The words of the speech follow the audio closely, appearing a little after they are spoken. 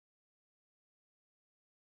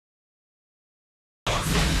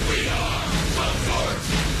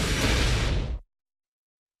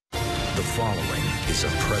The following is a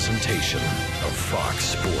presentation of Fox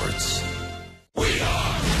Sports. We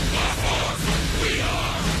are the Force. We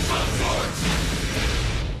are the Force.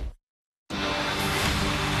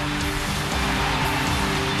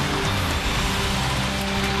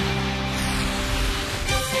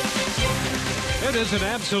 It is an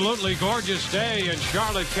absolutely gorgeous day in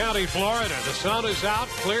Charlotte County, Florida. The sun is out,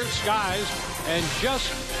 clear skies, and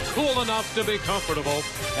just cool enough to be comfortable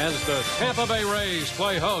as the Tampa Bay Rays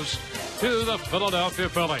play host to the Philadelphia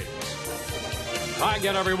Phillies. Hi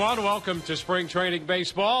again, everyone. Welcome to Spring Training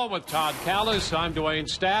Baseball with Todd Callis. I'm Dwayne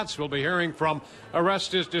Statz. We'll be hearing from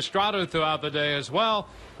Orestes Destrado throughout the day as well.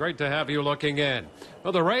 Great to have you looking in.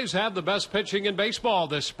 Well, the Rays have the best pitching in baseball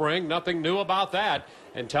this spring. Nothing new about that.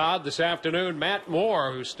 And Todd, this afternoon, Matt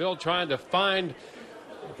Moore, who's still trying to find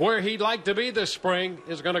where he'd like to be this spring,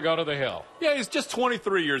 is going to go to the Hill. Yeah, he's just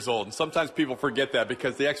 23 years old, and sometimes people forget that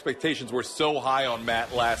because the expectations were so high on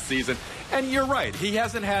Matt last season. And you're right, he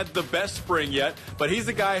hasn't had the best spring yet, but he's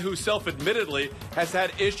a guy who self-admittedly has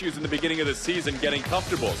had issues in the beginning of the season getting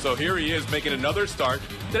comfortable. So here he is making another start.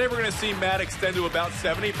 Today we're going to see Matt extend to about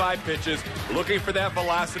 75 pitches, looking for that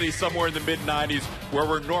velocity somewhere in the mid-90s, where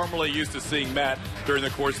we're normally used to seeing Matt during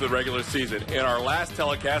the course of the regular season. In our last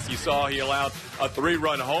telecast, you saw he allowed a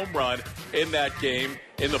 3-run home run in that game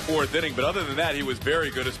in the 4th inning. But other than that, he was very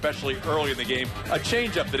good, especially early in the game. A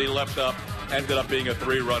changeup that he left up ended up being a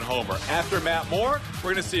 3-run homer. After Matt Moore,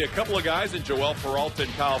 we're going to see a couple of guys in Joel Peralta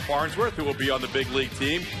and Kyle Farnsworth, who will be on the big league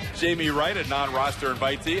team. Jamie Wright, a non-roster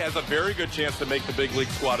invitee, has a very good chance to make the big league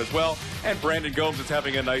squad as well. And Brandon Gomes is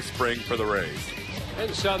having a nice spring for the Rays. And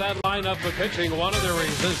so that lineup of pitching, one of the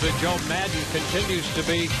reasons that Joe Madden continues to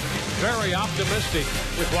be very optimistic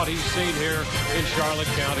with what he's seen here in Charlotte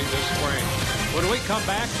County this spring. When we come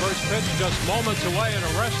back, first pitch just moments away, and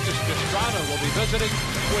Orestes Destrado will be visiting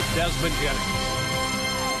with Desmond Jennings.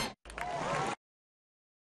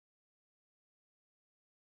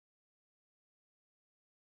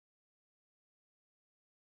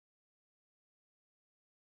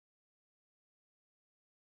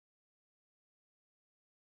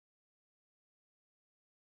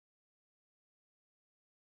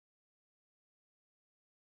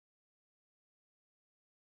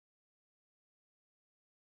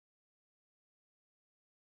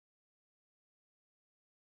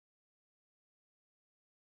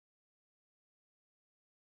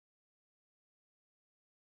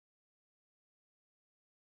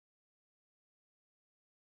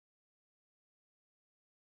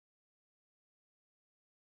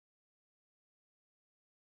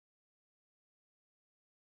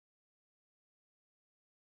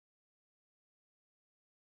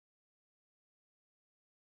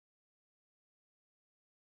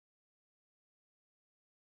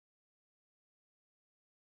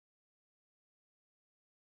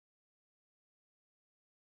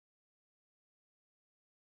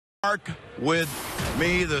 Mark with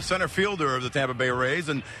me, the center fielder of the Tampa Bay Rays,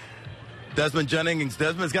 and Desmond Jennings.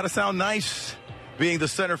 Desmond's got to sound nice being the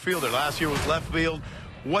center fielder. Last year was left field.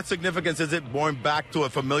 What significance is it going back to a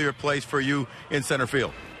familiar place for you in center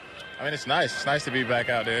field? I mean, it's nice. It's nice to be back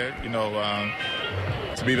out there. You know,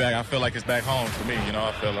 to be back, I feel like it's back home for me. You know,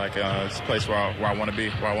 I feel like it's a place where I want to be,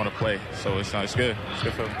 where I want to play. So it's good. It's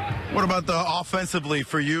good for me. What about the offensively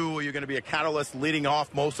for you? Are you going to be a catalyst leading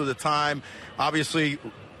off most of the time? Obviously,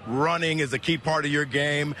 running is a key part of your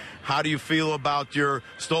game. How do you feel about your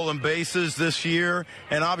stolen bases this year?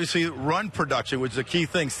 And obviously run production, which is a key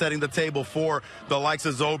thing, setting the table for the likes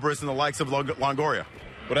of Zobrist and the likes of Longoria.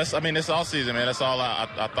 Well, this all season, man. That's all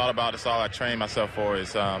I thought about. That's all I trained myself for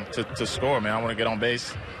is to score, man. I want to get on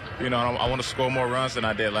base. You know, I want to score more runs than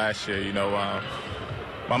I did last year. You know,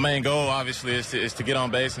 my main goal, obviously, is to get on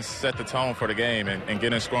base and set the tone for the game and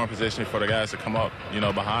get in scoring position for the guys to come up, you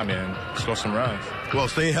know, behind me and score some runs. Well,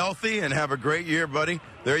 stay healthy and have a great year, buddy.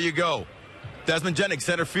 There you go. Desmond Jennings,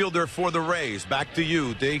 center fielder for the Rays. Back to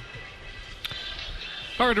you, D.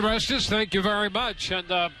 All right, Orestes, thank you very much.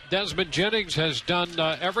 And Desmond Jennings has done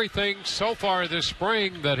everything so far this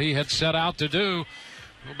spring that he had set out to do.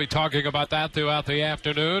 We'll be talking about that throughout the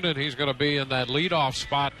afternoon, and he's going to be in that leadoff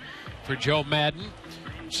spot for Joe Madden.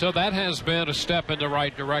 So that has been a step in the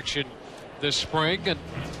right direction this spring. And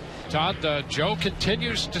Todd, Joe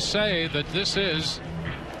continues to say that this is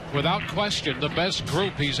without question, the best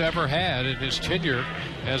group he's ever had in his tenure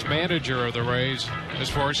as manager of the Rays as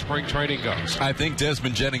far as spring training goes. I think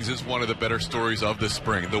Desmond Jennings is one of the better stories of this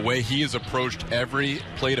spring. The way he has approached every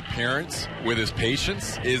plate appearance with his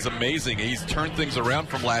patience is amazing. He's turned things around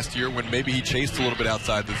from last year when maybe he chased a little bit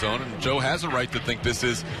outside the zone, and Joe has a right to think this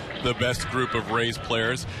is the best group of Rays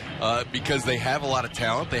players because they have a lot of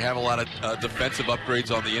talent. They have a lot of defensive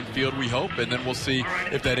upgrades on the infield, we hope, and then we'll see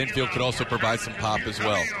if that infield could also provide some pop as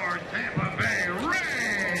well.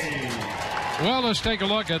 Well, let's take a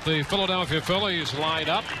look at the Philadelphia Phillies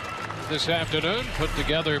lineup this afternoon, put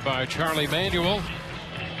together by Charlie Manuel.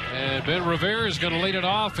 And Ben Revere is going to lead it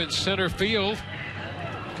off in center field.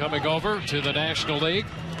 Coming over to the National League,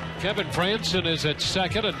 Kevin Franson is at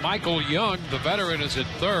second, and Michael Young, the veteran, is at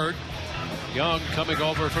third. Young coming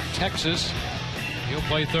over from Texas. He'll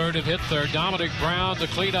play third and hit third. Dominic Brown, the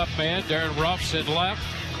cleanup man. Darren Ruff's in left.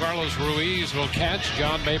 Carlos Ruiz will catch.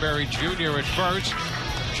 John Mayberry Jr. at first.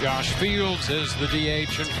 Josh Fields is the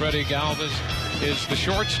DH, and Freddie Galvis is the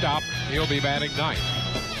shortstop. He'll be batting ninth.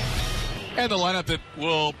 And the lineup that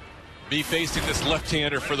will be facing this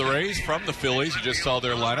left-hander for the Rays from the Phillies. You just saw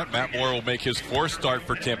their lineup. Matt Moore will make his fourth start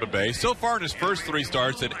for Tampa Bay. So far in his first three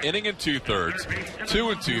starts, an inning and 2/3,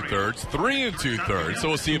 2 2/3, 3 2/3. So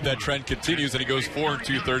we'll see if that trend continues, and he goes 4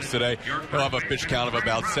 2/3 today. He'll have a pitch count of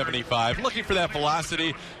about 75. Looking for that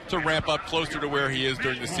velocity to ramp up closer to where he is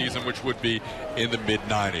during the season, which would be in the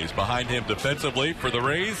mid-90s. Behind him defensively for the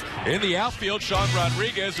Rays, in the outfield, Sean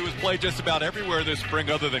Rodriguez, who has played just about everywhere this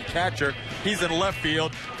spring other than catcher. He's in left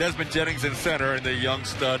field. Desmond Jennings in center, and the young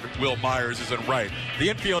stud Will Myers is in right. The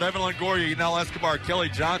infield, Evan Longoria, Yunel Escobar, Kelly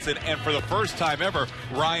Johnson, and for the first time ever,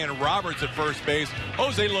 Ryan Roberts at first base.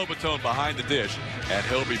 Jose Lobaton behind the dish, and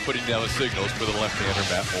he'll be putting down the signals for the left-hander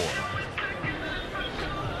Matt Moore.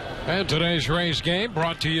 And today's Rays game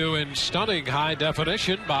brought to you in stunning high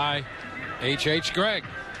definition by H.H. Gregg.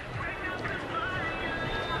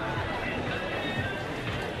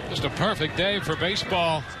 Just a perfect day for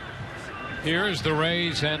baseball. Here as the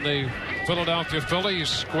Rays and the Philadelphia Phillies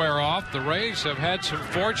square off. The Rays have had some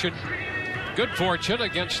fortune, good fortune,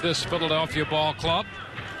 against this Philadelphia ball club.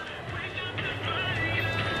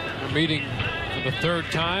 We're meeting for the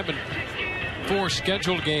third time in 4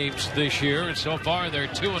 scheduled games this year, and so far they're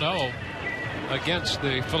 2-0 against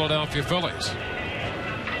the Philadelphia Phillies.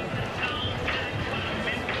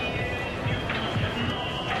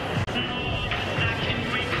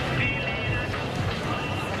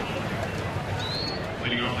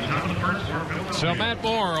 So Matt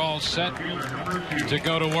Moore all set to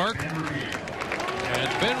go to work, and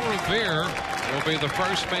Ben Revere will be the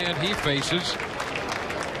first man he faces.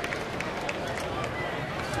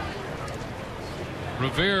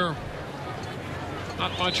 Revere,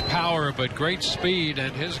 not much power, but great speed,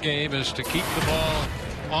 and his game is to keep the ball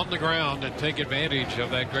on the ground and take advantage of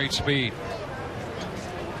that great speed.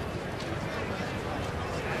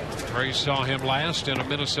 Rays saw him last in a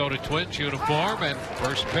Minnesota Twins uniform, and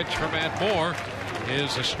first pitch for Matt Moore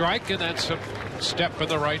is a strike, and that's a step in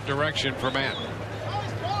the right direction for Matt.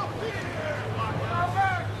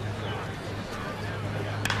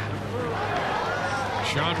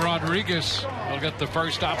 Sean Rodriguez will get the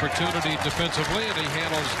first opportunity defensively, and he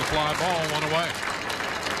handles the fly ball one away.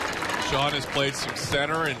 Sean has played some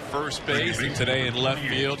center and first base, and today in left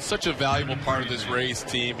field. Such a valuable part of this Rays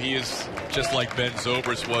team. He is just like Ben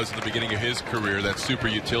Zobrist was in the beginning of his career, that super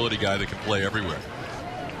utility guy that can play everywhere.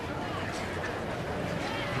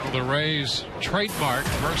 Well, the Rays trademark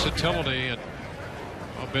versatility, and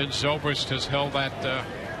Ben Zobrist has held that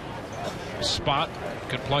spot.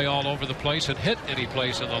 Can play all over the place and hit any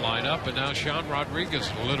place in the lineup, and now Sean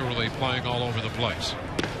Rodriguez literally playing all over the place.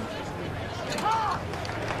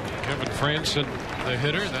 Kevin Franson, the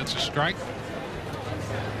hitter, that's a strike.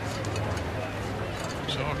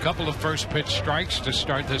 So a couple of first pitch strikes to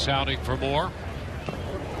start this outing for Moore.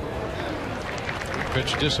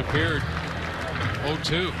 Pitch disappeared.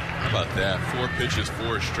 0-2. How about that? 4 pitches,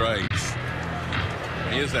 4 strikes.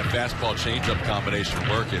 When he has that fastball changeup combination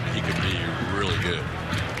working, he could be really good.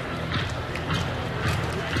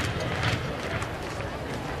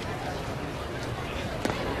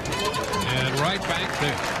 And right back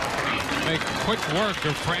there. Make quick work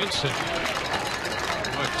of Franson.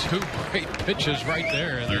 Two great pitches right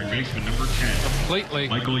there. Third baseman number 10, completely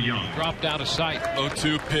Michael Young, dropped out of sight.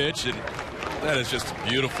 0-2 pitch, and that is just a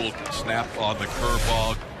beautiful snap on the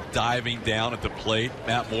curveball, diving down at the plate.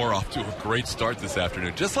 Matt Moore off to a great start this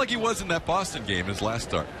afternoon, just like he was in that Boston game, his last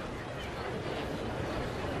start.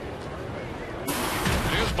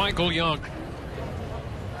 Here's Michael Young.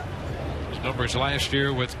 His numbers last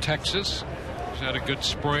year with Texas. He's had a good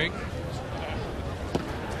spring.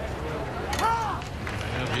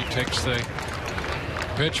 He takes the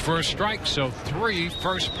pitch for a strike, so 3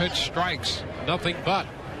 first pitch strikes. Nothing but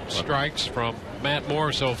strikes from Matt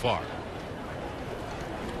Moore so far.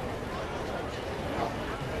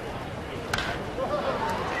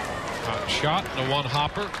 Hot shot and a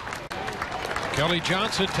 1-hopper. Kelly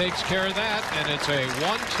Johnson takes care of that, and it's a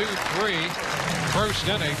 1-2-3 first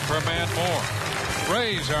inning for Matt Moore.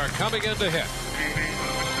 Rays are coming in to hit.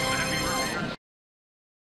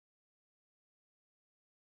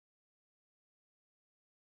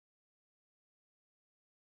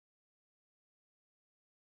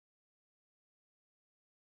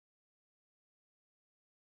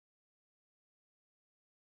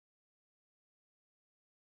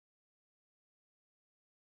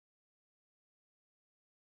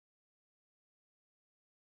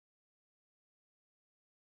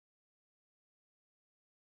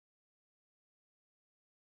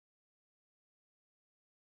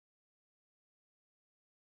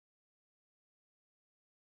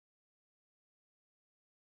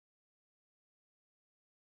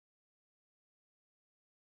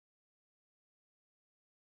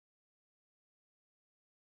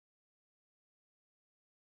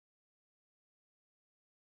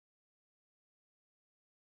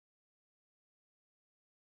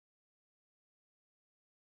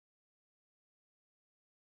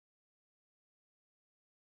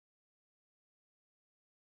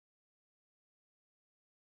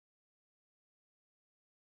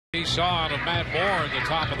 He saw out of Matt Moore in the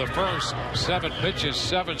top of the first. 7 pitches,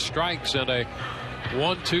 7 strikes in a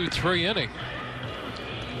 1-2-3 inning.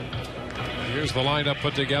 Here's the lineup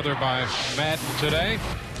put together by Madden today.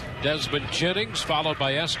 Desmond Jennings, followed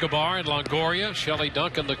by Escobar and Longoria. Shelley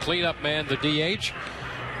Duncan, the cleanup man, the DH.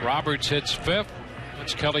 Roberts hits 5th.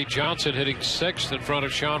 It's Kelly Johnson hitting 6th in front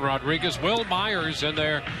of Sean Rodriguez. Will Myers in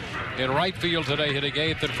there in right field today, hitting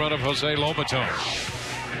 8th in front of Jose Lobaton.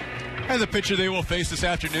 And the pitcher they will face this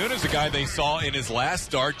afternoon is a guy they saw in his last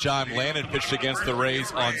start. John Lannon pitched against the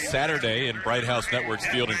Rays on Saturday in Bright House Networks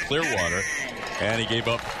Field in Clearwater. And he gave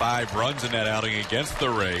up 5 runs in that outing against the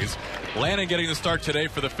Rays. Lannon getting the start today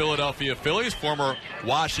for the Philadelphia Phillies. Former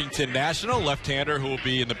Washington National left-hander who will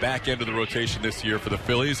be in the back end of the rotation this year for the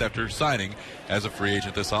Phillies after signing as a free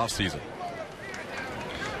agent this offseason.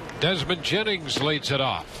 Desmond Jennings leads it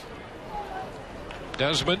off.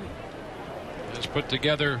 Desmond has put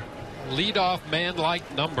together leadoff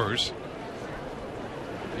man-like numbers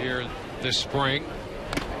here this spring.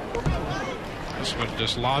 This one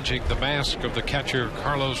dislodging the mask of the catcher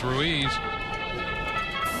Carlos Ruiz.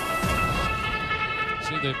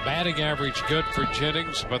 See the batting average good for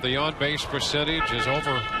Jennings, but the on-base percentage is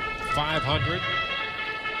over 500.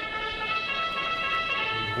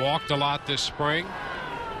 He walked a lot this spring.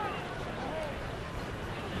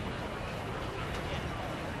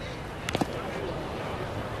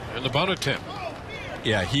 And the bunt attempt.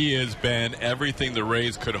 Yeah, he has been everything the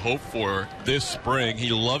Rays could hope for this spring. He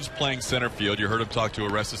loves playing center field. You heard him talk to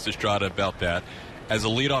Orestes Estrada about that. As a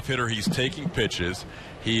leadoff hitter, he's taking pitches.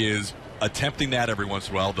 He is attempting that every once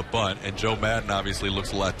in a while, the bunt. And Joe Madden obviously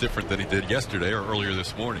looks a lot different than he did yesterday or earlier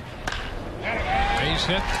this morning. Base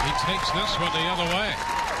hit. He takes this one the other way.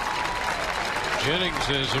 Jennings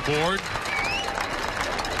is aboard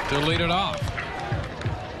to lead it off.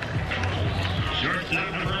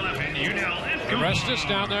 Shortstop number 11, The rest is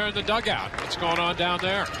down there in the dugout. What's going on down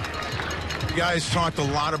there? You guys talked a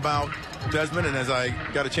lot about Desmond, and as I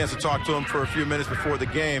got a chance to talk to him for a few minutes before the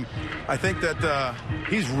game, I think that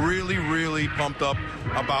he's really, really pumped up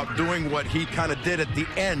about doing what he kind of did at the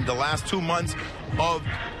end, the last 2 months of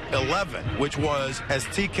 11, which was, as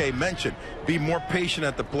TK mentioned, be more patient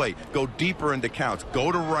at the plate, go deeper into counts,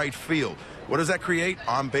 go to right field. What does that create?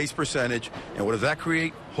 On-base percentage. And what does that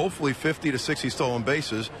create? Hopefully 50 to 60 stolen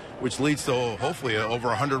bases, which leads to hopefully over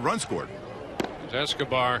 100 runs scored.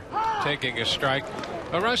 Escobar taking a strike.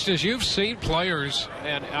 Orestes, you've seen players,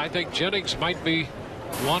 and I think Jennings might be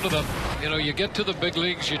one of them. You know, you get to the big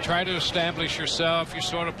leagues, you try to establish yourself. You're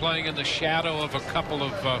sort of playing in the shadow of a couple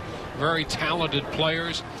of very talented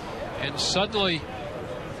players, and suddenly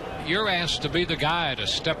you're asked to be the guy to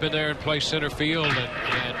step in there and play center field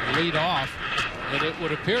and lead off. And it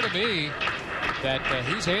would appear to me that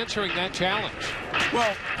he's answering that challenge.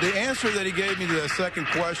 Well, the answer that he gave me to the second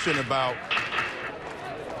question about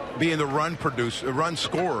being the run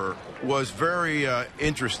scorer was very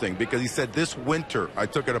interesting, because he said, this winter I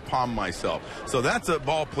took it upon myself. So that's a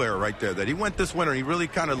ball player right there, that he went this winter and he really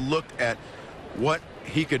kind of looked at what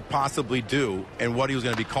he could possibly do and what he was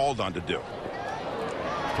going to be called on to do.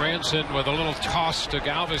 Franson with a little toss to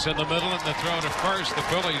Galvis in the middle, and the throw to first. The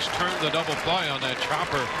Phillies turned the double play on that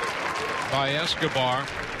chopper by Escobar.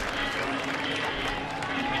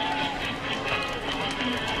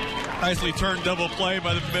 Nicely turned double play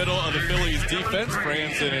by the middle of the Phillies defense.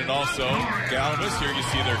 Franzen and also Galvis. Here you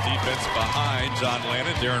see their defense behind John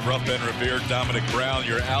Lannon, Darren Ruff, Ben Revere, Dominic Brown,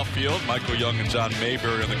 your outfield. Michael Young and John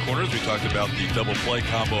Mayberry in the corners. We talked about the double play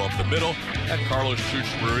combo up the middle. And Carlos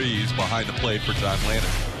Chuch-Ruiz behind the plate for John Lannon.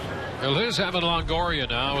 Well, here's Evan Longoria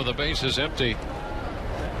now with the bases empty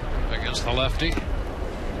against the lefty.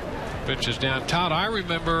 Pitch is down. Todd, I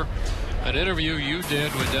remember an interview you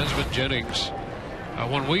did with Desmond Jennings.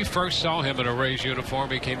 When we first saw him in a Rays uniform,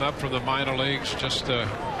 he came up from the minor leagues, just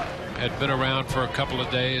had been around for a couple of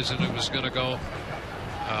days, and it was going to go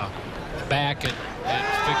back and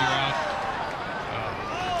figure out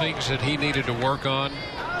things that he needed to work on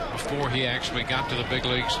before he actually got to the big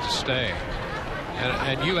leagues to stay.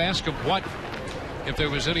 And you asked him what, if there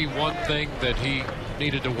was any one thing that he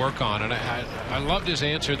needed to work on, and I loved his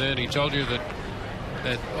answer then. He told you that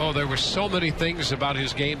there were so many things about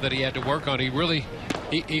his game that he had to work on. He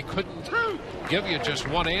couldn't give you just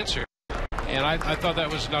one answer. And I thought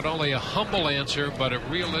that was not only a humble answer, but a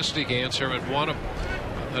realistic answer, and one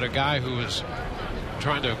that a guy who is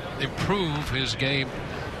trying to improve his game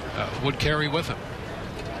would carry with him.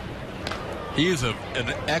 He is an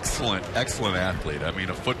excellent athlete. I mean,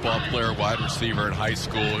 a football player, wide receiver in high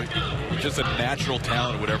school. He's just a natural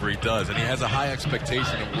talent at whatever he does. And he has a high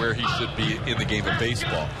expectation of where he should be in the game of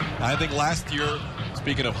baseball. I think last year,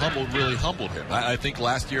 speaking of humble, really humbled him. I think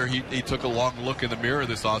last year he took a long look in the mirror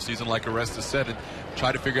this offseason, like Aresta said, and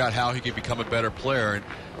tried to figure out how he can become a better player.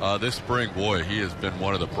 And this spring, boy, he has been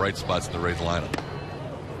one of the bright spots in the Rays lineup.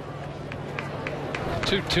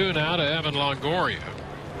 2-2 now to Evan Longoria.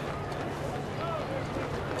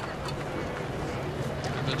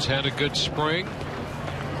 Evans had a good spring.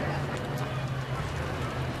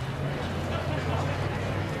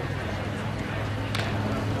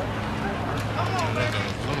 A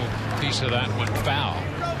little piece of that went foul.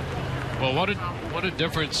 Well, what a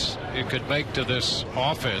difference it could make to this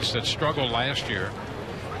offense that struggled last year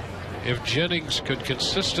if Jennings could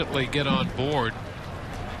consistently get on board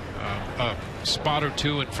a spot or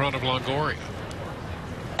two in front of Longoria.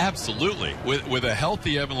 Absolutely. With a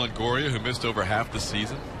healthy Evan Longoria, who missed over half the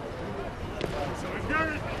season.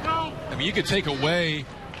 I mean, you could take away,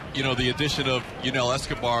 the addition of Yunel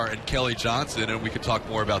Escobar and Kelly Johnson, and we could talk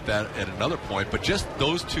more about that at another point. But just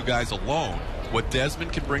those two guys alone, what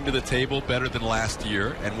Desmond can bring to the table better than last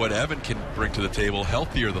year, and what Evan can bring to the table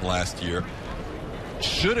healthier than last year,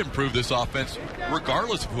 should improve this offense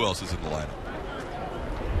regardless of who else is in the lineup.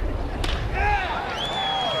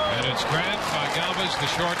 And it's grabbed by Galvis, the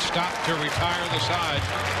shortstop, to retire the side.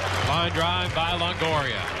 Line drive by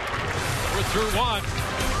Longoria. We're through one.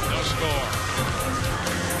 No score.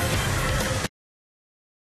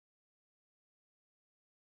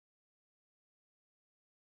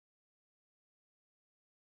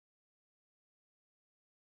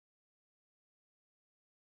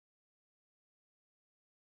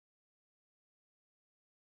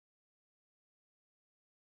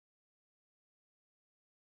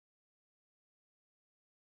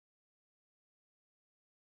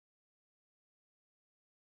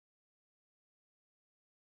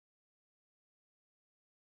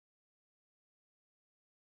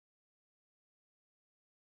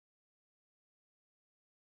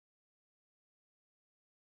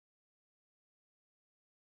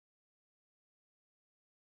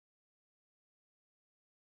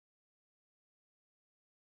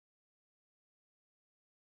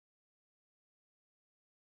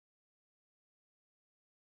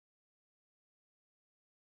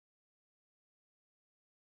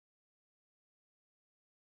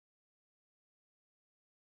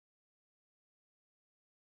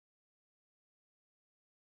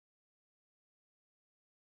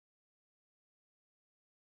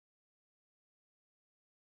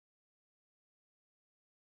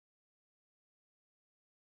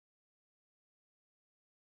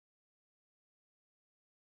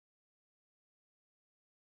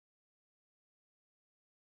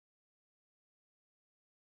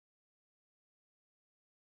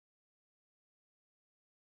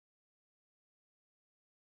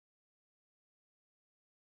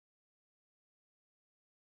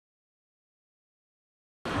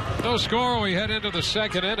 No score. We head into the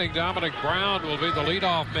second inning. Dominic Brown will be the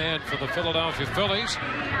leadoff man for the Philadelphia Phillies.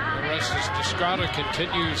 Orestes Destrada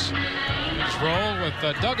continues his role with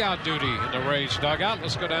dugout duty in the Rays dugout.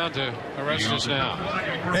 Let's go down to Orestes now.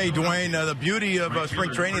 Hey, Dwayne, the beauty of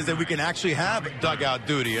spring training is that we can actually have dugout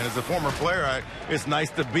duty. And as a former player, it's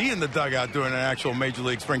nice to be in the dugout during an actual Major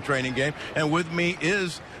League spring training game. And with me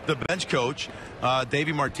is the bench coach,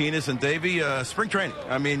 Davey Martinez. And Davey, spring training.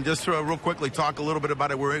 I mean, just real quickly talk a little bit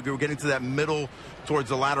about it. We're We're getting to that middle towards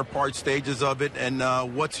the latter part stages of it. And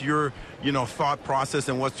what's your, thought process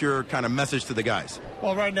and what's your kind of message to the guys?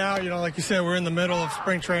 Well, right now, like you said, we're in the middle of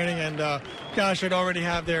spring training, and guys should already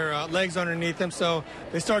have their legs underneath them. So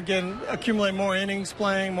they start accumulate more innings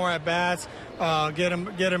playing, more at bats, get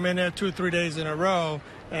them in there 2 or 3 days in a row,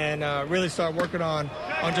 and really start working on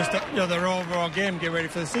just their overall game, get ready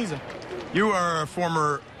for the season. You are a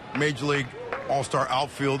former Major League All-Star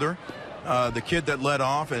outfielder. The kid that led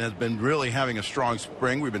off and has been really having a strong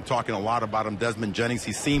spring. We've been talking a lot about him, Desmond Jennings.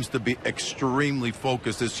 He seems to be extremely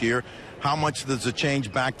focused this year. How much does the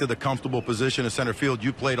change back to the comfortable position of center field?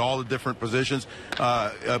 You played all the different positions,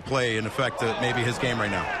 play in effect maybe his game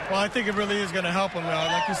right now? Well, I think it really is going to help him.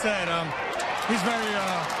 Like you said,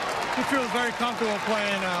 he feels very comfortable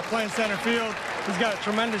playing center field. He's got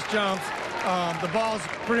tremendous jumps. The balls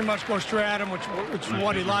pretty much go straight at him, which is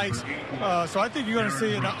what he likes. So I think you're going to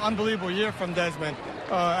see an unbelievable year from Desmond.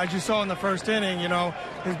 As you saw in the first inning,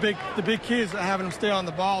 the big key is having him stay on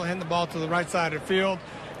the ball and hitting the ball to the right side of the field.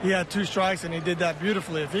 He had 2 strikes, and he did that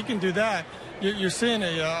beautifully. If he can do that, you're seeing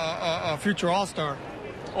a future All-Star.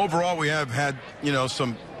 Overall, we have had,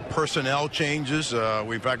 some personnel changes.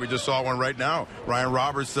 In fact, we just saw one right now. Ryan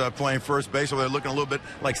Roberts playing first base, so they're looking a little bit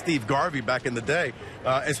like Steve Garvey back in the day.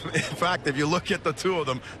 In fact, if you look at the two of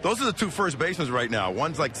them, those are the 2 first basemen right now.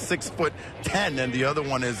 One's like 6'10", and the other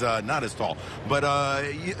one is not as tall. But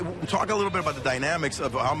talk a little bit about the dynamics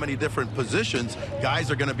of how many different positions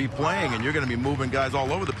guys are going to be playing, and you're going to be moving guys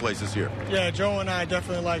all over the place this year. Yeah, Joe and I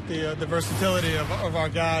definitely like the versatility of our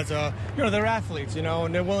guys. They're athletes,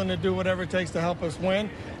 and they're willing to do whatever it takes to help us win.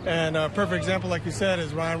 And a perfect example, like you said,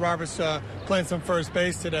 is Ryan Roberts playing some first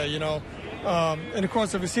base today. In the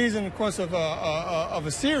course of a season, in the course of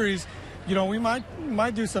a series, we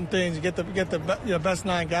might do some things to get the best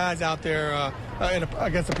 9 guys out there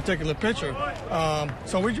against a particular pitcher.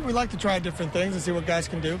 So we like to try different things and see what guys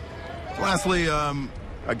can do. Lastly,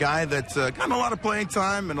 a guy that's gotten a lot of playing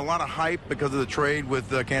time and a lot of hype because of the trade with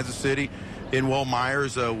Kansas City. In Will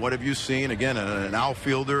Myers, what have you seen? Again, an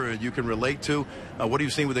outfielder you can relate to. What have you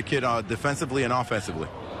seen with the kid defensively and offensively?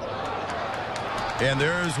 And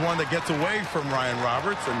there's one that gets away from Ryan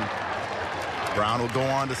Roberts, and Brown will go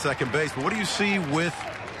on to second base. But what do you see with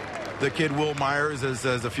the kid Will Myers as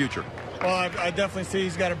a future? Well, I definitely see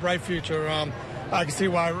he's got a bright future. I can see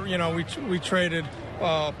why we traded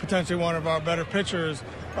potentially one of our better pitchers,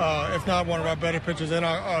 if not one of our better pitchers, and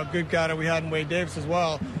our good guy that we had in Wade Davis as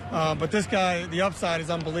well. But this guy, the upside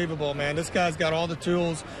is unbelievable, man. This guy's got all the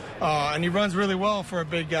tools, and he runs really well for a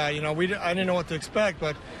big guy. I didn't know what to expect,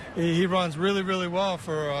 but he runs really, really well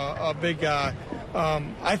for a big guy.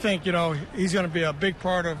 I think, he's going to be a big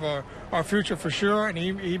part of our future for sure, and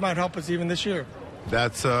he might help us even this year.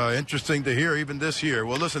 That's interesting to hear, even this year.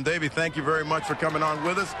 Well, listen, Davey, thank you very much for coming on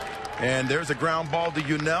with us. And there's a ground ball to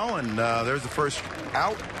Yunel, and there's the first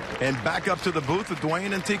out. And back up to the booth with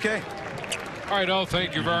Dwayne and TK. All right,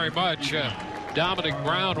 thank you very much. Dominic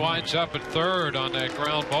Brown winds up at third on that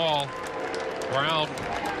ground ball. Brown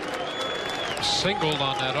singled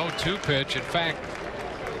on that 0-2 pitch. In fact,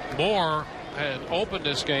 Moore had opened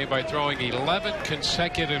this game by throwing 11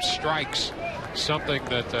 consecutive strikes, something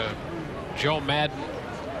that Joe Madden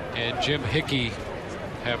and Jim Hickey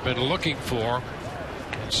have been looking for.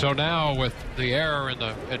 So now with the error in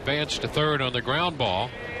the advance to third on the ground ball,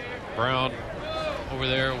 Brown over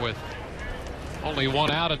there with only 1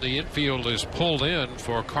 out, and the infield is pulled in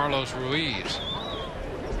for Carlos Ruiz.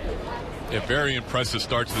 A very impressive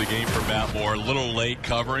start to the game for Matt Moore. A little late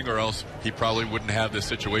covering, or else he probably wouldn't have this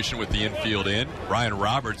situation with the infield in. Ryan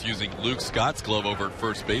Roberts, using Luke Scott's glove over at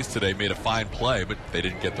first base today, made a fine play, but they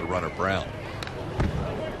didn't get the runner Brown.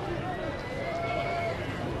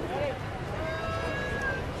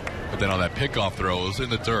 But then on that pickoff throw, it was in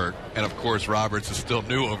the dirt. And, of course, Roberts is still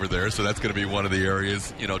new over there, so that's going to be one of the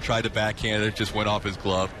areas. Tried to backhand it, just went off his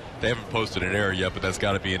glove. They haven't posted an error yet, but that's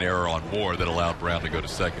got to be an error on Moore that allowed Brown to go to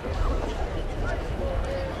second.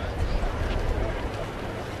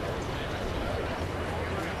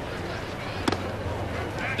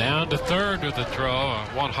 Down to third with the throw.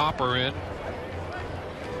 1 hopper in.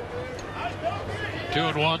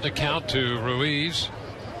 2-1 to count to Ruiz.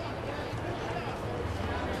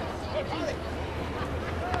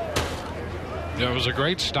 There was a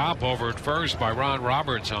great stop over at first by Ron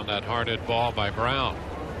Roberts on that hard hit ball by Brown.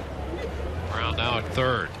 Brown now at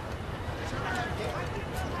third.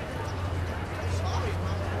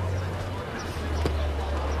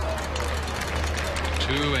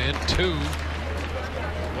 Two and two.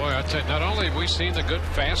 Boy, I tell you, not only have we seen the good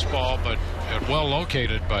fastball, but well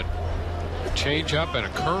located, but change up and a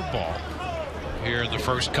curveball here in the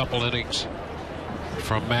first couple innings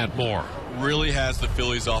from Matt Moore. Really has the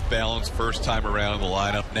Phillies off balance first time around in the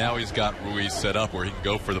lineup. Now he's got Ruiz set up where he can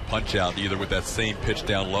go for the punch out either with that same pitch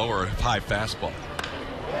down low or a high fastball.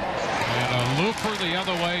 And a looper the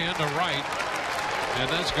other way into right, and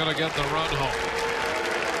that's going to get the run home.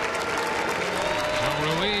 So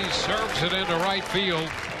Ruiz serves it into right field,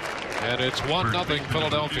 and it's 1-0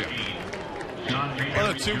 Philadelphia.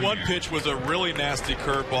 Well, the 2-1 pitch was a really nasty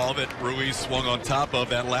curveball that Ruiz swung on top of.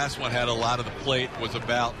 That last one had a lot of the plate, was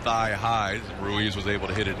about thigh high. Ruiz was able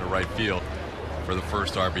to hit it into right field for the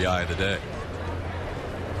first RBI of the day.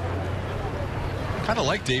 Kind of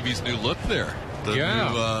like Davies' new look there. The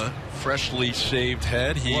new freshly shaved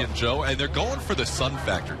head, and Joe, and they're going for the sun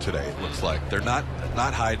factor today, it looks like. They're not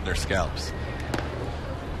hiding their scalps.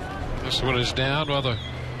 This one is down. Well,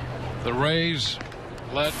 the Rays,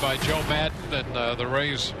 led by Joe Madden, and the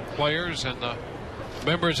Rays players and the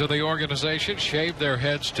members of the organization shaved their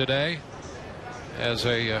heads today as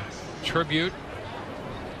a tribute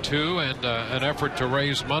to and an effort to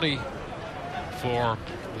raise money for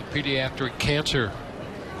the Pediatric Cancer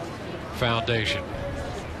Foundation.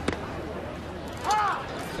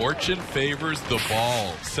 Fortune favors the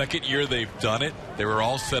ball. Second year they've done it. They were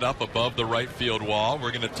all set up above the right field wall.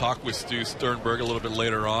 We're going to talk with Stu Sternberg a little bit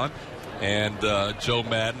later on, and Joe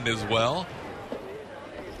Madden as well.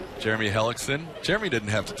 Jeremy Hellickson. Jeremy didn't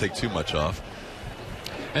have to take too much off.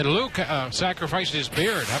 And Luke sacrificed his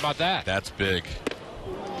beard. How about that? That's big.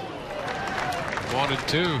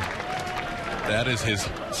 1-2. That is his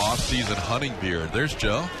off-season hunting beard. There's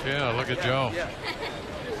Joe. Yeah, look at Joe.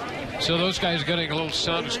 So those guys getting a little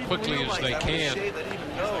sun as quickly as they can.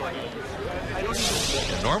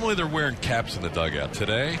 Normally they're wearing caps in the dugout.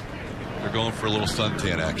 Today, they're going for a little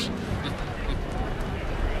suntan action.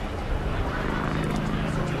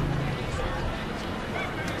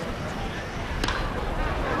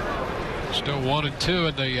 Still 1-2,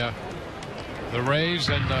 and the Rays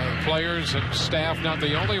and the players and staff, not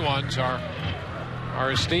the only ones, our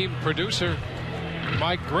esteemed producer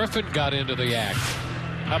Mike Griffin got into the act.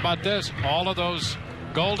 How about this? All of those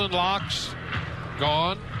golden locks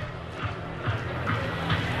gone.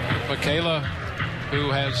 Michaela,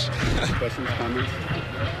 who has questions, comments,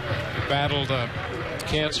 battled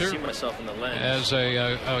cancer I see myself in the lens. as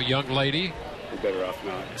a young lady. We're better off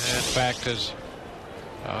not. In fact, has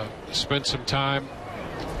spent some time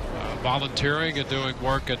volunteering and doing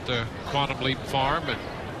work at the Quantum Leap Farm and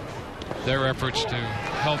their efforts to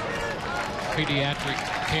help pediatric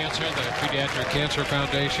cancer, the Pediatric Cancer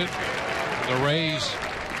Foundation. The Rays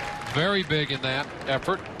very big in that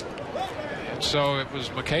effort. And so it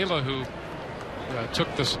was Michaela who took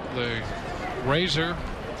the razor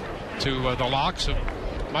to the locks of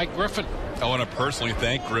Mike Griffin. I want to personally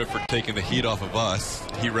thank Griff for taking the heat off of us.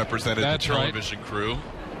 He represented the television crew.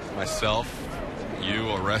 Myself, you,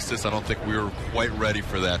 Orestes. I don't think we were quite ready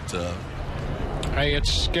for that. Hey,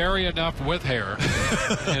 it's scary enough with hair,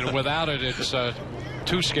 and without it, it's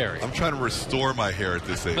too scary. I'm trying to restore my hair at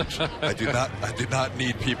this age. I do not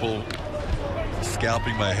need people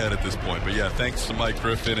scalping my head at this point. But yeah, thanks to Mike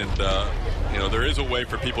Griffin, and there is a way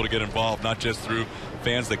for people to get involved, not just through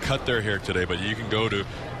fans that cut their hair today, but you can go to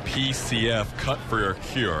PCF Cut for Your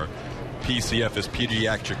Cure. PCF is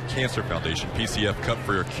Pediatric Cancer Foundation.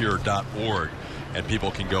 PCFcutforyourcure.org, and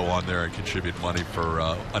people can go on there and contribute money for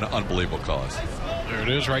an unbelievable cause. There it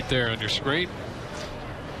is, right there on your screen.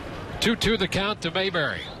 2-2 the count to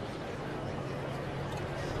Mayberry.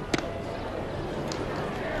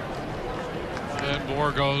 And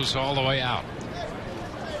Moore goes all the way out.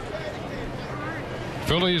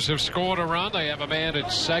 Phillies have scored a run. They have a man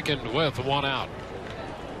at second with one out.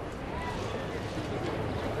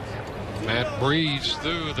 Matt breezed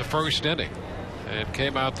through the first inning and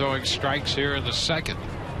came out throwing strikes here in the second.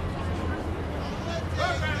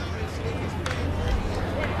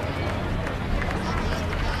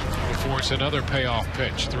 He'll force another payoff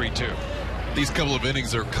pitch, 3-2. These couple of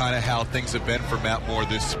innings are kind of how things have been for Matt Moore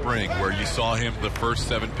this spring, where you saw him the first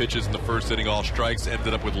 7 pitches in the first inning, all strikes,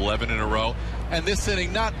 ended up with 11 in a row. And this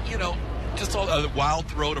inning, not, just a wild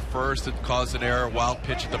throw to first that caused an error, wild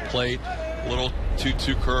pitch at the plate, a little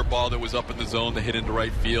 2-2 curveball that was up in the zone that hit into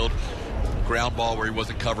right field, ground ball where he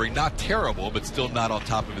wasn't covering. Not terrible, but still not on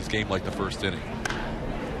top of his game like the first inning.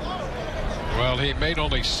 Well, he made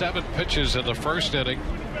only 7 pitches in the first inning.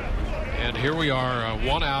 And here we are,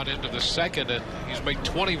 1 out into the second, and he's made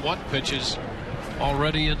 21 pitches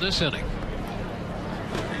already in this inning.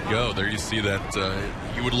 There you go. There you see that.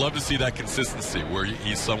 You would love to see that consistency where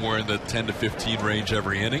he's somewhere in the 10 to 15 range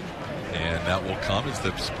every inning, and that will come as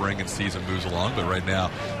the spring and season moves along. But right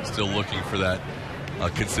now, still looking for that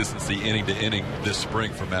consistency inning to inning this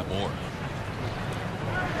spring for Matt Moore.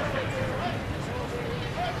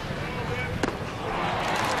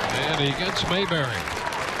 And he gets Mayberry.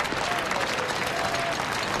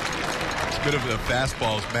 As good of the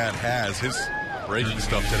fastballs Matt has, his breaking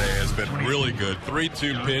stuff today has been really good.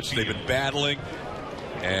 3-2 pitch. They've been battling.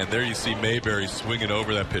 And there you see Mayberry swinging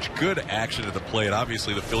over that pitch. Good action at the plate.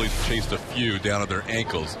 Obviously, the Phillies chased a few down at their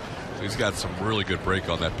ankles. So he's got some really good break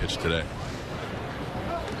on that pitch today.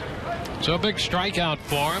 So a big strikeout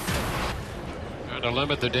for him. Trying to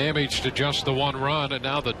limit the damage to just the 1 run. And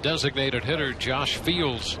now the designated hitter, Josh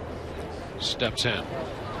Fields, steps in.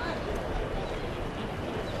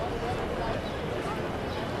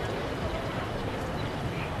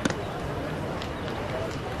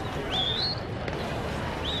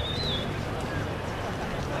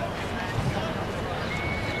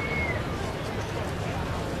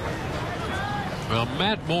 Well,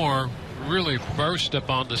 Matt Moore really burst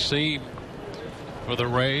upon the scene for the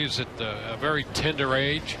Rays at a very tender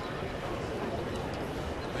age.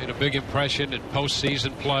 Made a big impression in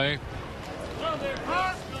postseason play.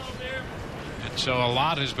 And so a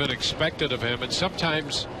lot has been expected of him. And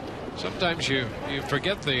sometimes you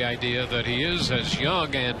forget the idea that he is as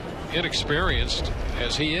young and inexperienced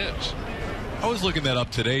as he is. I was looking that up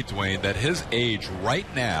today, Dwayne, that his age right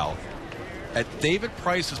now, at David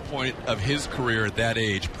Price's point of his career at that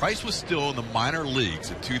age, Price was still in the minor leagues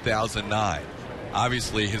in 2009.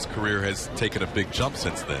 Obviously, his career has taken a big jump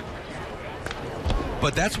since then.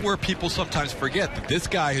 But that's where people sometimes forget that this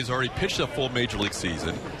guy has already pitched a full major league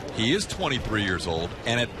season. He is 23 years old,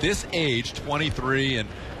 and at this age, 23 and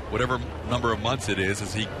whatever number of months it is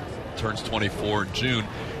as he turns 24 in June,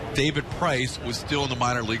 David Price was still in the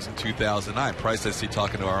minor leagues in 2009. Price, I see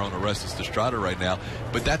talking to our own Orestes Estrada right now.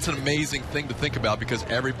 But that's an amazing thing to think about because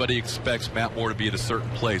everybody expects Matt Moore to be at a certain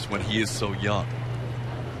place when he is so young.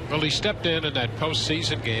 Well, he stepped in that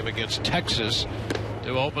postseason game against Texas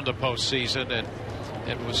to open the postseason, and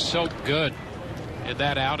it was so good in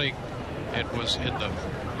that outing. It was in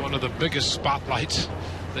one of the biggest spotlights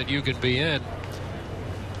that you can be in.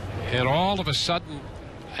 And all of a sudden,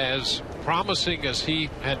 as promising as he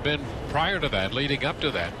had been prior to that, leading up to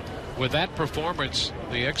that, with that performance,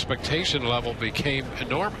 the expectation level became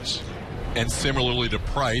enormous. And similarly to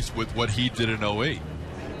Price with what he did in 08.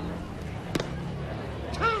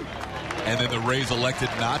 And then the Rays elected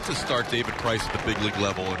not to start David Price at the big league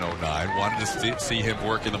level in 09. Wanted to see him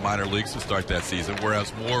work in the minor leagues to start that season,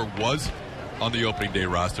 whereas Moore was on the opening day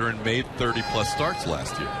roster and made 30-plus starts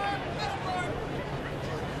last year.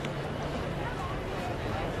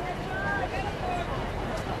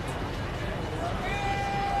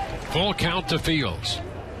 Full count to Fields.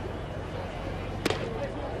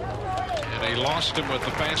 And he lost him with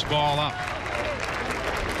the fastball up.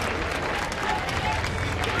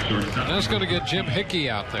 And that's going to get Jim Hickey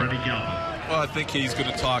out there. Well, I think he's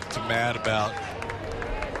going to talk to Matt about,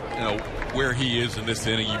 where he is in this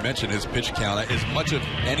inning. You mentioned his pitch count. As much of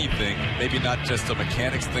anything, maybe not just a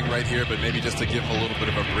mechanics thing right here, but maybe just to give him a little bit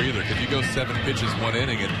of a breather. Because you go 7 pitches 1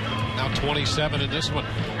 inning and now 27 in this one.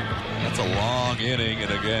 That's a long inning, and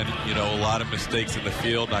again, a lot of mistakes in the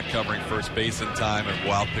field, not covering first base in time, and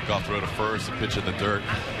wild pickoff throw to first, a pitch in the dirt.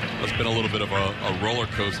 It's been a little bit of a roller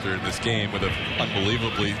coaster in this game with an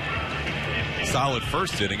unbelievably solid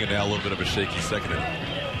first inning and now a little bit of a shaky second inning.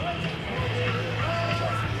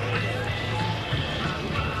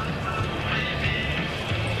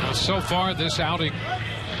 Now, so far, this outing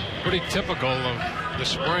pretty typical of the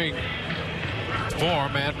spring for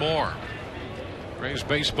Matt Moore. Rays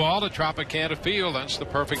baseball to Tropicana Field. That's the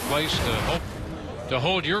perfect place to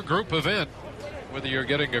hold your group event. Whether you're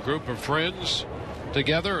getting a group of friends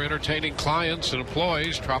together, entertaining clients and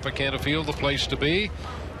employees, Tropicana Field the place to be.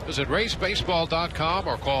 Visit racebaseball.com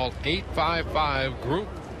or call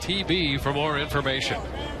 855-GROUP-TB for more information.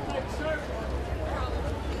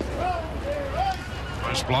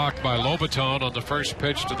 First blocked by Lobaton on the first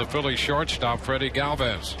pitch to the Phillies shortstop, Freddie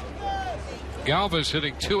Galvez. Galvez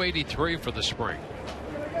hitting .283 for the spring.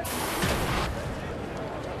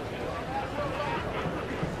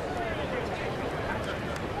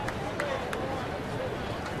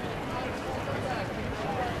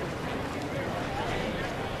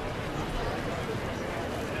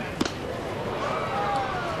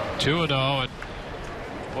 Two and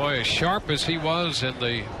boy, as sharp as he was in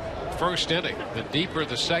the first inning, the deeper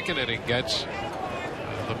the second inning gets,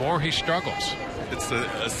 the more he struggles. It's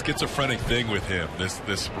a schizophrenic thing with him this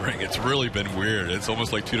spring. It's really been weird. It's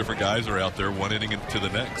almost like two different guys are out there, one inning into the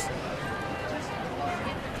next.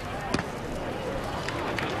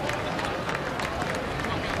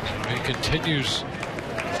 He continues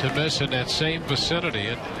to miss in that same vicinity,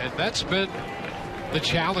 and that's been the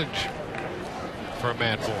challenge for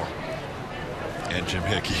Matt Moore. And Jim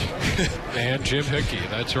Hickey. And Jim Hickey,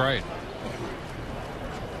 that's right.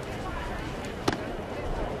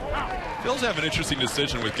 Phil's have an interesting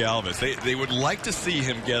decision with Galvis. They would like to see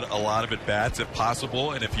him get a lot of at-bats if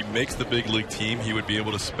possible, and if he makes the big league team, he would be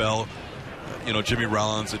able to spell, Jimmy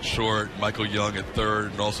Rollins at short, Michael Young at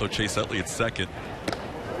third, and also Chase Utley at second.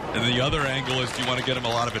 And the other angle is, do you want to get him a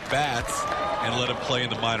lot of at-bats and let him play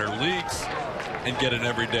in the minor leagues and get an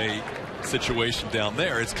everyday situation down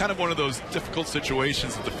there? It's kind of one of those difficult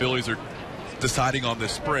situations that the Phillies are deciding on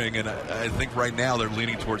this spring, and I think right now they're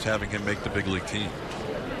leaning towards having him make the big league team.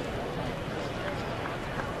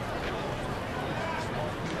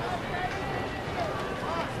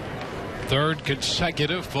 Third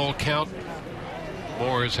consecutive full count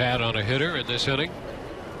Moore has had on a hitter in this inning.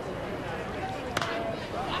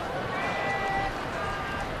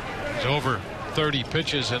 He's over 30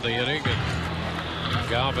 pitches in the inning, and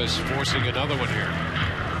Galvis forcing another one here.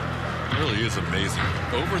 It really is amazing.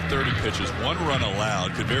 Over 30 pitches, 1 run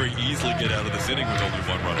allowed. Could very easily get out of this inning with only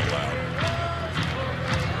 1 run allowed.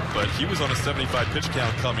 But he was on a 75 pitch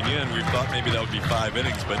count coming in. We thought maybe that would be 5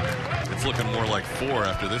 innings, but it's looking more like 4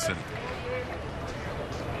 after this inning.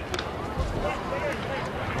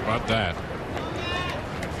 How about that?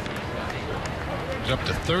 He's up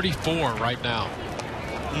to 34 right now.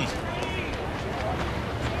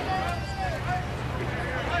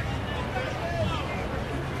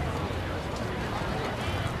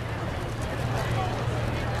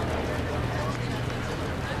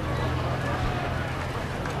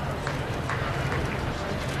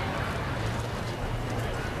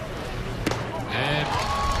 And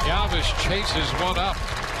Galvis chases one up.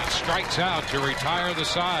 Strikes out to retire the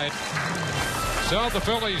side. So the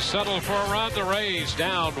Phillies settle for a run. The Rays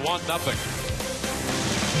down 1-0.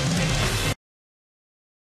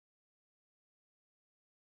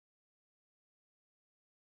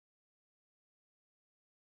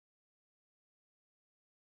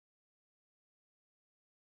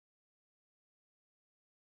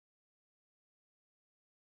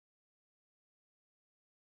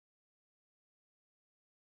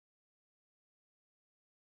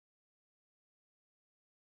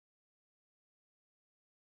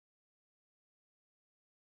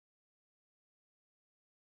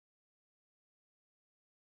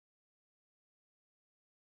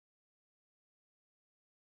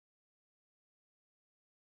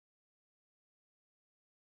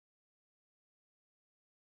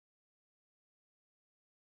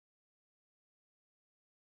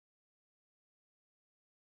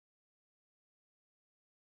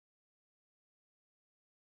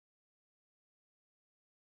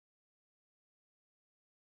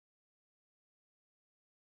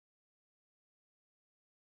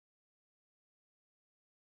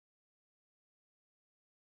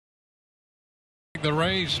 The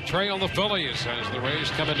Rays trail the Phillies as the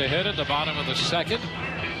Rays come in to hit in the bottom of the second.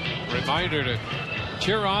 Reminder to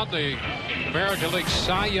cheer on the American League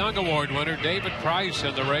Cy Young Award winner David Price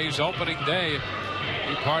and the Rays opening day.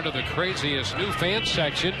 Be part of the craziest new fan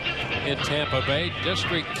section in Tampa Bay,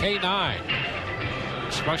 District K9.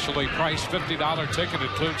 Specially priced $50 ticket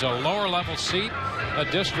includes a lower level seat, a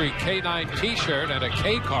District K9 t-shirt, and a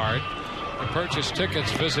K card. To purchase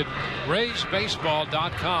tickets, visit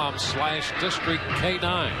RaysBaseball.com/District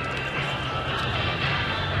K9.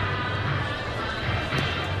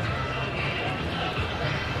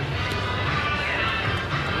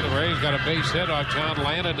 The Rays got a base hit on John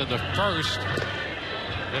Lannon in the first.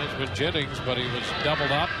 Benjamin Jennings, but he was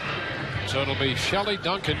doubled up. So it'll be Shelley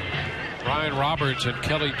Duncan, Ryan Roberts, and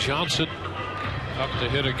Kelly Johnson up to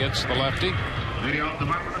hit against the lefty. Leading off the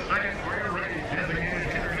bottom of the second for your Rays.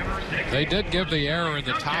 They did give the error in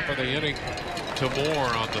the top of the inning to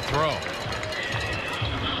Moore on the throw.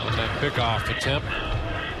 On that pickoff attempt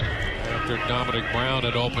after Dominic Brown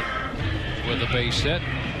had opened with a base hit.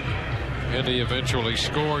 And he eventually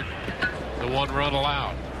scored the 1 run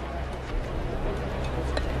allowed.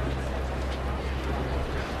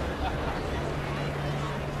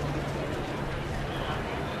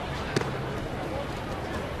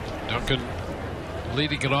 Duncan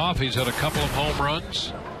leading it off. He's had a couple of home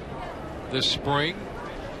runs this spring.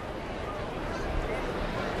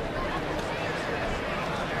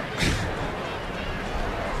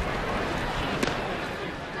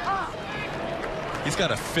 He's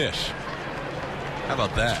got a fish. How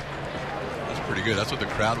about that? That's pretty good. That's what the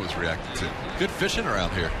crowd was reacting to. Good fishing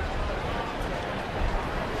around here.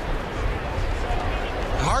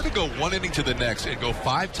 Hard to go 1 inning to the next and go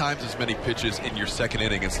 5 times as many pitches in your second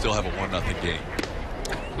inning and still have a 1-0 game.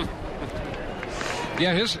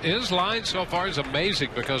 Yeah, his line so far is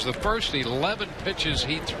amazing because the first 11 pitches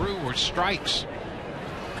he threw were strikes.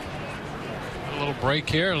 A little little break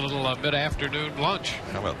here, a little mid-afternoon lunch.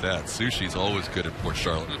 How about that? Sushi's always good in Port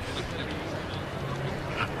Charlotte.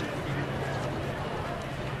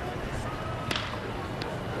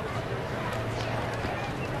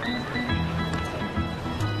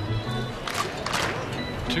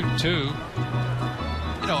 Two.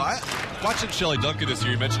 You know, watching Shelley Duncan this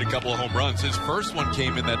year, you mentioned a couple of home runs. His first one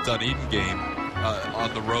came in that Dunedin game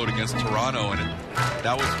on the road against Toronto, and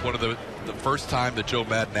that was one of the first time that Joe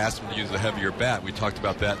Madden asked him to use a heavier bat. We talked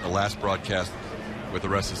about that in the last broadcast with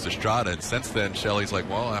Orestes Estrada, and since then, Shelley's like,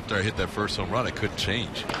 well, after I hit that first home run, I couldn't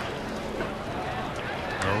change.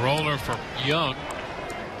 A roller from Young.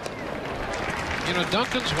 You know,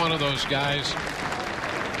 Duncan's one of those guys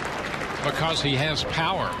because he has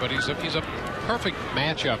power, but he's a perfect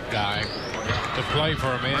matchup guy to play for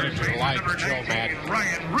a manager like Joe Madden.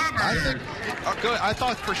 I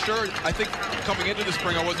thought for sure, I think coming into the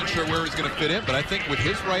spring, I wasn't sure where he was going to fit in, but I think with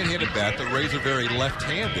his right-handed bat, the Rays are very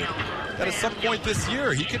left-handed, that at some point this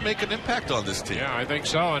year, he can make an impact on this team. Yeah, I think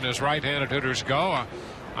so, and as right-handed hitters go,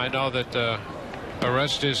 I know that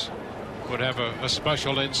Orestes would have a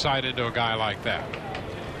special insight into a guy like that.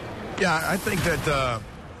 Yeah, I think that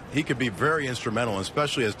he could be very instrumental,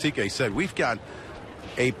 especially as TK said, we've got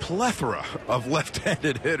a plethora of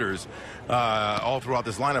left-handed hitters all throughout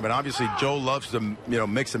this lineup, and obviously Joe loves to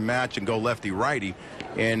mix and match and go lefty-righty,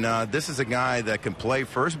 and this is a guy that can play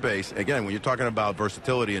first base. Again, when you're talking about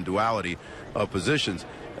versatility and duality of positions,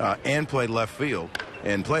 and play left field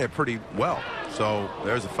and play it pretty well. So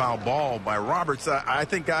there's a foul ball by Roberts. I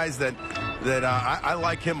think, guys, that I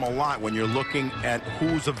like him a lot when you're looking at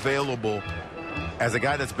who's available as a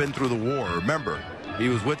guy that's been through the war. Remember, he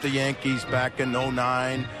was with the Yankees back in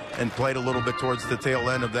 '09 and played a little bit towards the tail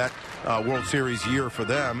end of that World Series year for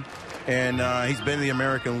them. And he's been in the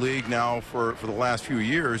American League now for the last few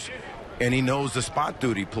years, and he knows the spot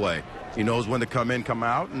duty play. He knows when to come in, come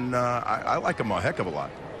out, and I like him a heck of a lot.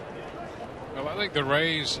 Well, I think the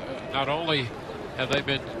Rays, not only have they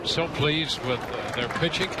been so pleased with their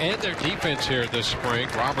pitching and their defense here this spring,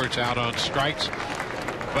 Roberts out on strikes,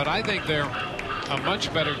 but I think they're a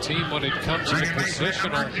much better team when it comes to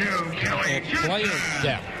positional and player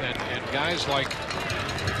depth. And guys like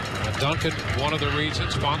Duncan, one of the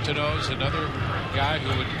reasons. Fontenot's another guy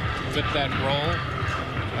who would fit that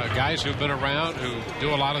role. Guys who've been around, who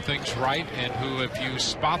do a lot of things right, and who, if you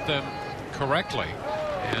spot them correctly,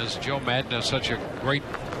 as Joe Madden has such a great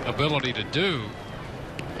ability to do,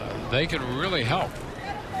 they can really help.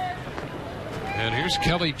 And here's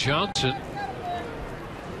Kelly Johnson.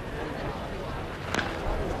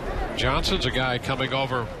 Johnson's a guy coming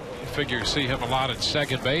over. You figure you see him a lot at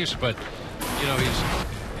second base, but you know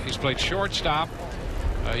he's played shortstop.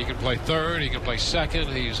 He can play third. He can play second.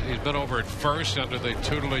 He's been over at first under the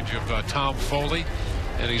tutelage of Tom Foley,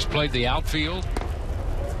 and he's played the outfield.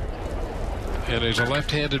 And he's a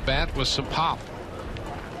left-handed bat with some pop.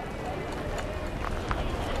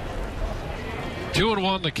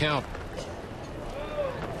 2-1 the count.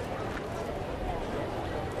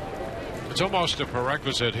 It's almost a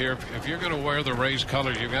prerequisite here. If you're going to wear the Rays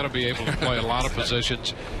colors, you've got to be able to play a lot of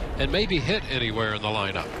positions and maybe hit anywhere in the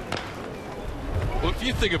lineup. Well, if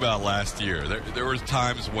you think about last year, there were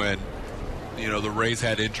times when, the Rays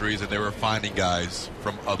had injuries and they were finding guys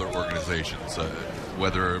from other organizations,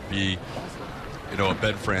 whether it be, a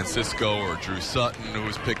Ben Francisco or Drew Sutton who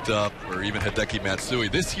was picked up, or even Hideki Matsui.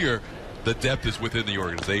 This year, the depth is within the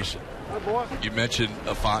organization. You mentioned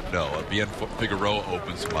a Fontenot, a Bien Figueroa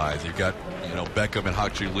opens some eyes. You've got, Beckham and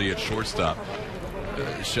Hak-Ju Lee at shortstop.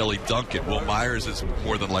 Shelley Duncan. Will Myers is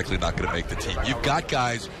more than likely not going to make the team. You've got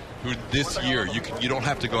guys who this year you don't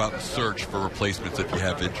have to go out and search for replacements if you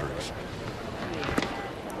have injuries.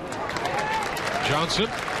 Johnson,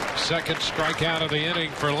 second strikeout of the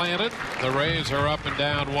inning for Landon. The Rays are up and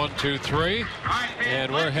down 1-2-3,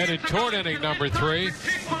 and we're headed toward inning number 3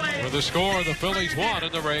 with the score of the Phillies 1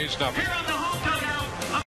 and the Rays nothing.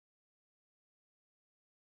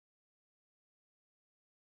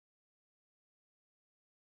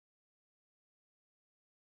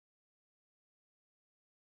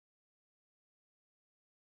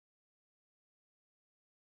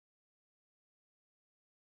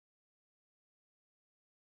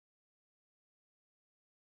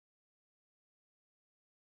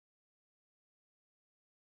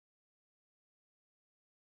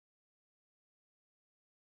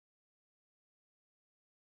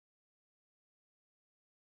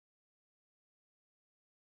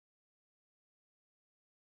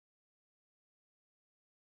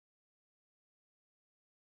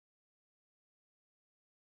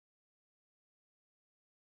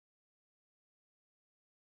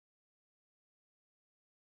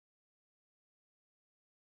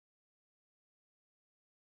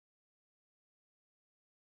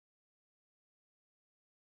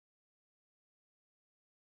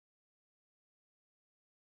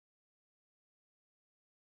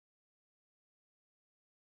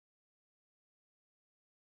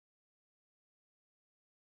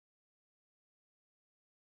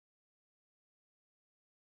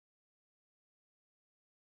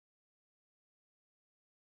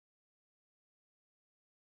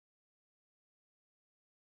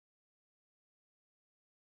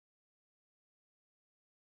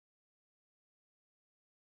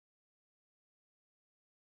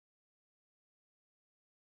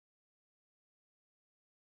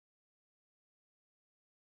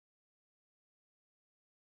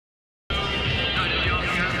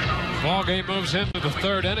 Ball game moves into the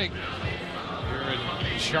third inning here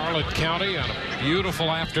in Charlotte County on a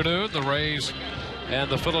beautiful afternoon. The Rays and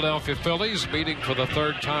the Philadelphia Phillies meeting for the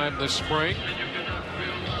third time this spring.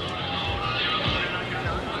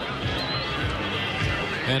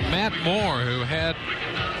 And Matt Moore, who had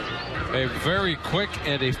a very quick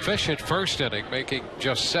and efficient first inning, making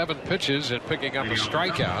just 7 pitches and picking up a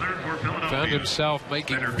strikeout, found himself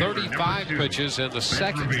making 35 pitches in the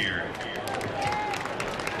second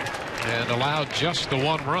and allowed just the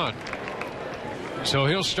 1 run. So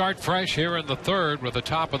he'll start fresh here in the third with the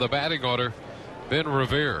top of the batting order, Ben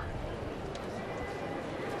Revere.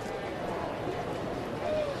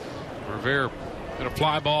 Revere hit a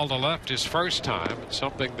fly ball to left his first time. It's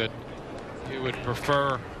something that he would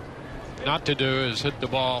prefer not to do, is hit the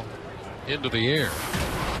ball into the air.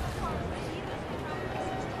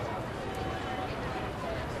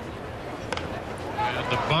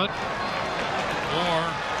 And the bunt.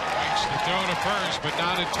 Moore makes the throw to first, but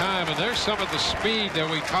not in time. And there's some of the speed that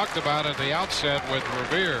we talked about at the outset with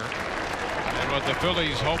Revere and what the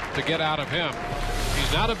Phillies hope to get out of him.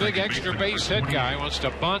 He's not a big extra base hit guy. He wants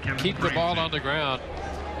to bunt, keep the ball on the ground.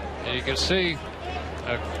 And you can see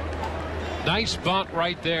a nice bunt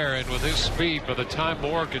right there. And with his speed, by the time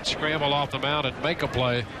Moore could scramble off the mound and make a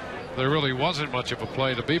play, there really wasn't much of a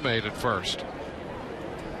play to be made at first.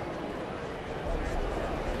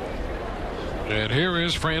 And here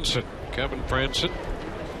is Franson, Kevin Franson.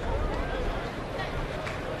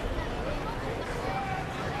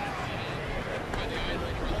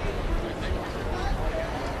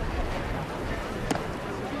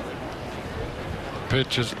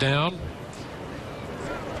 Pitch is down.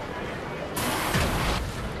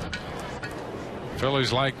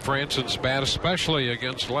 Phillies like Franson's bat, especially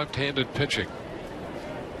against left-handed pitching.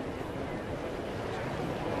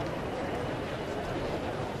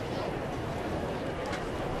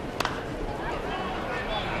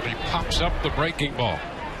 He pops up the breaking ball.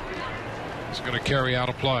 He's going to carry out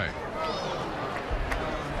a play.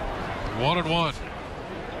 1-1.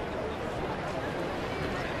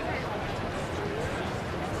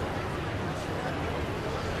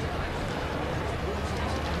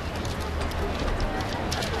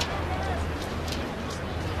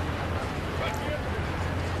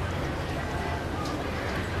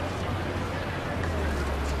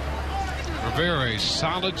 A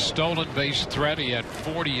solid stolen base threat. He had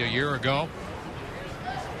 40 a year ago.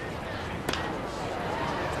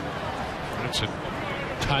 That's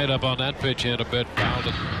tied up on that pitch in a bit, fouled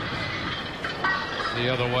it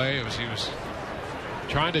the other way as he was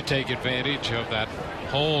trying to take advantage of that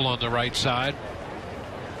hole on the right side.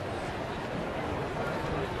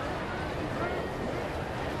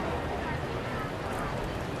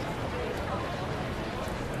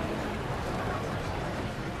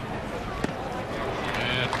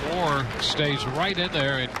 Stays right in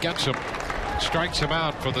there and gets him, strikes him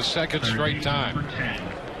out for the second straight time.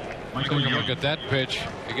 Take a look at that pitch.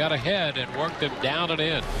 He got ahead and worked him down and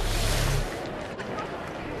in.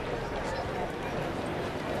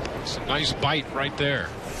 It's a nice bite right there.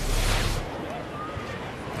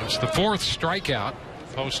 It's the 4th strikeout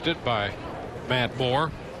posted by Matt Moore.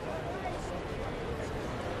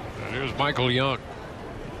 And here's Michael Young.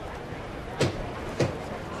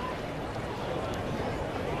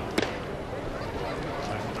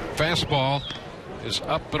 Fastball is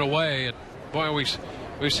up and away, and boy,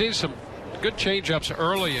 we've seen some good changeups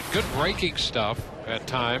early and good breaking stuff at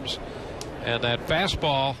times, and that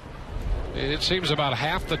fastball, it seems about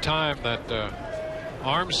half the time that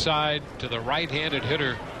arm side to the right-handed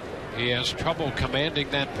hitter, he has trouble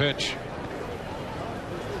commanding that pitch,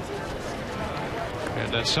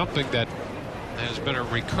 and that's something that has been a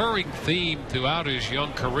recurring theme throughout his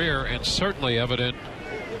young career and certainly evident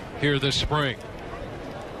here this spring.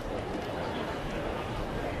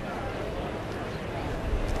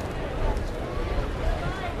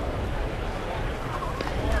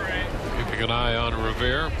 An eye on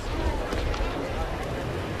Revere.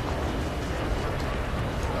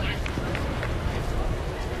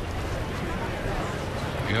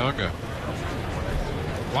 Young, a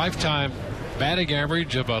lifetime batting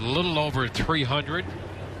average of a little over 300.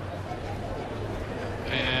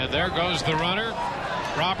 And there goes the runner.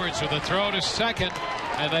 Roberts with a throw to second,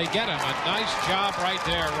 and they get him. A nice job right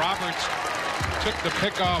there. Roberts took the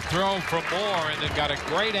pickoff throw from Moore and then got a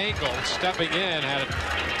great angle stepping in, had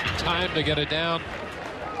time to get it down,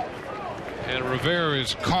 and Revere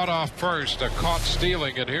is caught off first, caught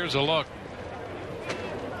stealing, and here's a look.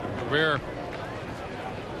 Revere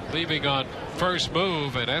leaving on first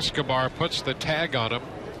move, and Escobar puts the tag on him,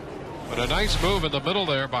 but a nice move in the middle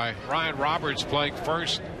there by Ryan Roberts playing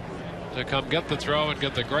first to come get the throw and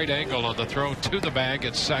get the great angle on the throw to the bag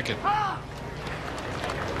at second.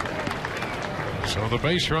 So the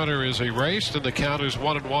base runner is erased, and the count is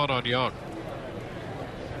 1-1 on Young.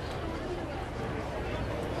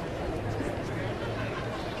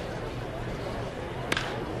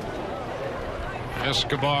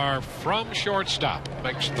 Escobar from shortstop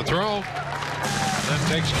makes the throw, and then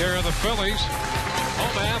takes care of the Phillies.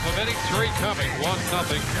 Home half of inning 3 coming.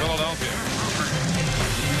 1-0 Philadelphia.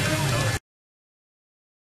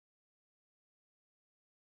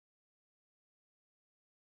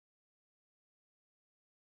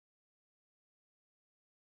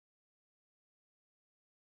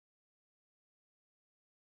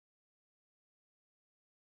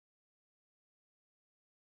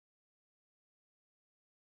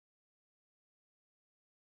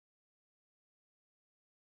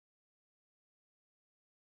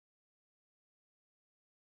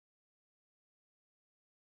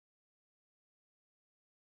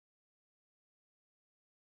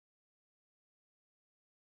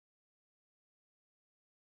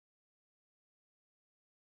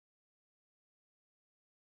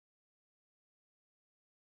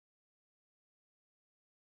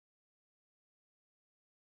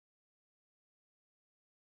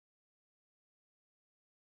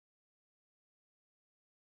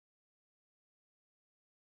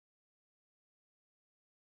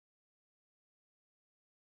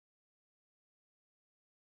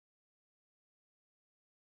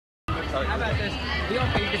 How about this?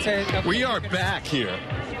 You could say We are back here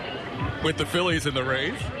with the Phillies and the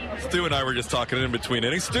Rays. Stu and I were just talking in between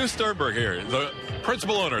innings. Stu Sternberg here, the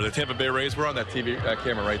principal owner of the Tampa Bay Rays. We're on that TV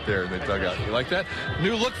camera right there in the dugout. You like that?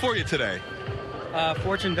 New look for you today.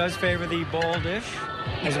 fortune does favor the baldish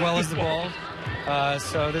as well as the bald.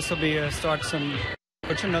 So this will be a start some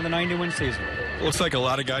another 90-win season. Looks like a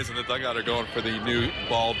lot of guys in the dugout are going for the new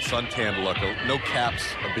bald suntan look. No caps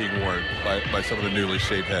are being worn by some of the newly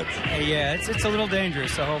shaved heads. Yeah, it's a little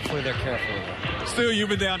dangerous, so hopefully they're careful with it. Stu, you've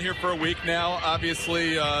been down here for a week now.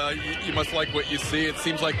 Obviously, you must like what you see. It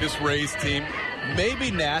seems like this Rays team,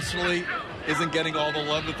 maybe nationally, isn't getting all the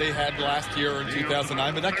love that they had last year or in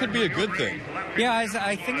 2009, but that could be a good thing. Yeah,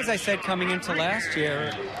 I think as I said coming into last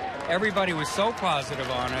year, everybody was so positive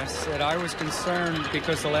on us that I was concerned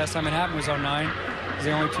because the last time it happened was 2009. It was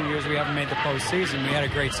the only 2 years we haven't made the postseason. We had a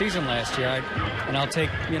great season last year, and I'll take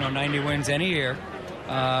 90 wins any year.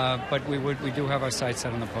 But we do have our sights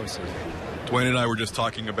set on the postseason. Dwayne and I were just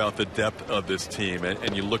talking about the depth of this team,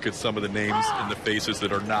 and you look at some of the names and the faces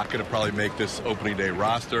that are not going to probably make this opening day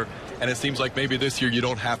roster, and it seems like maybe this year you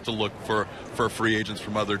don't have to look for free agents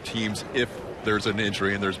from other teams if there's an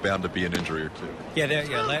injury, and there's bound to be an injury or two.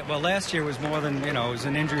 Well, last year was more than, it was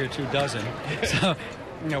an injury or 2 dozen. So,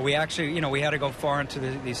 we actually, we had to go far into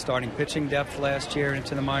the starting pitching depth last year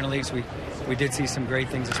into the minor leagues. We did see some great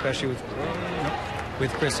things, especially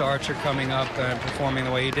with Chris Archer coming up and performing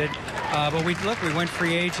the way he did. But we went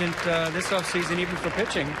free agent this offseason even for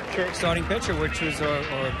pitching, starting pitcher, which was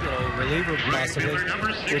a reliever possibly,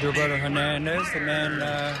 with Roberto Hernandez, the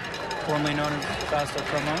man formerly known as Fausto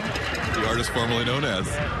Carmona. The artist formerly known as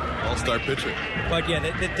all-star pitcher. But yeah,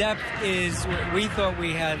 the depth is, we thought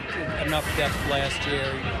we had enough depth last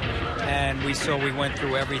year, and we went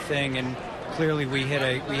through everything, and clearly we hit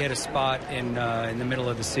a spot in the middle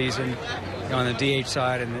of the season, on the DH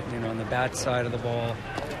side and on the bat side of the ball.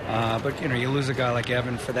 But you lose a guy like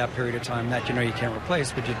Evan for that period of time that you can't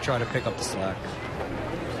replace, but you try to pick up the slack.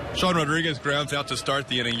 Sean Rodriguez grounds out to start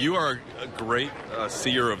the inning. You are a great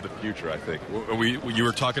seer of the future, I think. You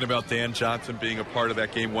were talking about Dan Johnson being a part of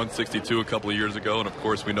that game 162 a couple of years ago, and of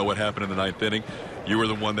course we know what happened in the 9th inning. You were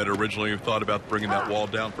the one that originally thought about bringing that wall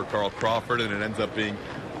down for Carl Crawford, and it ends up being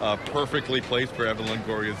perfectly placed for Evan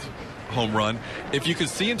Longoria's home run. If you could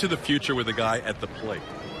see into the future with a guy at the plate,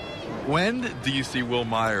 when do you see Will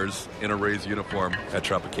Myers in a Rays uniform at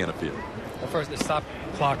Tropicana Field? Well, first, the stop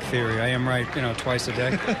clock theory. I am right, twice a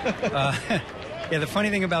day. Yeah, the funny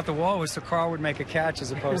thing about the wall was so Carl would make a catch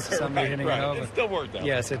as opposed to somebody hitting it over. It still worked out.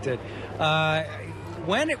 Yes, it did.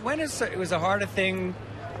 It was a harder thing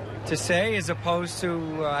to say as opposed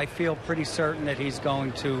to I feel pretty certain that he's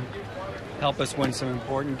going to help us win some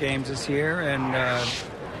important games this year, and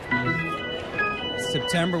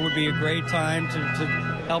September would be a great time to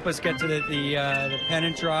help us get to the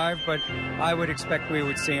pennant drive, but I would expect we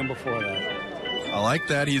would see him before that. I like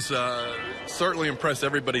that. He's certainly impressed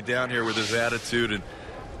everybody down here with his attitude, and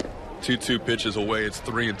 2-2 pitches away. It's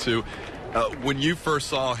 3-2. When you first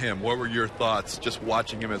saw him, what were your thoughts just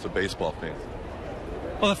watching him as a baseball fan?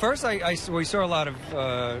 Well, the first we saw a lot of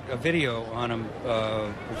a video on him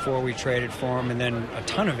before we traded for him, and then a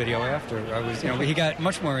ton of video after. He got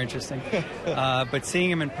much more interesting. But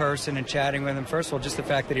seeing him in person and chatting with him, first of all, just the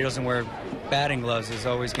fact that he doesn't wear batting gloves is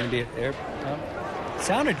always going to be there.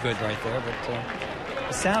 Sounded good right there, but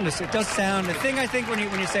the sound it does sound. The thing I think when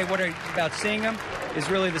you say what about seeing him is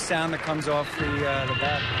really the sound that comes off the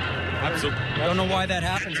bat. Absolutely. I don't know why that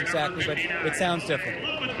happens exactly, but it sounds different.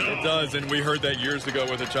 It does, and we heard that years ago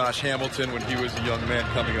with Josh Hamilton when he was a young man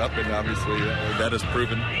coming up, and obviously that has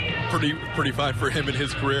proven pretty fine for him in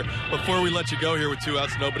his career. Before we let you go here with 2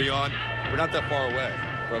 outs, nobody on, we're not that far away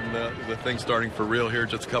from the thing starting for real here,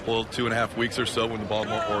 just a couple, 2.5 weeks or so when the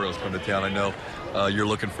Baltimore Orioles come to town. I know you're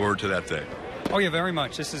looking forward to that day. Oh, yeah, very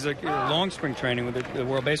much. This is a long spring training with the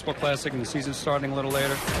World Baseball Classic, and the season's starting a little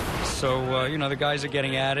later. So, the guys are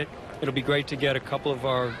getting at it. It'll be great to get a couple of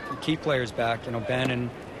our key players back, Ben and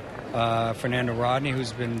Fernando Rodney,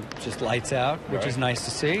 who's been just lights out, which is nice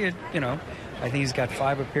to see. I think he's got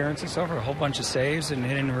 5 appearances so far, a whole bunch of saves, and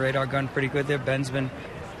hitting the radar gun pretty good there. Ben's been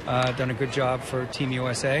done a good job for Team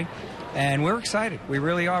USA, and we're excited. We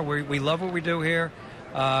really are. We love what we do here.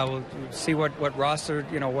 We'll see what roster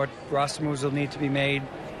moves will need to be made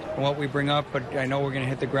and what we bring up, but I know we're going to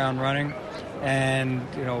hit the ground running. And,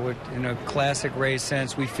 in a classic Rays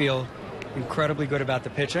sense, we feel incredibly good about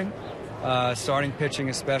the pitching, starting pitching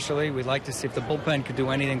especially. We'd like to see if the bullpen could do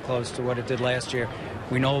anything close to what it did last year.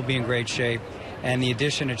 We know we'll be in great shape. And the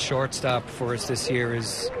addition at shortstop for us this year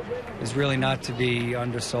is really not to be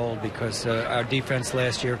undersold, because our defense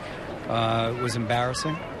last year was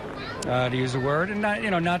embarrassing, to use a word. And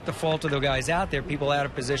not the fault of the guys out there, people out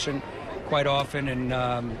of position quite often,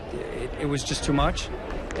 and it was just too much.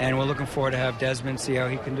 And we're looking forward to have Desmond see how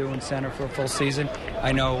he can do in center for a full season.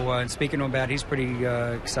 I know, and speaking to him about, he's pretty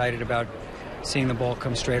excited about seeing the ball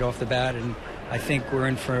come straight off the bat, and I think we're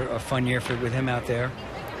in for a fun year with him out there.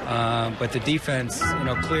 But the defense,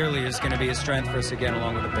 clearly is going to be a strength for us again,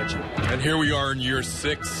 along with the pitching. And here we are in year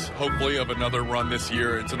 6, hopefully, of another run this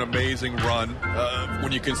year. It's an amazing run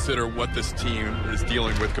when you consider what this team is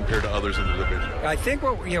dealing with compared to others in the division. I think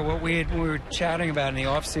what we were chatting about in the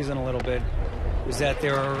offseason a little bit is that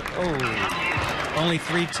there are only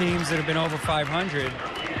 3 teams that have been over 500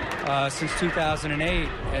 since 2008.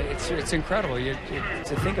 It's incredible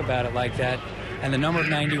to think about it like that. And the number of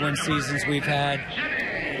 91 seasons we've had.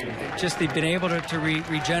 Just they've been able to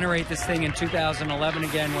regenerate this thing in 2011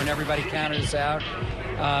 again when everybody counted us out.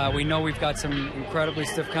 We know we've got some incredibly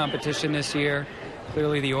stiff competition this year.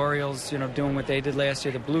 Clearly the Orioles, doing what they did last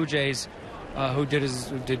year. The Blue Jays, who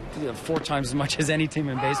did 4 times as much as any team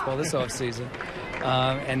in baseball this offseason.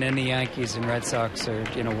 And then the Yankees and Red Sox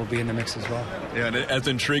will be in the mix as well. Yeah, and as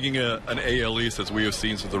intriguing an AL East as we have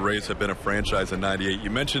seen since the Rays have been a franchise in '98.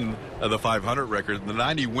 You mentioned the 500 record. The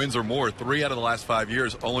 90 wins or more, 3 out of the last 5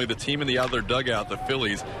 years. Only the team in the other dugout, the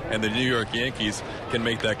Phillies and the New York Yankees, can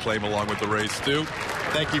make that claim along with the Rays. Stu,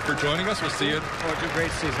 thank you for joining us. We'll see you. It's a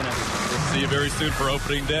great season, everybody. We'll see you very soon for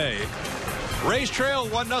opening day. Rays trail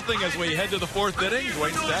 1-0 as we head to the 4th inning.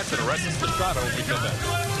 Dwayne Stats and Orestes Machado when we come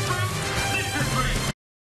back.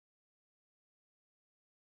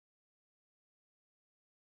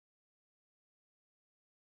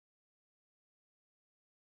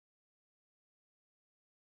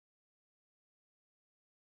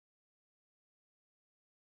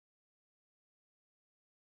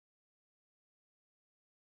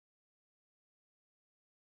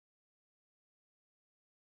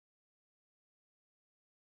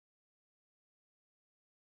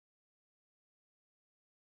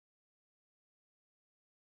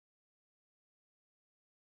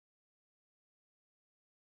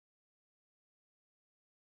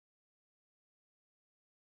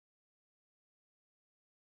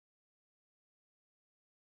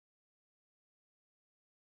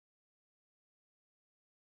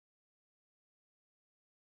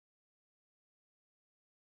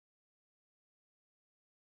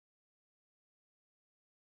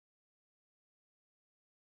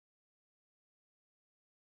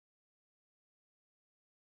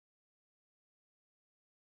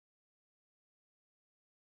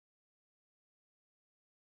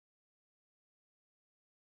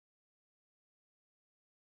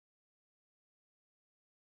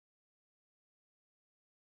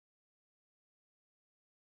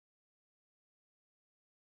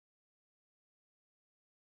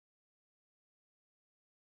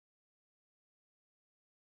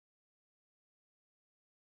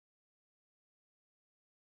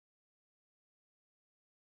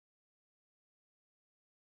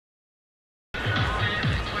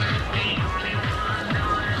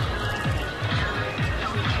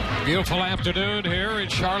 Beautiful afternoon here in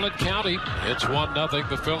Charlotte County. It's 1-0.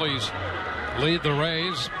 The Phillies lead the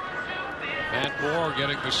Rays. Matt Moore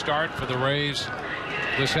getting the start for the Rays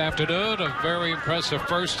this afternoon. A very impressive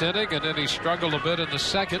first inning, and then he struggled a bit in the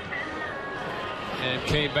second and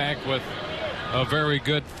came back with a very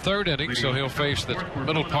good third inning. So he'll face the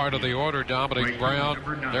middle part of the order: Dominic Brown,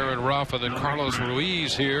 Darren Ruff, and then Carlos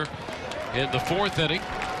Ruiz here in the fourth inning.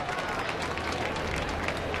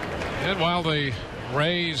 And while the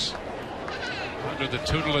Rays, under the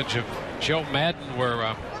tutelage of Joe Madden,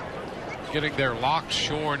 were getting their locks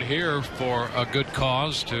shorn here for a good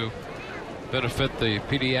cause to benefit the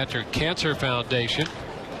Pediatric Cancer Foundation.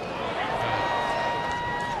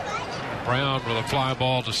 Brown with a fly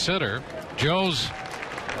ball to center. Joe's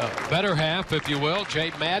better half, if you will,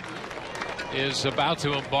 Jay Madden, is about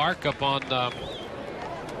to embark upon an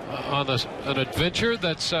adventure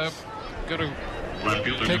that's going to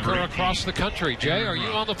take her across the country. Jay, are you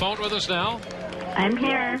on the phone with us now? I'm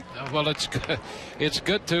here. Well, it's good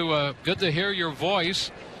to hear your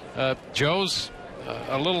voice. Joe's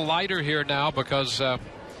a little lighter here now because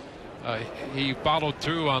he followed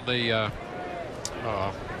through on the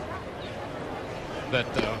that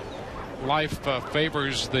life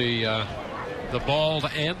favors the bald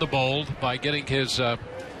and the bold by getting his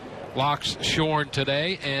locks shorn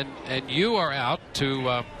today, and you are out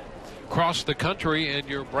to cross the country in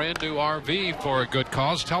your brand new RV for a good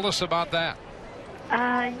cause. Tell us about that.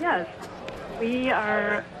 Yes, we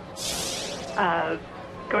are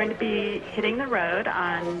going to be hitting the road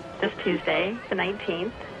on this Tuesday, the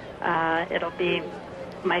 19th. It'll be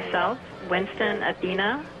myself, Winston,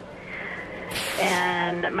 Athena,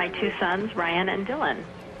 and my two sons, Ryan and Dylan.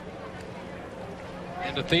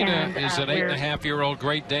 And Athena is an 8.5-year-old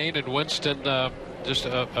Great Dane, and Winston just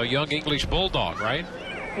a young English Bulldog, right?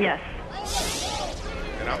 Yes.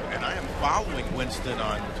 And I am following Winston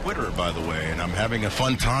on Twitter, by the way, and I'm having a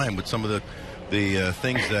fun time with some of the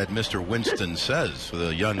things that Mr. Winston says for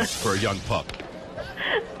a young pup.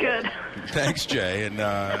 Good. Thanks, Jay, and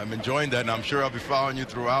I'm enjoying that, and I'm sure I'll be following you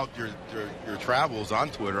throughout your travels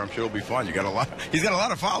on Twitter. I'm sure it'll be fun. He's got a lot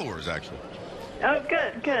of followers, actually. Oh,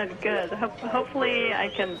 good. Hopefully I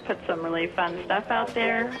can put some really fun stuff out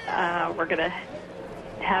there. We're going to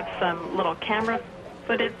have some little camera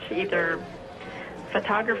footage, either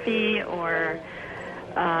photography or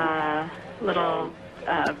little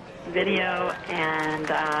video, and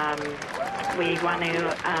we want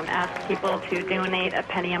to ask people to donate a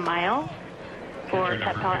penny a mile for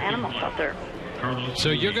Pet Pal Animal Shelter. So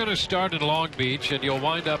you're going to start in Long Beach, and you'll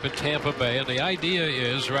wind up in Tampa Bay, and the idea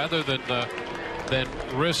is, rather than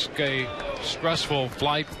risk a stressful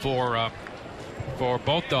flight for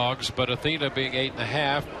both dogs, but Athena being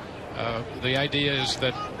 8.5, the idea is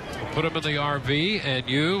that we'll put them in the RV, and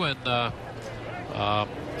you and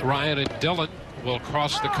Ryan and Dylan will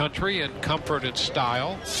cross the country in comfort and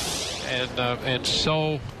style, and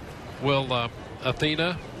so will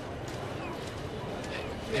Athena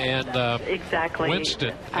and exactly.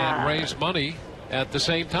 Winston, and raise money at the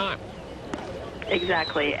same time.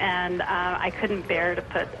 Exactly, and I couldn't bear to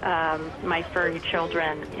put my furry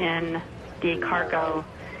children in the cargo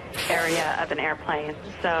area of an airplane,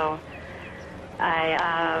 so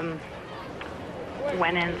I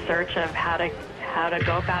went in search of how to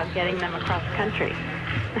go about getting them across the country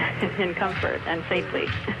in comfort and safely.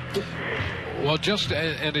 Well,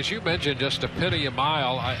 and as you mentioned, just a penny a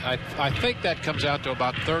mile, I think that comes out to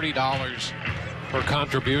about $30 per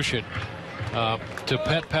contribution to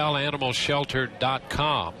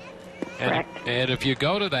PetPalAnimalShelter.com. Correct. And if you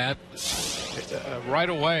go to that, right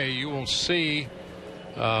away you will see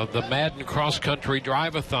the Madden Cross Country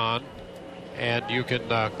Drive-a-thon, and you can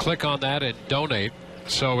click on that and donate.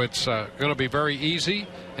 So it's going to be very easy,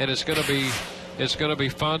 and it's going to be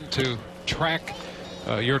fun to track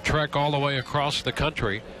your trek all the way across the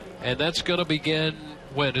country. And that's going to begin,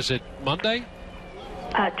 when is it, Monday?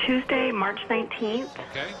 Tuesday, March 19th.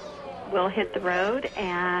 Okay. We'll hit the road,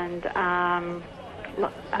 and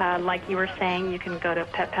like you were saying, you can go to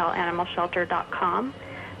PetPalAnimalShelter.com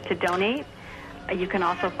to donate. You can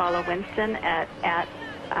also follow Winston at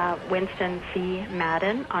Winston C.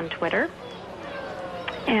 Madden on Twitter.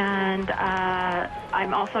 And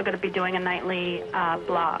I'm also going to be doing a nightly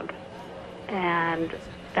blog, and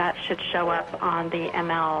that should show up on the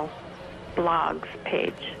ML blogs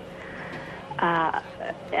page.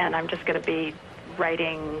 And I'm just going to be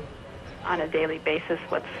writing on a daily basis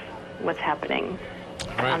what's happening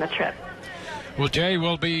on the trip. Well, Jay,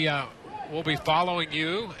 we'll be following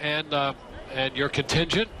you and your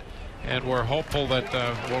contingent, and we're hopeful that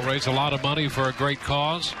we'll raise a lot of money for a great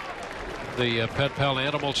cause, the Pet Pal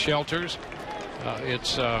Animal Shelters.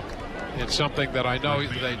 It's it's something that I know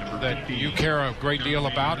that you care a great deal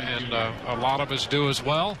about, and a lot of us do as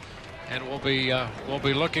well. And we'll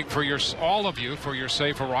be looking for all of you for your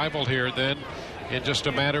safe arrival here then in just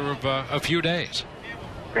a matter of a few days.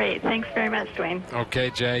 Great. Thanks very much, Dwayne. Okay,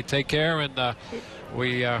 Jay. Take care, and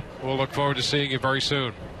we'll look forward to seeing you very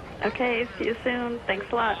soon. Okay. See you soon. Thanks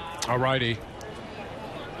a lot. All righty.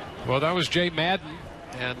 Well, that was Jay Madden,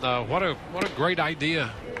 and what a great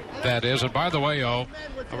idea that is. And by the way, I've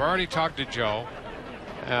already talked to Joe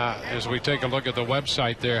as we take a look at the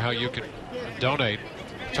website there, how you can donate.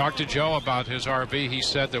 Talked to Joe about his RV. He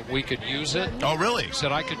said that we could use it. Oh, really? He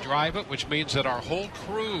said I could drive it, which means that our whole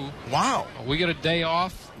crew. Wow. We get a day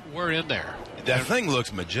off. We're in there. That thing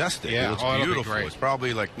looks majestic. Yeah, it looks beautiful. It's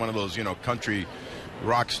probably like one of those, country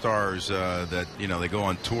rock stars that, they go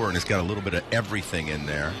on tour, and it's got a little bit of everything in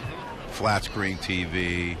there. Flat screen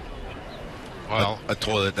TV. Well, a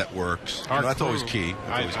toilet that works. That's always key.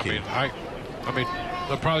 I mean,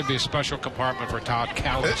 there'll probably be a special compartment for Todd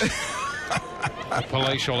Callis. A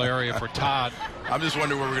palatial area for Todd. I'm just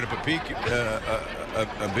wondering where we're going to put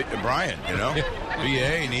Brian,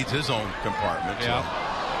 BA needs his own compartment. Yeah.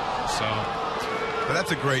 So. But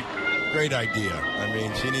that's a great idea. I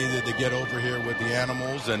mean, she needed to get over here with the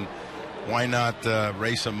animals, and why not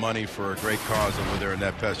raise some money for a great cause over there in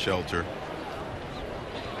that pet shelter.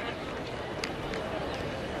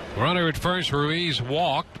 Runner at first, Ruiz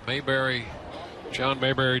walked. John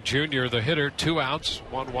Mayberry Jr., the hitter, 2 outs,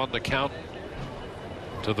 1-1 the count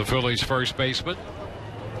to the Phillies' first baseman.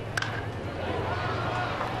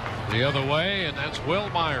 The other way, and that's Will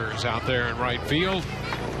Myers out there in right field.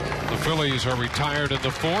 The Phillies are retired in the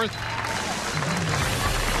 4th.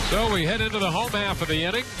 So we head into the home half of the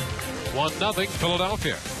inning. 1-0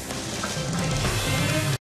 Philadelphia.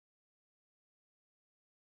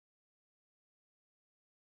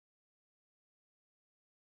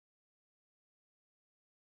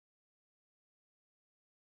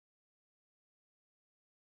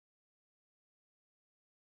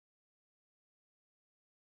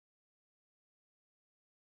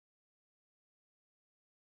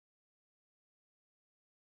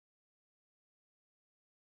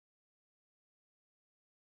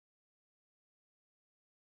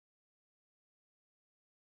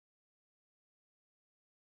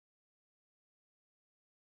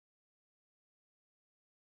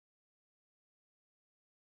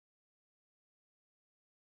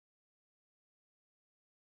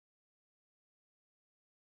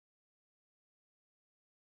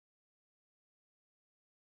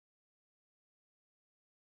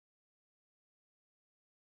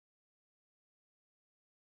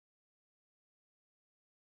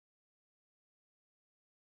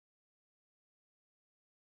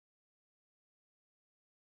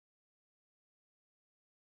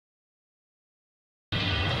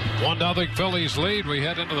 One nothing Phillies lead. We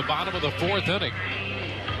head into the bottom of the 4th inning.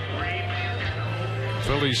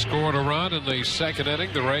 Phillies scored a run in the 2nd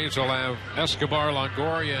inning. The Rays will have Escobar,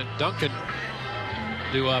 Longoria, and Duncan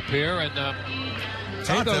due up here. And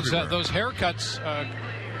those haircuts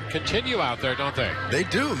continue out there, don't they? They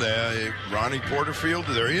do. Ronnie Porterfield,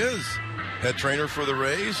 there he is, head trainer for the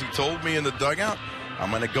Rays. He told me in the dugout,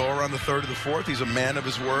 I'm going to go around the 3rd of the 4th. He's a man of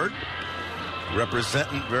his word,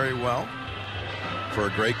 representing very well for a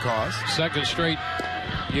great cause. 2nd straight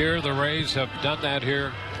year the Rays have done that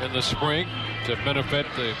here in the spring to benefit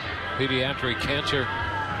the Pediatric Cancer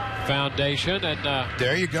Foundation. And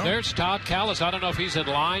there you go. There's Todd Callis. I don't know if he's in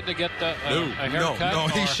line to get a haircut. No,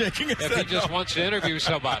 he's shaking his head. If he just wants to interview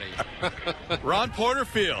somebody. Ron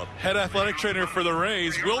Porterfield, head athletic trainer for the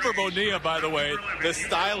Rays. Wilbur Bonilla, by the way, the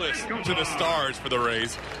stylist to the Stars for the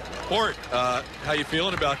Rays. Port, how you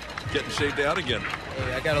feeling about getting shaved out again?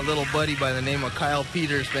 Hey, I got a little buddy by the name of Kyle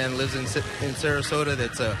Peters, man, lives in Sarasota,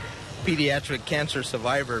 that's a pediatric cancer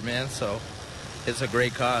survivor, man, so it's a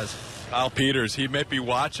great cause. Kyle Peters, he may be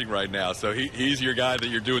watching right now, so he's your guy that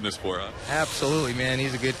you're doing this for, huh? Absolutely, man,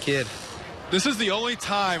 he's a good kid. This is the only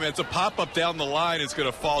time it's a pop-up down the line. It's going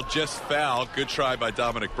to fall just foul. Good try by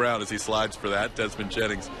Dominic Brown as he slides for that. Desmond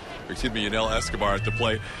Jennings, Yunel Escobar at the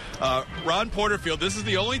plate. Ron Porterfield, this is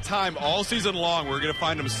the only time all season long we're going to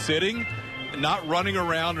find him sitting, not running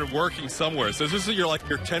around and working somewhere. So this is your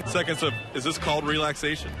 10 seconds of, is this called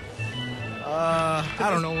relaxation? I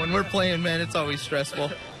don't know. When we're playing, man, it's always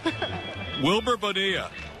stressful. Wilbur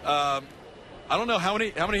Bonilla. I don't know how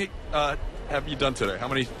many have you done today? How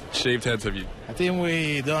many shaved heads have you? I think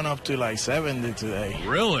we done up to 70 today.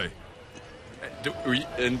 Really?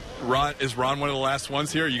 And is Ron one of the last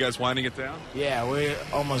ones here? Are you guys winding it down? Yeah, we're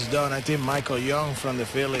almost done. I think Michael Young from the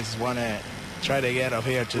Phillies want to try to get up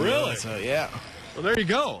here today. Really? So, yeah. Well, there you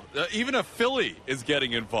go. Even a Philly is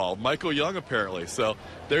getting involved. Michael Young, apparently. So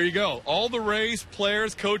there you go. All the Rays,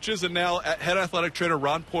 players, coaches, and now head athletic trainer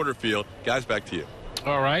Ron Porterfield. Guys, back to you.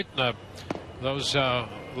 All right. Those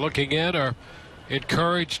looking in are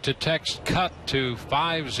encouraged to text CUT to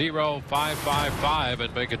 50555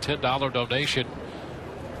 and make a $10 donation,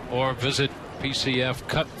 or visit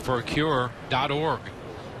PCFcutforcure.org.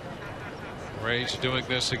 Rays doing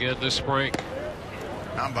this again this spring.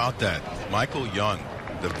 How about that? Michael Young,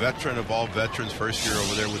 the veteran of all veterans, first year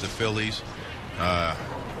over there with the Phillies.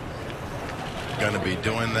 Going to be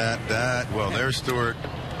doing that. Well, there's Stuart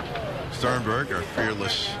Sternberg, our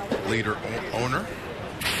fearless leader owner,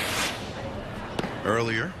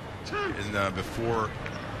 earlier before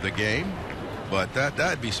the game. But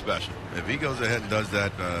that'd be special if he goes ahead and does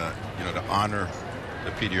that. To honor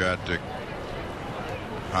the pediatric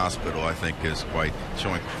hospital, I think is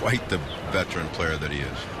showing quite the veteran player that he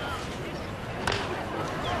is.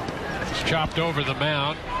 It's chopped over the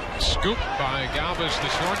mound. Scooped by Galvis, the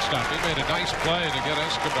shortstop. He made a nice play to get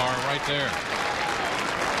Escobar right there.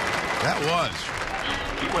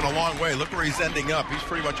 He went a long way. Look where he's ending up. He's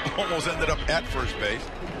pretty much almost ended up at first base.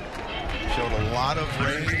 Showed a lot of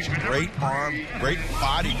range, great arm, great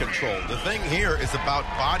body control. The thing here is about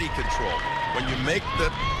body control. When you make the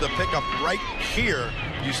pickup right here,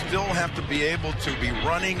 you still have to be able to be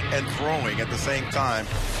running and throwing at the same time,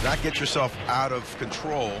 not get yourself out of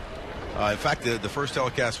control. In fact, the first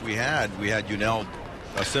telecast we had Yunel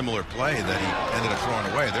a similar play that he ended up throwing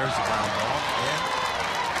away. There's the ground ball.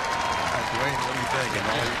 Dwayne, what do you think?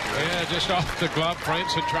 Yeah, just off the glove.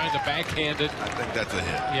 Franson trying to backhand it. I think that's a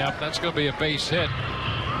hit. Yep, that's going to be a base hit.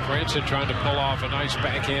 Franson trying to pull off a nice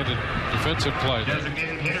backhanded defensive play.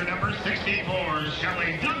 Designated hitter number 64,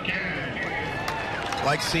 Shelley Duncan.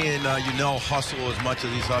 Like seeing hustle as much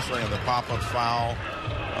as he's hustling on the pop-up foul.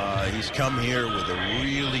 He's come here with a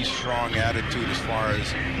really strong attitude as far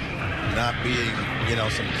as not being,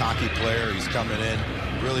 some cocky player. He's coming in,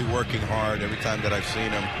 really working hard every time that I've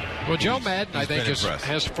seen him. Well, Joe Madden, I think,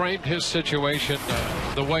 has framed his situation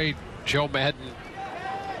the way Joe Madden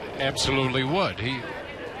absolutely would. He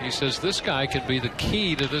says this guy can be the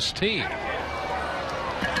key to this team.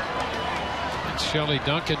 It's Shelley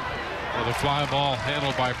Duncan with a fly ball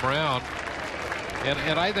handled by Brown.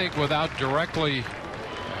 And I think without directly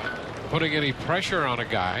putting any pressure on a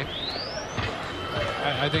guy,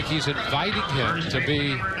 I think he's inviting him to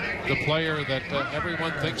be the player that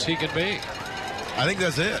everyone thinks he can be. I think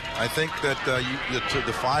that's it. I think that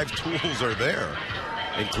the five tools are there,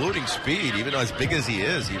 including speed. Even though as big as he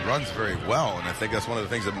is, he runs very well, and I think that's one of the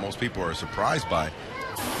things that most people are surprised by.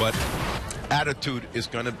 But attitude is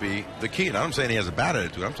going to be the key. And I'm saying he has a bad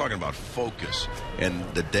attitude. I'm talking about focus and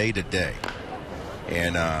the day-to-day.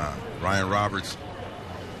 And Ryan Roberts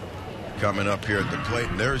coming up here at the plate,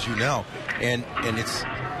 and there's Yunel. And it's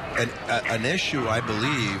an issue, I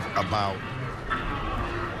believe, about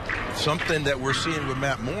something that we're seeing with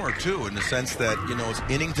Matt Moore, too, in the sense that, it's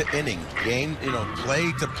inning to inning, game,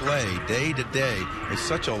 play to play, day to day. It's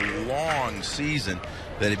such a long season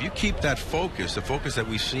that if you keep that focus, the focus that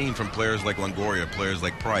we've seen from players like Longoria, players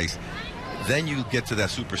like Price, then you get to that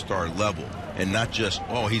superstar level and not just,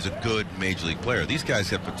 he's a good major league player. These guys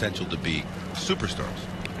have potential to be superstars.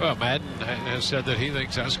 Well, Madden has said that he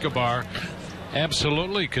thinks Escobar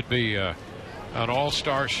absolutely could be an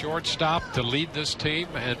all-star shortstop to lead this team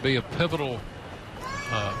and be a pivotal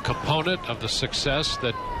component of the success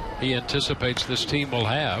that he anticipates this team will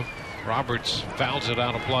have. Roberts fouls it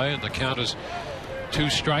out of play, and the count is 2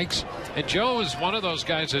 strikes. And Joe is one of those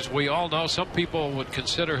guys, as we all know. Some people would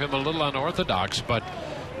consider him a little unorthodox, but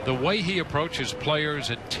the way he approaches players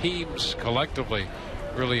and teams collectively,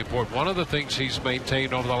 really important. One of the things he's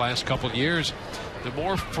maintained over the last couple of years, the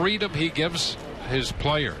more freedom he gives his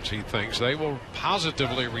players, he thinks they will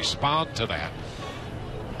positively respond to that,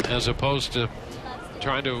 as opposed to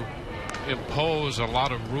trying to impose a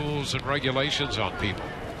lot of rules and regulations on people.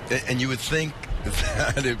 And you would think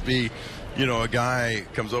that it'd be, a guy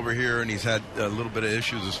comes over here and he's had a little bit of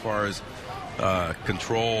issues as far as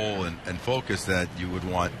control and focus, that you would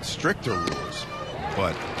want stricter rules.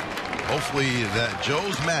 But hopefully that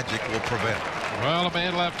Joe's magic will prevail. Well, a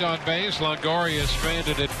man left on base. Longoria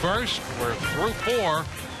stranded at first. We're through 4.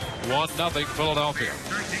 1-0 Philadelphia.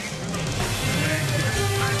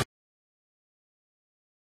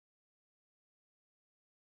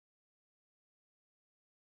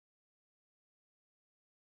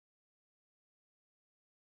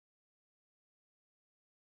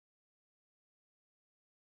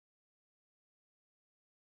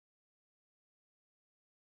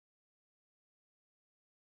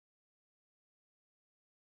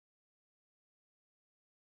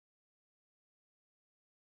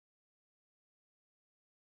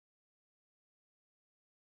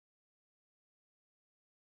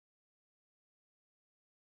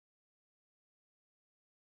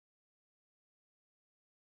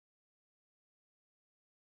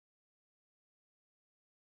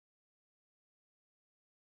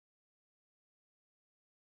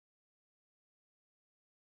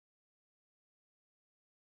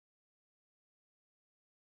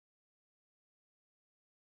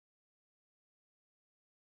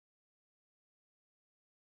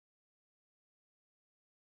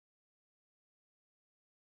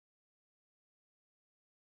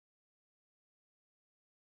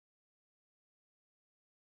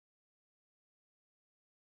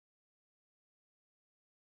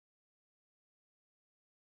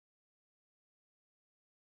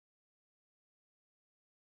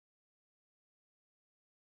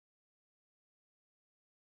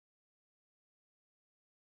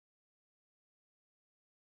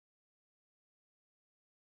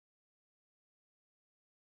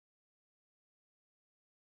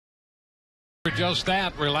 Just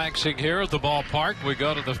that, relaxing here at the ballpark. We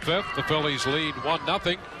go to the fifth. The Phillies lead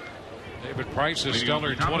 1-0. David Price's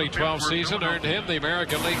stellar 2012 season earned him the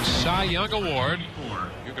American League Cy Young Award.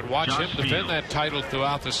 You can watch him defend that title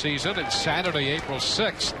throughout the season. And Saturday, April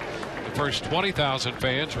 6th, the first 20,000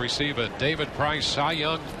 fans receive a David Price Cy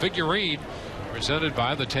Young figurine presented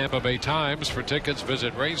by the Tampa Bay Times. For tickets,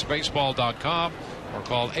 visit RaysBaseball.com or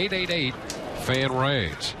call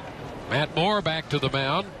 888-FAN-RAYS. Matt Moore back to the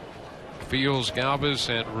mound. Fields, Galvis,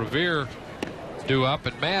 and Revere due up,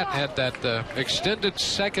 and Matt had that extended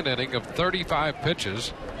second inning of 35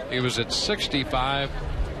 pitches. He was at 65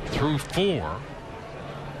 through 4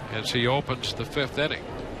 as he opens the fifth inning.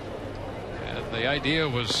 And the idea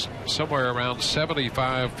was somewhere around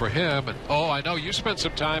 75 for him. And I know you spent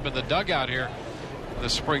some time in the dugout here in the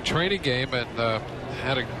spring training game and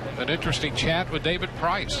had an interesting chat with David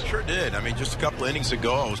Price. Sure did. I mean, just a couple innings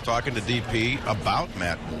ago, I was talking to DP about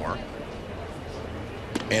Matt Moore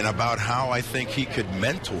and about how I think he could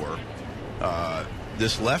mentor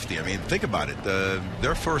this lefty. I mean, think about it.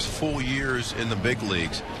 Their first full years in the big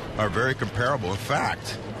leagues are very comparable. In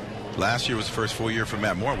fact, last year was the first full year for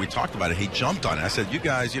Matt Moore. We talked about it. He jumped on it. I said, you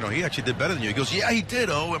guys, he actually did better than you. He goes, yeah, he did.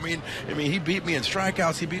 I mean, he beat me in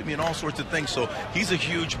strikeouts. He beat me in all sorts of things. So he's a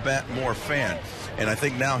huge Matt Moore fan. And I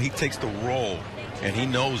think now he takes the role, and he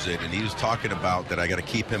knows it. And he was talking about that I got to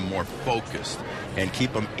keep him more focused and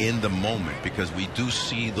keep him in the moment, because we do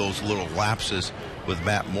see those little lapses with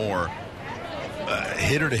Matt Moore,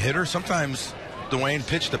 hitter to hitter, sometimes Dwayne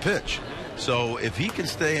pitch to pitch. So if he can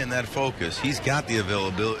stay in that focus, he's got the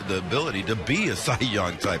ability to be a Cy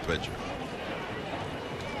Young type pitcher.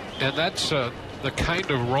 And that's the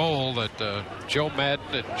kind of role that Joe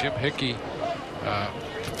Madden and Jim Hickey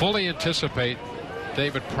fully anticipate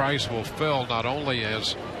David Price will fill, not only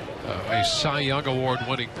as a Cy Young Award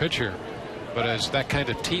winning pitcher, but as that kind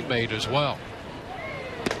of teammate as well.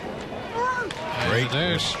 Great. And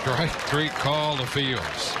there's strike three call to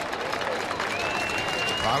Fields.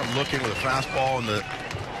 Got him looking with a fastball in the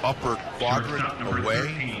upper quadrant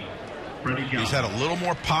away. He's had a little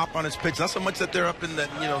more pop on his pitch. Not so much that they're up in the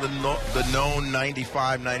known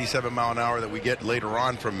 95, 97 mile an hour that we get later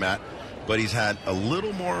on from Matt, but he's had a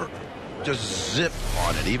little more just zip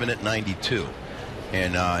on it, even at 92,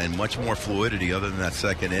 and much more fluidity other than that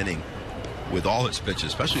second inning with all his pitches,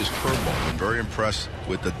 especially his curveball. I'm very impressed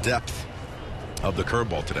with the depth of the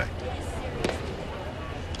curveball today.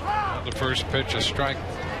 The first pitch, a strike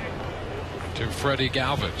to Freddie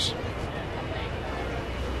Galvis.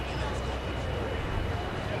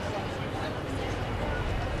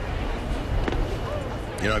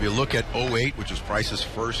 If you look at 08, which was Price's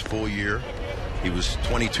first full year, he was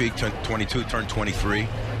 22, turned 23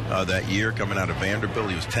 that year coming out of Vanderbilt.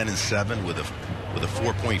 He was 10-7 with a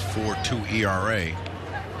 4.42 ERA,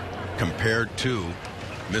 compared to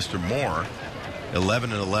Mr. Moore,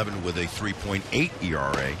 11-11 with a 3.8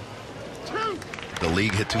 ERA. The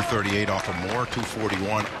league hit 238 off of Moore,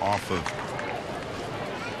 241 off of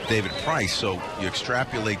David Price. So you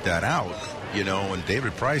extrapolate that out, and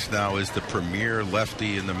David Price now is the premier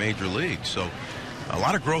lefty in the major league. So a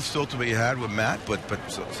lot of growth still to be had with Matt, but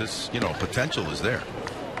this, potential is there.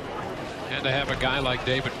 And to have a guy like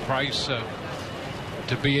David Price to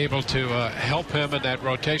be able to help him in that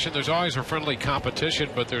rotation. There's always a friendly competition,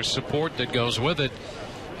 but there's support that goes with it.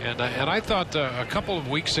 And I thought a couple of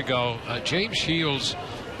weeks ago, James Shields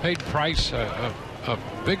paid Price a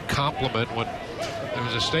big compliment when there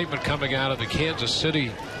was a statement coming out of the Kansas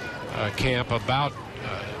City camp about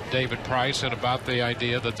David Price and about the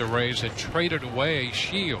idea that the Rays had traded away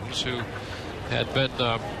Shields, who had been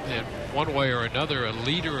in one way or another a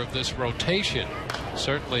leader of this rotation,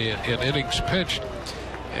 certainly in innings pitched.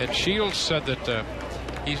 And Shields said that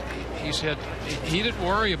he said he didn't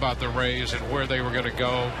worry about the Rays and where they were going to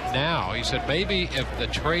go now. He said maybe if the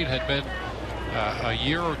trade had been a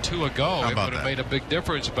year or two ago, it would have made a big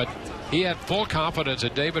difference. But he had full confidence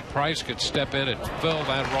that David Price could step in and fill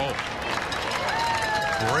that role.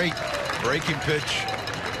 Great breaking pitch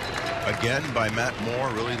again by Matt Moore.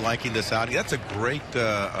 Really liking this outing. That's a great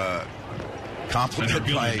compliment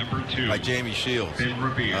by Jamie Shields.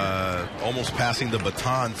 Almost passing the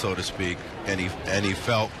baton, so to speak, and he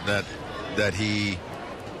felt that he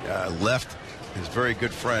left his very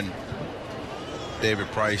good friend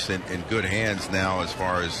David Price in good hands now as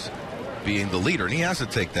far as being the leader, and he has to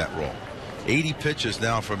take that role. 80 pitches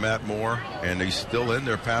now for Matt Moore, and he's still in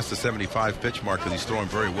there past the 75 pitch mark because he's throwing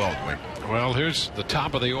very well, Dwayne. Well, here's the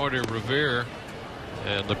top of the order, Revere,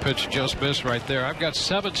 and the pitch just missed right there. I've got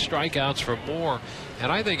 7 strikeouts for Moore,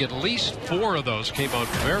 and I think at least 4 of those came on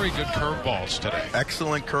very good curveballs today.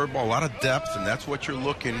 Excellent curveball, a lot of depth, and that's what you're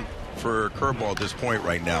looking for a curveball at this point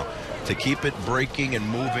right now. To keep it breaking and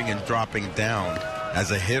moving and dropping down.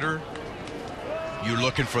 As a hitter, you're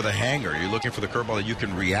looking for the hanger. You're looking for the curveball that you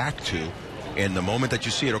can react to. And the moment that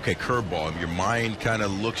you see it, okay, curveball, your mind kind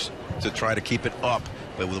of looks to try to keep it up.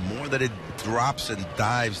 But the more that it drops and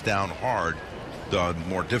dives down hard, the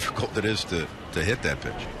more difficult it is to hit that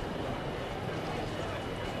pitch.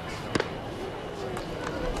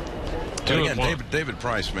 And again, David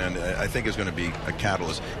Price, man, I think is going to be a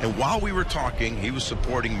catalyst. And while we were talking, he was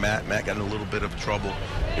supporting Matt. Matt got in a little bit of trouble.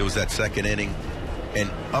 It was that second inning. And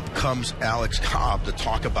up comes Alex Cobb to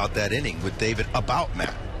talk about that inning with David about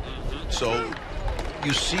Matt. So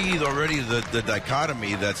you see already the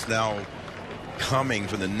dichotomy that's now coming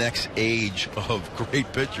for the next age of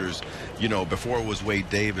great pitchers. You know, before it was Wade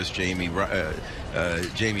Davis, Jamie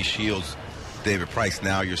Shields, David Price.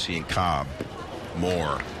 Now you're seeing Cobb,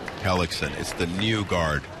 Moore, Hellickson. It's the new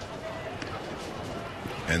guard.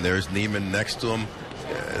 And there's Neiman next to him.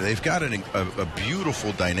 They've got a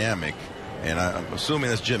beautiful dynamic. And I'm assuming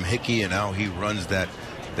that's Jim Hickey and how he runs that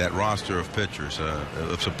roster of pitchers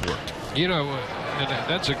of support. You know, and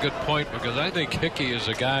that's a good point, because I think Hickey is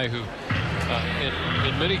a guy who,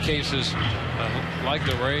 in many cases, like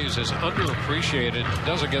the Rays, is underappreciated,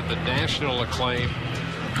 doesn't get the national acclaim.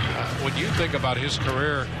 When you think about his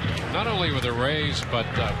career, not only with the Rays, but,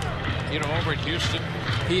 you know, over in Houston,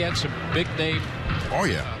 he had some big name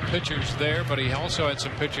pitchers there, but he also had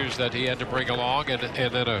some pitchers that he had to bring along, and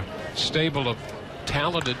then a stable of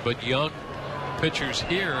talented but young pitchers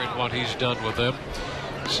here in what he's done with them.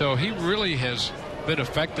 So he really has been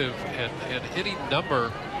effective in any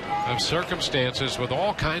number of circumstances with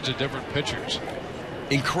all kinds of different pitchers.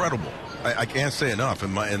 Incredible. I can't say enough.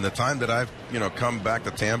 In the time that I've come back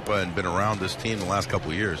to Tampa and been around this team the last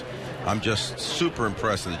couple of years, I'm just super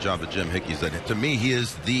impressed with the job that Jim Hickey's done. To me, he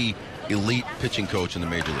is the elite pitching coach in the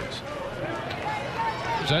major leagues.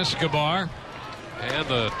 Escobar, and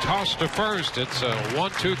the toss to first. It's a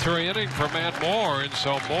 1-2-3 inning for Matt Moore, and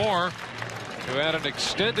so Moore, who had an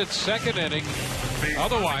extended second inning,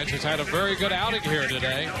 otherwise has had a very good outing here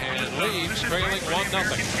today, and leaves trailing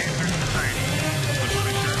 1-0.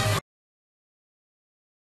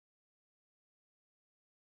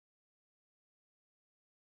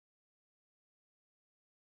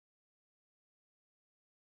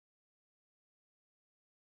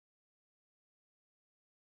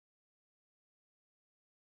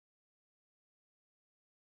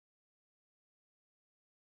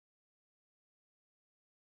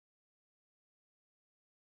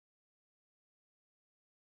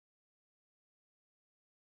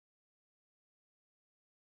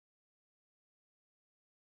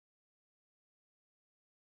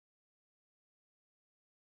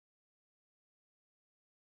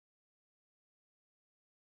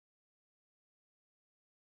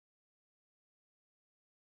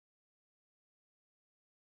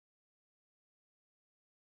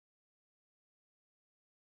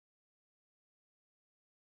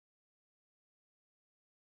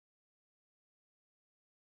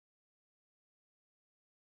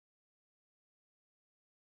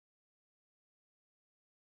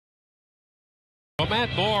 Well,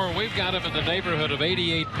 Matt Moore, we've got him in the neighborhood of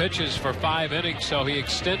 88 pitches for 5 innings, so he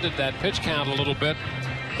extended that pitch count a little bit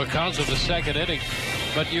because of the second inning.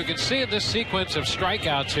 But you can see in this sequence of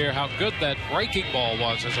strikeouts here how good that breaking ball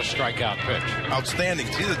was as a strikeout pitch. Outstanding.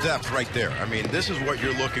 See the depth right there. I mean, this is what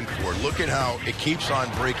you're looking for. Look at how it keeps on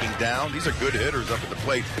breaking down. These are good hitters up at the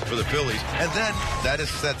plate for the Phillies. And then that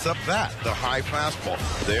sets up the high fastball.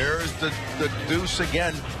 There's the deuce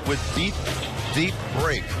again with deep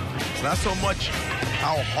break. It's not so much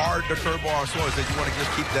how hard the curveball is that you want to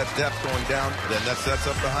just keep that depth going down. Then that sets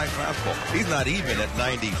up the high fastball. He's not even at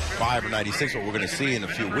 95 or 96, what we're going to see in a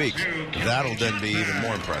few weeks. That'll then be even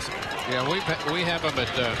more impressive. Yeah, we have him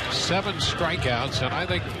at 7 strikeouts, and I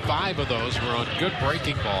think 5 of those were on good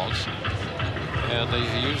breaking balls. And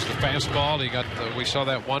he used the fastball. We saw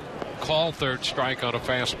that one call third strike on a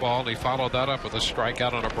fastball, and he followed that up with a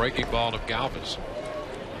strikeout on a breaking ball of Galvis.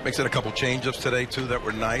 Makes it a couple changeups today too that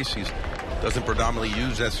were nice. He doesn't predominantly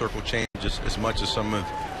use that circle change as much as some of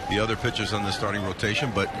the other pitchers on the starting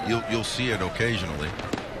rotation, but you'll see it occasionally.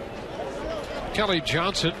 Kelly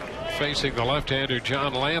Johnson facing the left-hander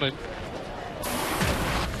John Lannon.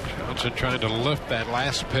 Johnson trying to lift that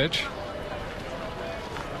last pitch.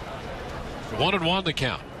 1-1 the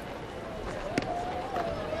count.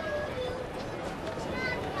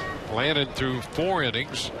 Lannon through 4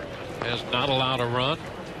 innings has not allowed a run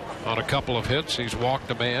on a couple of hits. He's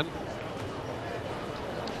walked a man.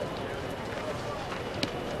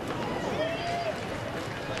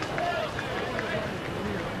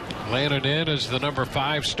 Landed in as the number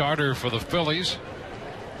 5 starter for the Phillies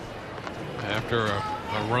after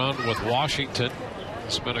a run with Washington.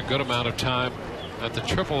 Spent a good amount of time at the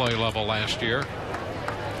AAA level last year.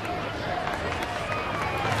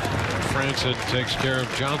 Franson takes care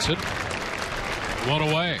of Johnson. 1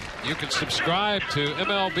 away. You can subscribe to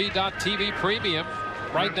MLB.TV Premium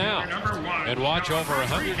right now and watch over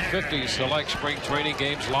 150 select spring training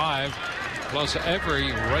games live, plus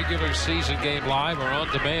every regular season game live or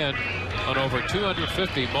on demand on over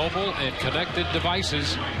 250 mobile and connected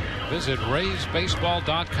devices. Visit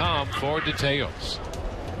RaysBaseball.com for details.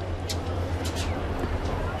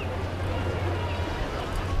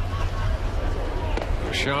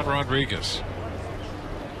 Sean Rodriguez.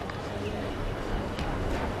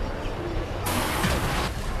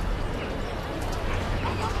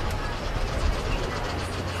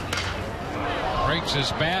 Breaks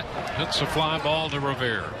his bat, hits a fly ball to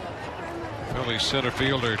Revere. Phillies center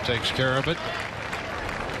fielder takes care of it.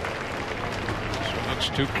 So that's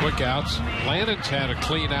 2 quick outs. Lannon's had a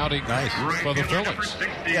clean outing for the Phillies.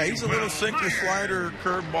 Yeah, he's a little sinker, slider,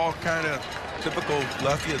 curveball kind of typical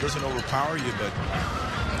lefty that doesn't overpower you, but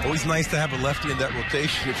always nice to have a lefty in that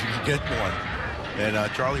rotation if you can get one.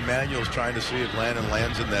 And Charlie Manuel's trying to see if Lannon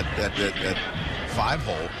lands in that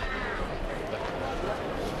 5-hole.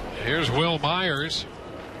 Here's Will Myers.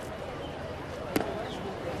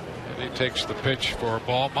 And he takes the pitch for a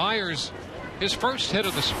ball. Myers, his first hit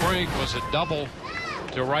of the spring was a double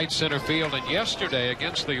to right center field. And yesterday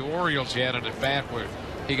against the Orioles, he had an at-bat where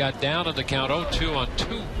he got down in the count 0-2 on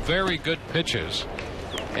 2 very good pitches.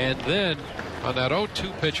 And then on that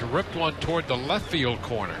 0-2 pitch, ripped one toward the left field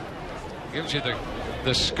corner. Gives you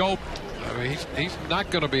the scope. I mean, he's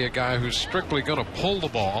not going to be a guy who's strictly going to pull the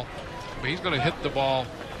ball. I mean, he's going to hit the ball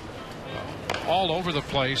all over the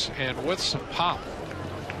place and with some pop.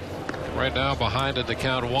 Right now behind at the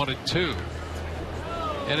count 1-2.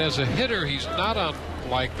 And as a hitter, he's not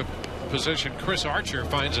unlike the position Chris Archer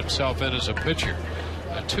finds himself in as a pitcher.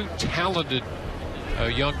 2 talented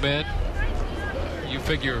young men. You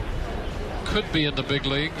figure could be in the big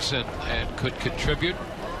leagues and could contribute,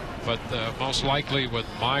 but most likely with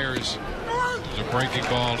Myers, there's a breaking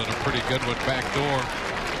ball and a pretty good one back door.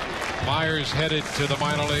 Myers headed to the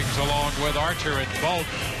minor leagues along with Archer, and both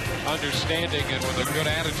understanding and with a good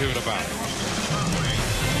attitude about it.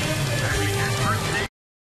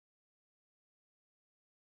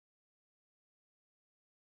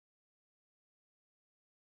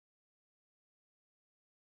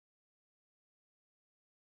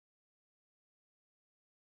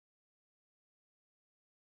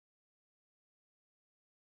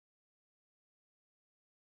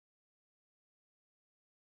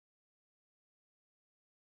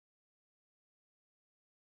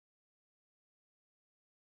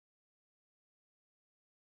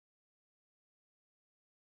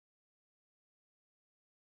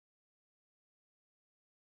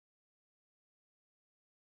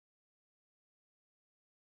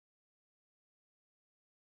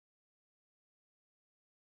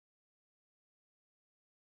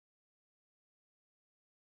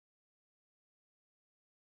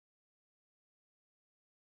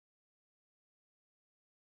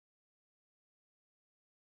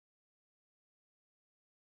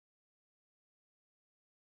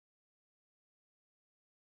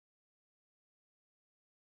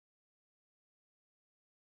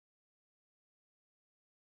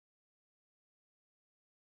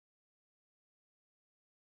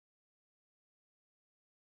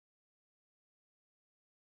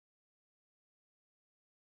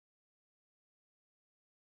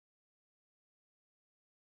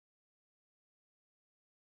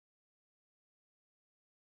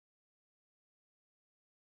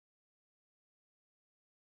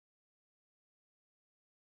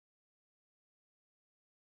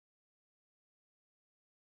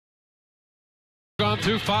 Gone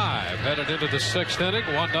through 5, headed into the 6th inning.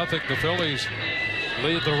 1-0. The Phillies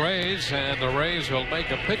lead the Rays, and the Rays will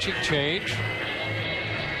make a pitching change.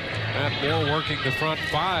 Matt Moore working the front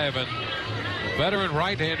 5, and veteran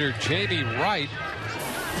right-hander Jamie Wright,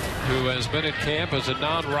 who has been at camp as a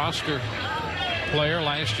non-roster player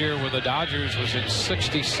last year with the Dodgers, was in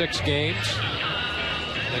 66 games,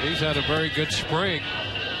 and he's had a very good spring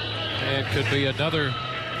and could be another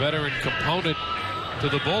veteran component to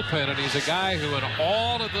the bullpen. And he's a guy who in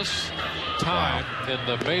all of this time in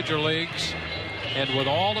the major leagues and with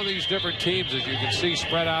all of these different teams, as you can see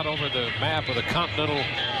spread out over the map of the continental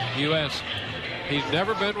U.S., he's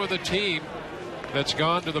never been with a team that's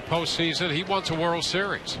gone to the postseason. He wants a World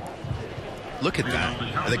Series. Look at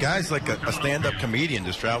that. The guy's like a stand-up comedian,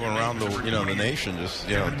 just traveling around the the nation, just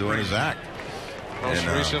doing his act. Most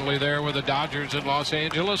And, recently there with the Dodgers in Los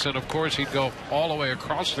Angeles, and of course he'd go all the way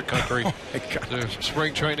across the country to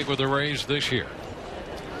spring training with the Rays this year.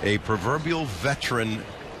 A proverbial veteran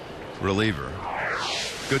reliever.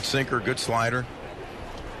 Good sinker, good slider.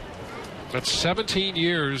 That's 17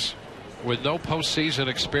 years with no postseason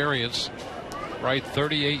experience. Right,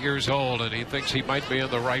 38 years old, and he thinks he might be in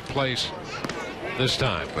the right place this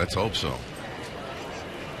time. Let's hope so.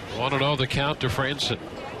 Want to know the count to Franson.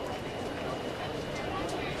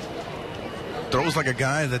 Throws like a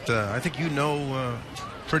guy that I think you know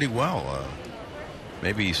pretty well.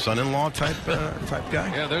 Maybe son-in-law type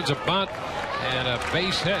guy. Yeah, there's a bunt and a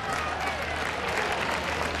base hit.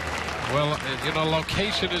 Well, you know,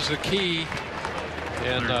 location is the key.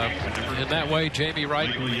 And in that way, Jamie Wright,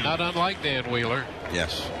 not unlike Dan Wheeler.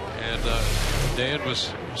 Yes. And Dan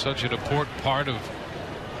was such an important part of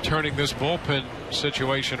turning this bullpen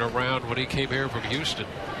situation around when he came here from Houston.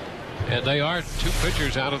 And they are two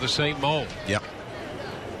pitchers out of the same mold. Yep.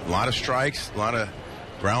 A lot of strikes, a lot of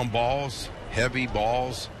ground balls, heavy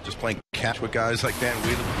balls. Just playing catch with guys like Dan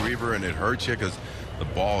Wheeler, and it hurts you because the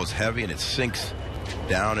ball is heavy and it sinks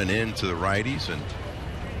down and into the righties. And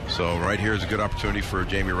so right here is a good opportunity for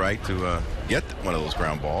Jamie Wright to get one of those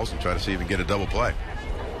ground balls and try to see if he can get a double play.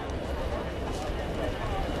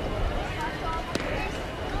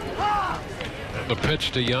 The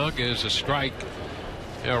pitch to Young is a strike.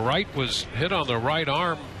 You know, Wright was hit on the right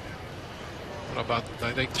arm about,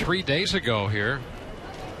 I think, 3 days ago here.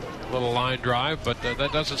 Little line drive, but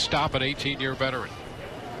that doesn't stop an 18-year veteran.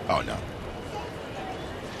 Oh, no.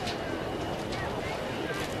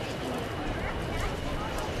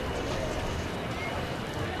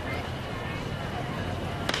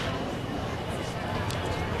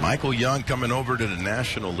 Michael Young coming over to the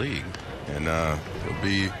National League, and he'll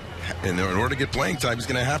be, in order to get playing time, he's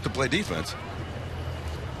going to have to play defense.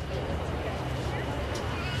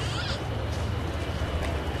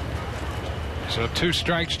 So 2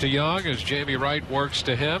 strikes to Young as Jamie Wright works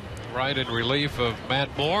to him. Wright in relief of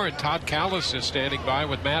Matt Moore, and Todd Callis is standing by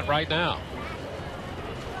with Matt right now.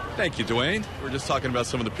 Thank you, Dwayne. We're just talking about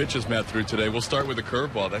some of the pitches Matt threw today. We'll start with the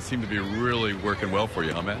curveball. That seemed to be really working well for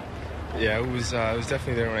you, huh, Matt? Yeah, it was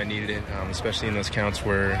definitely there when I needed it, especially in those counts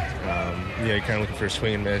where you're kind of looking for a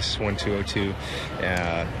swing and miss, 1-2,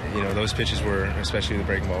 0-2. You know, those pitches were, especially the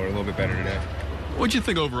breaking ball, were a little bit better today. What'd you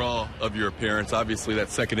think overall of your appearance? Obviously, that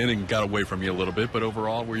second inning got away from you a little bit, but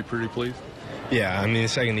overall, were you pretty pleased? Yeah, I mean, the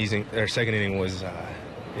second inning was,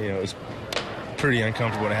 you know, it was pretty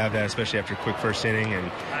uncomfortable to have that, especially after a quick first inning.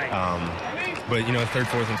 And but you know, third,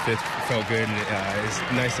 fourth, and fifth felt good, and it's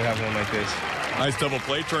nice to have one like this. Nice double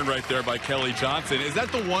play turn right there by Kelly Johnson. Is that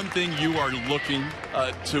the one thing you are looking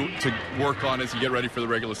to work on as you get ready for the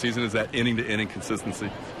regular season? Is that inning-to-inning consistency?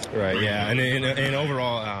 Right. Yeah, and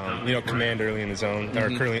overall, you know, command early in the zone or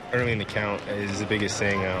early in the count is the biggest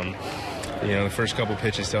thing. You know, the first couple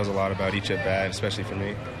pitches tells a lot about each at bat, especially for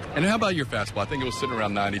me. And how about your fastball? I think it was sitting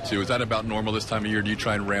around 92. Is that about normal this time of year? Do you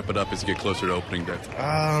try and ramp it up as you get closer to opening day?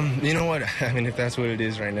 You know what? I mean, if that's what it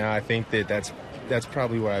is right now, I think that's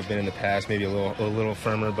probably where I've been in the past, maybe a little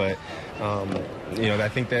firmer. But you know, I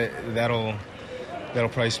think that'll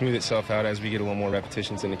probably smooth itself out as we get a little more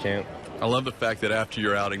repetitions in the camp. I love the fact that after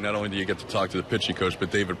your outing, not only do you get to talk to the pitching coach,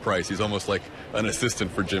 but David Price, he's almost like an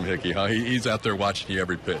assistant for Jim Hickey, huh? He's out there watching you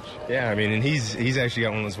every pitch. Yeah, I mean, and he's actually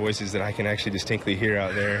got one of those voices that I can actually distinctly hear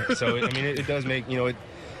out there. So, I mean, it does make, you know,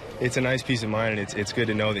 it's a nice peace of mind, and it's good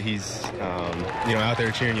to know that he's, you know, out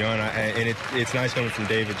there cheering you on. And it's nice coming from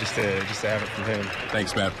David just to have it from him.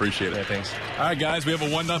 Thanks, Matt. Appreciate it. Yeah, thanks. All right, guys, we have a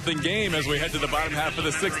 1-0 game as we head to the bottom half of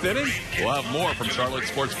the 6th inning. We'll have more from Charlotte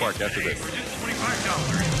Sports Park after this.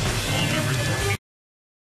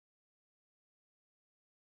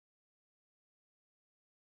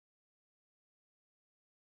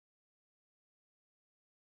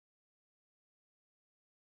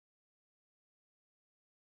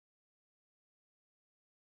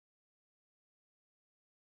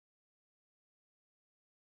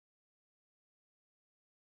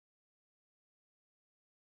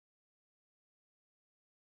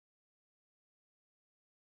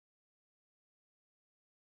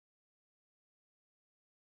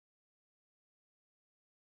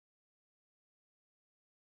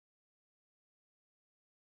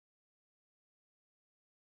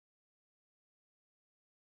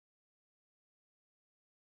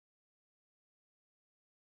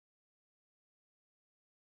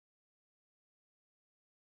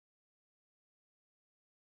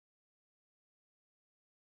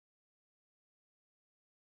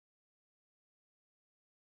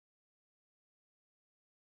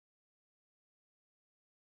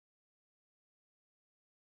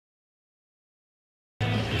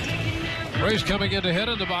 Rays coming in to hit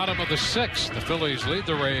in the bottom of the 6th. The Phillies lead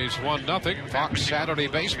the Rays 1-0. Fox Saturday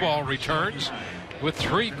Baseball returns with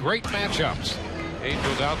 3 great matchups.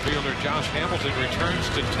 Angels outfielder Josh Hamilton returns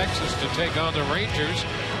to Texas to take on the Rangers,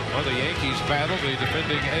 while the Yankees battle the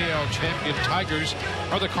defending AL champion Tigers,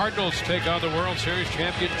 or the Cardinals take on the World Series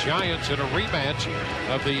champion Giants in a rematch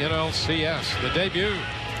of the NLCS. The debut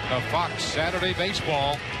of Fox Saturday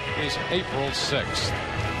Baseball is April 6th.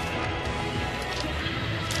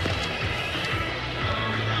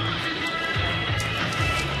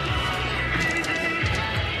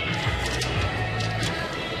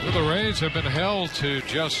 The Rays have been held to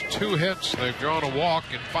just 2 hits. They've drawn a walk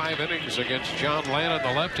in 5 innings against John Lannon,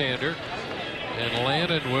 the left-hander. And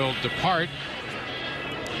Lannon will depart.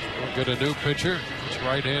 We'll get a new pitcher. It's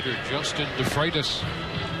right-hander Justin DeFreitas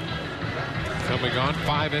coming on.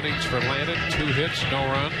 5 innings for Lannon, 2 hits, no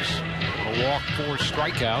runs, a walk, 4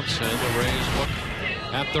 strikeouts, and the Rays look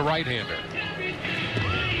at the right-hander.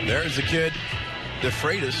 There's the kid,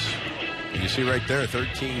 DeFreitas. You see right there,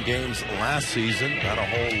 13 games last season. Not a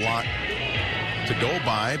whole lot to go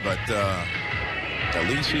by, but at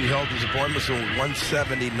least he held his appointments to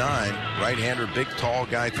 179. Right-hander, big, tall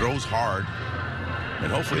guy, throws hard. And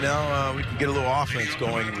hopefully now we can get a little offense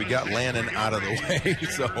going. We got Lannon out of the way,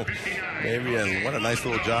 so maybe what a nice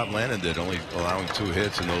little job Lannon did, only allowing 2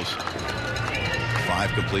 hits in those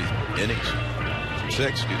 5 complete innings. 6,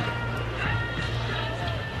 excuse me.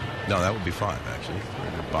 No, that would be 5, actually.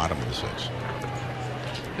 The bottom of the 6.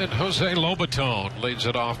 And Jose Lobaton leads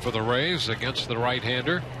it off for the Rays against the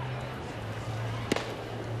right-hander.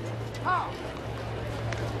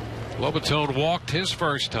 Lobaton walked his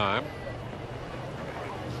first time.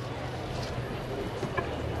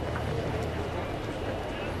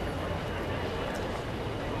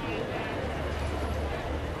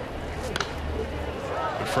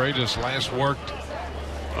 Freitas last worked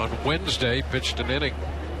on Wednesday, pitched an inning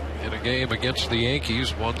in a game against the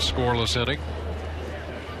Yankees, 1 scoreless inning.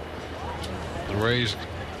 The Rays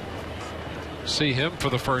see him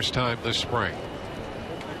for the first time this spring.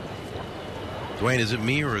 Dwayne, is it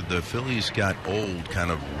me or the Phillies got old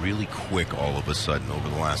kind of really quick all of a sudden over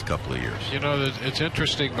the last couple of years? You know, it's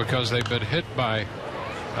interesting because they've been hit by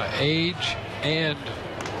age and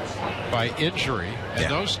by injury,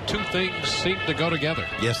 and those 2 things seem to go together.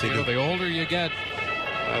 Yes, they do. The older you get,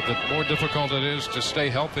 the more difficult it is to stay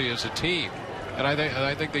healthy as a team. And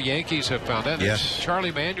I think the Yankees have found that. Yes. It's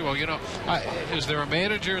Charlie Manuel, you know, is there a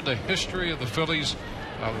manager in the history of the Phillies,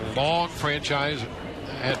 a long franchise,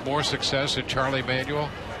 had more success than Charlie Manuel?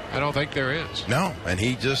 I don't think there is. No, and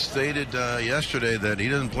he just stated yesterday that he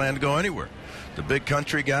doesn't plan to go anywhere. The big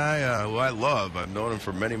country guy, who I love, I've known him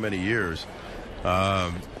for many, many years,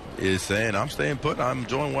 is saying, I'm staying put. I'm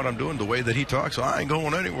enjoying what I'm doing the way that he talks, so I ain't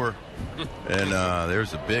going anywhere. And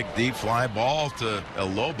there's a big, deep fly ball to El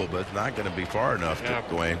Lobo, but it's not going to be far enough to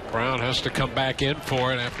Dwayne. Brown has to come back in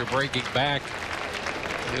for it after breaking back.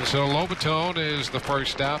 And so Lobaton is the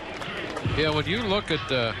first out. Yeah, when you look at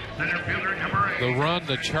the run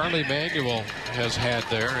that Charlie Manuel has had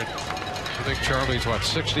there, and I think Charlie's,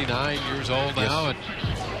 69 years old now,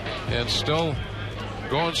 and still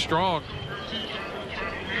going strong.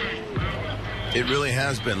 It really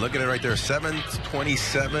has been. Look at it right there,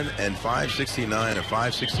 727 and 569, a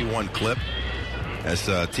 561 clip. As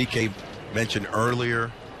TK mentioned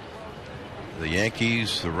earlier, the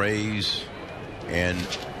Yankees, the Rays, and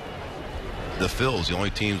the Phils, the only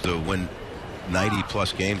teams to win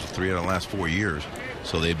 90-plus games 3 out of the last 4 years.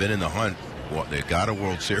 So they've been in the hunt. Well, they got a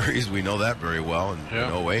World Series. We know that very well in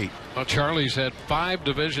 08. Well, Charlie's had 5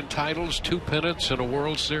 division titles, 2 pennants, and a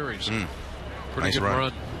World Series. Pretty nice good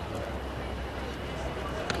run.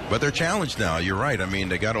 But they're challenged now. You're right. I mean,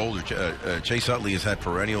 they got older. Chase Utley has had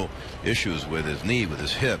perennial issues with his knee, with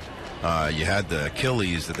his hip. You had the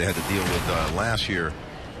Achilles that they had to deal with last year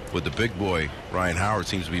with the big boy. Ryan Howard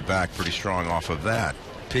seems to be back pretty strong off of that.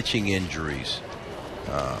 Pitching injuries.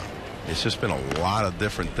 It's just been a lot of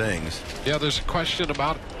different things. Yeah, there's a question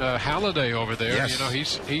about Halladay over there. Yes. You know,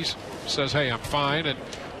 he says, hey, I'm fine, and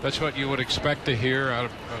that's what you would expect to hear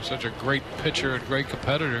out of such a great pitcher and great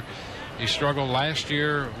competitor. He struggled last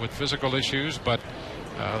year with physical issues, but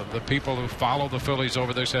the people who follow the Phillies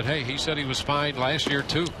over there said, hey, he said he was fine last year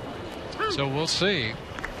too. So we'll see.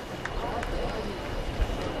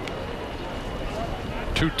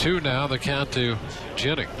 2-2 now, the count to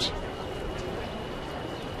Jennings.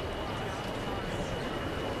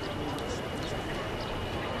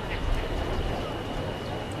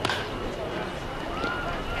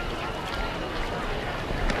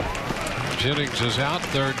 Jennings is out,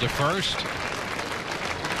 3rd to 1st.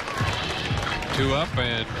 2 up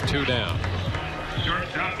and 2 down.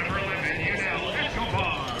 Shortstop number 11,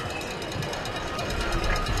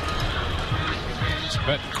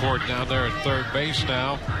 Betancourt down there at third base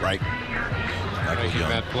now. Right. Making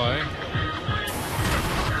that play.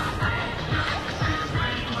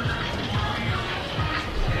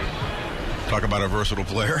 Talk about a versatile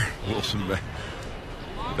player. Wilson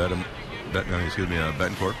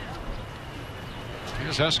Betancourt.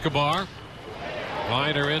 Here's Escobar.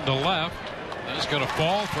 Liner into left. That's going to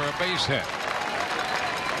fall for a base hit.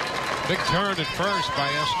 Big turn at first by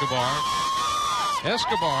Escobar.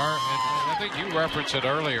 Escobar, and I think you referenced it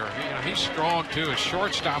earlier, he's strong too as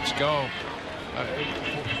shortstops go.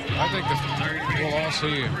 I think we'll all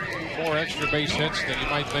see more extra base hits than you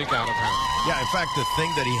might think out of him. Yeah, in fact, the thing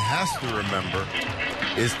that he has to remember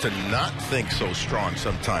is to not think so strong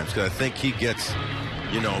sometimes, because I think he gets,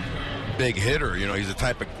 big hitter. He's the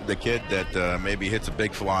type of the kid that maybe hits a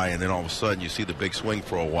big fly and then all of a sudden you see the big swing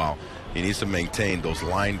for a while. He needs to maintain those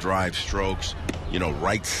line drive strokes,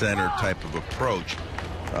 right center type of approach.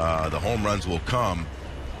 The home runs will come,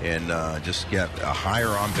 and just get a higher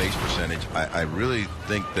on-base percentage. I really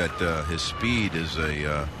think that his speed is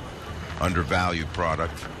a undervalued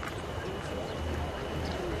product.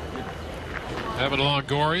 Evan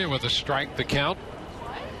Longoria with a strike to count.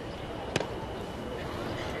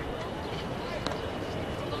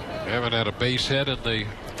 Evan had a base hit in the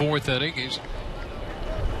fourth inning. He's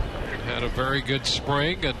had a very good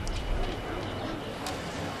spring, and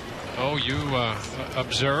you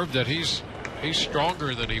observed that he's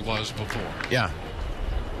stronger than he was before. Yeah.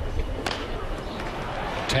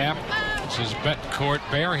 Tap. This is Betancourt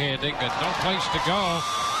barehanding and no place to go.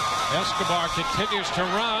 Escobar continues to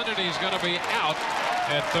run, and he's going to be out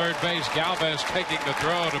at third base. Galvez taking the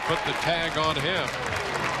throw to put the tag on him.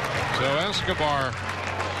 So Escobar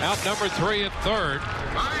out number 3 at third.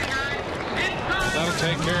 And that'll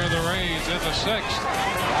take care of the Rays in the sixth.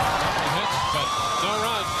 Couple hits, but no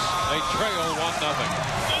runs. They trail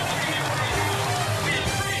 1-0.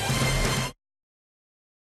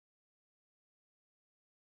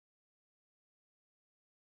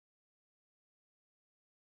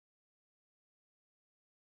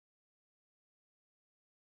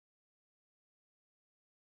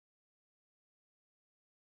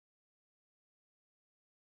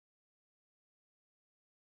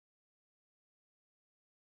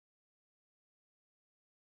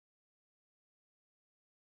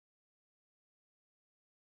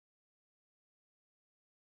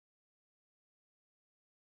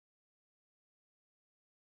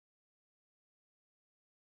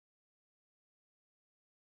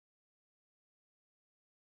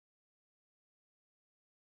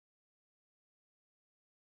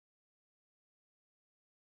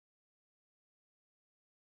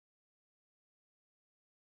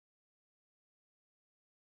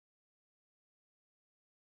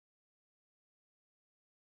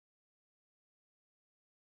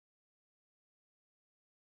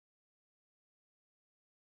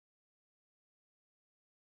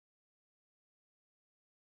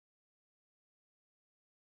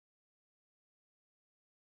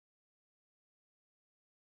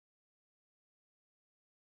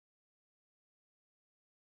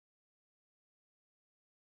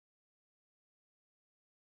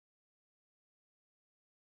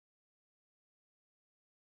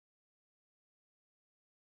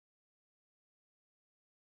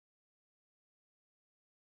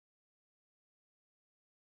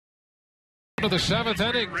 To the seventh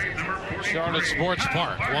inning, Charlotte Sports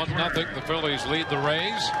Park. 1-0. The Phillies lead the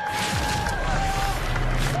Rays.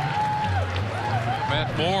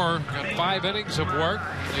 Matt Moore got 5 innings of work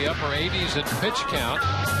in the upper 80s in pitch count.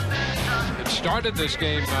 It started this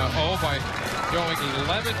game by going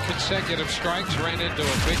 11 consecutive strikes, ran into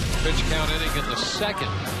a big pitch count inning in the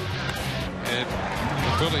second. And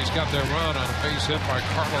the Phillies got their run on a base hit by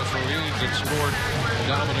Carlos Ruiz and scored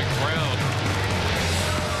Dominic Brown.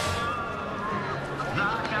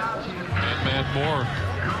 And Matt Moore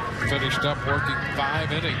finished up working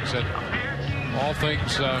 5 innings. And all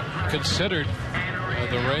things considered,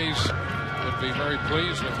 the Rays would be very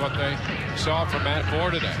pleased with what they saw from Matt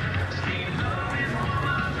Moore today.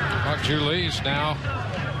 Buck Julies now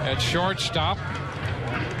at shortstop.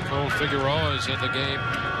 Cole Figueroa is in the game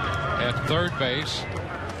at third base.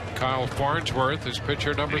 Kyle Farnsworth is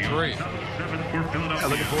pitcher number 3.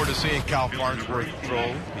 Looking forward to seeing Kyle Farnsworth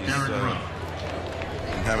throw. He's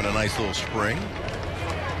having a nice little spring.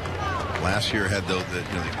 Last year had the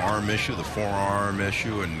arm issue, the forearm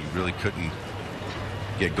issue, and really couldn't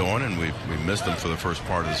get going, and we missed him for the first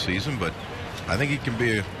part of the season. But I think he can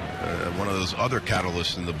be one of those other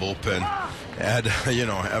catalysts in the bullpen.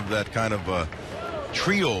 Have that kind of a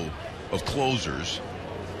trio of closers,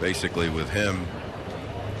 basically, with him,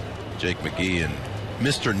 Jake McGee, and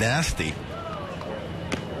Mr. Nasty,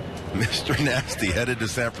 Mr. Nasty headed to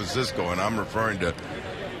San Francisco, and I'm referring to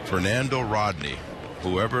Fernando Rodney.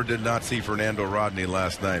 Whoever did not see Fernando Rodney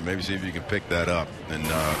last night, maybe see if you can pick that up and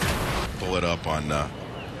pull it up on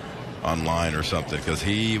online or something, because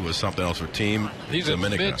he was something else for Team He's in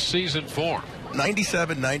Dominica. mid-season form.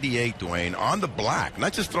 97-98, Dwayne, on the black.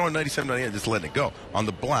 Not just throwing 97-98, just letting it go. On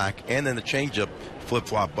the black, and then the changeup,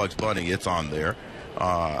 flip-flop Bugs Bunny, it's on there.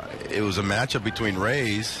 It was a matchup between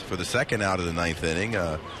Rays for the second out of the ninth inning.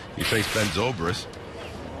 He faced Ben Zobrist.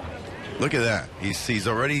 Look at that. He's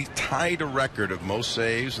already tied a record of most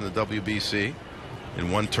saves in the WBC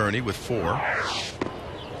in one tourney with 4.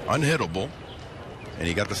 Unhittable. And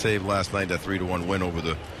he got the save last night, that 3-1 win over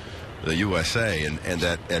the USA. And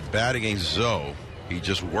that at bat against Zoe, he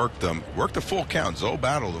just worked the full count. Zoe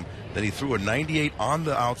battled him. Then he threw a 98 on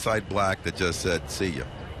the outside black that just said, see ya.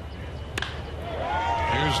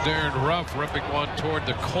 Here's Darren Ruff ripping one toward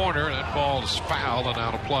the corner. That ball is foul and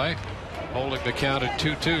out of play. Holding the count at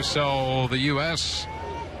 2-2. So the U.S.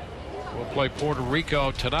 will play Puerto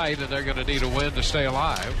Rico tonight, and they're going to need a win to stay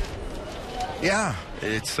alive. Yeah,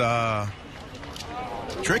 it's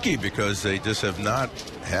tricky because they just have not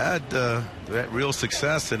had that real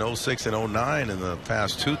success in 06 and 09 in the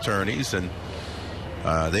past 2 tourneys, and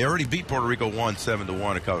they already beat Puerto Rico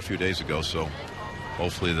 7-1 a few days ago, so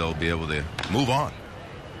hopefully they'll be able to move on.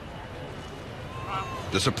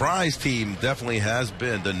 The surprise team definitely has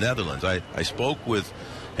been the Netherlands. I spoke with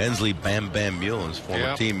Hensley Bam Bam Mullins,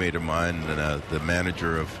 former teammate of mine, and the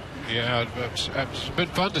manager of. Yeah, it's been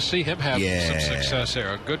fun to see him have some success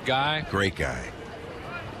there. A good guy. Great guy.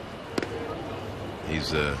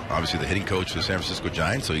 He's obviously the hitting coach for the San Francisco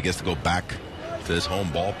Giants, so he gets to go back to his home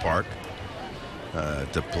ballpark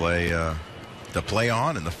to play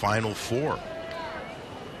on in the Final Four.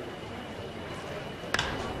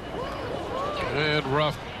 And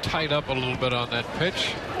Ruff tied up a little bit on that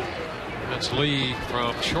pitch. That's Lee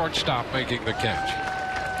from shortstop making the catch.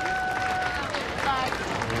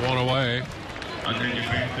 1 away.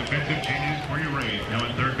 Defensive changes for your Rays. Now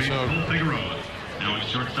at third base, Figueroa. Now at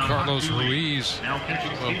shortstop, Carlos Ruiz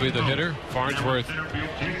will be the hitter. Farnsworth,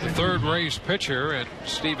 the third Rays pitcher, and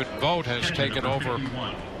Stephen Vogt has taken over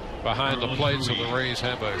behind the plate, so the Rays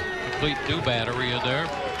have a complete new battery in there.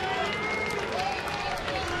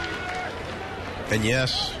 And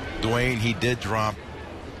yes, Dwayne, he did drop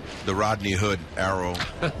the Rodney Hood arrow.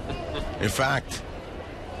 In fact,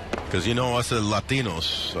 because you know us as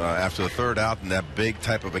Latinos, after the third out in that big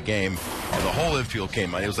type of a game, the whole infield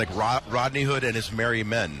came out. It was like Rodney Hood and his merry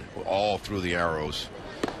men all threw the arrows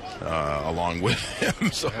along with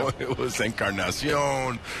him. So it was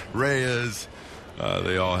Encarnacion, Reyes.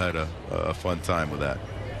 They all had a fun time with that.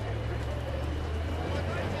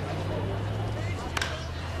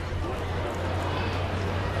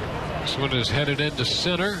 This one is headed into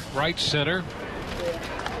center, right center,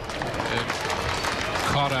 and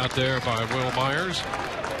caught out there by Will Myers.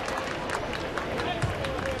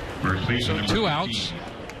 So 2 outs.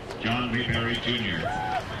 John Mayberry Jr.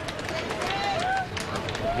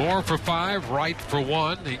 Moore for 5, Wright for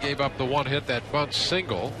 1. He gave up the 1 hit, that bunt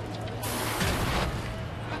single.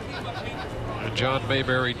 And John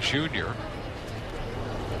Mayberry Jr.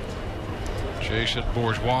 Jason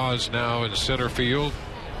Bourgeois is now in center field,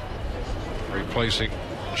 replacing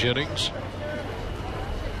Jennings.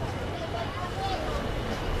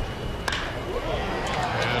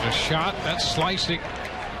 And a shot that's slicing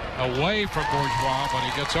away from Bourgeois, but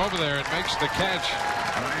he gets over there and makes the catch.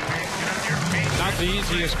 Not the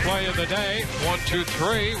easiest play of the day. 1, 2,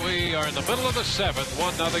 3. We are in the middle of the 7th.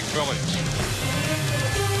 1-0 Phillies.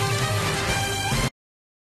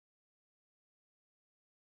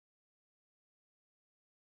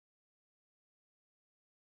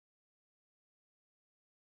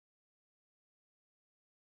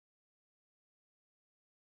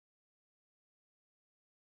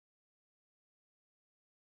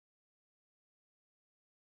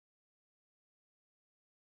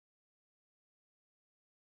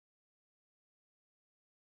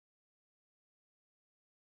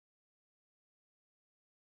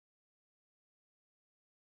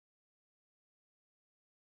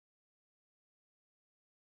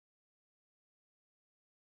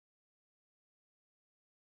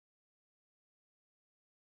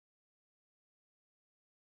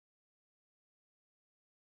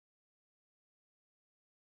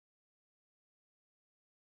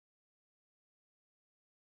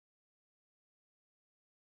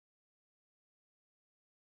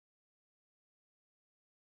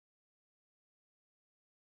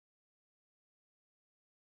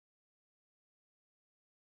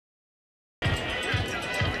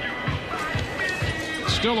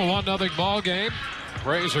 Still a 1-0 ball game.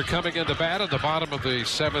 Rays are coming into bat at the bottom of the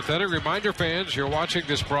 7th inning. Reminder, fans, you're watching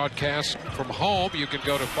this broadcast from home. You can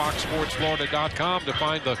go to foxsportsflorida.com to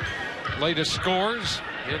find the latest scores,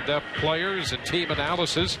 in-depth players and team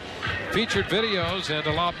analysis, featured videos, and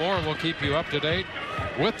a lot more. Will keep you up to date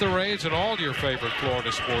with the Rays and all your favorite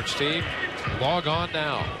Florida sports team. Log on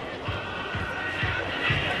now.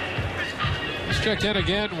 Let's check in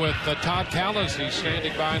again with Todd Callis. He's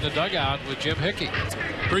standing by in the dugout with Jim Hickey.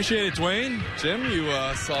 Appreciate it, Dwayne. Jim, you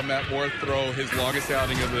saw Matt Moore throw his longest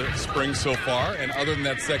outing of the spring so far, and other than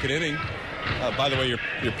that 2nd inning, by the way, your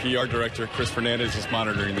PR director, Chris Fernandez, is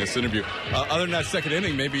monitoring this interview. Other than that 2nd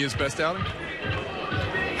inning, maybe his best outing?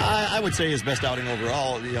 I would say his best outing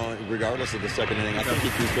overall, regardless of the 2nd inning. I think he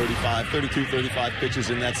threw 35 pitches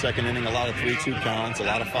in that 2nd inning, a lot of 3-2 counts, a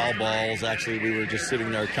lot of foul balls. Actually, we were just sitting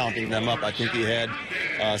there counting them up. I think he had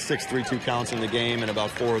 6 3-2 counts in the game and about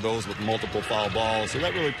 4 of those with multiple foul balls. So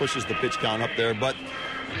that really pushes the pitch count up there. But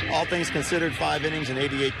all things considered, 5 innings and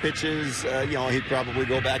 88 pitches, he'd probably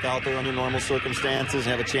go back out there under normal circumstances,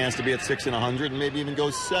 have a chance to be at 6 and 100 and maybe even go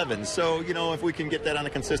 7. So, if we can get that on a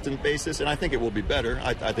consistent basis, and I think it will be better,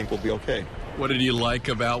 I think we'll be okay. What did you like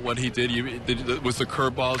about what he did? Was the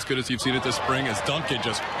curveball as good as you've seen it this spring? As Duncan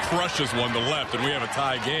just crushes one to left, and we have a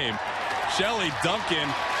tie game. Shelley Duncan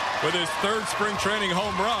with his 3rd spring training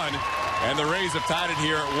home run, and the Rays have tied it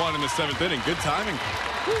here at 1 in the 7th inning. Good timing.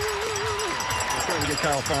 Trying to get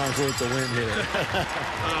Kyle Farnsworth to win here.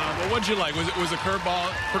 Well, what'd you like? Was the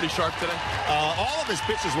curveball pretty sharp today? All of his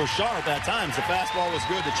pitches were sharp at times. The fastball was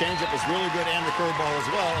good, the changeup was really good, and the curveball as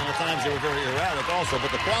well. And at times they were very erratic also.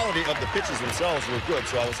 But the quality of the pitches themselves were good,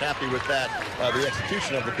 so I was happy with that. The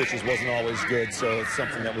execution of the pitches wasn't always good, so it's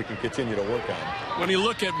something that we can continue to work on. When you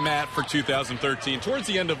look at Matt for 2013, towards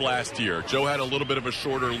the end of last year, Joe had a little bit of a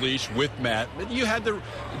shorter leash with Matt. You had the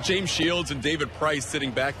James Shields and David Price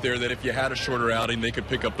sitting back there that if you had a shorter outing, they could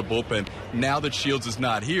pick up the bullpen. Now that Shields is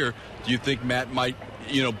not here, do you think Matt might,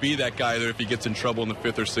 be that guy that if he gets in trouble in the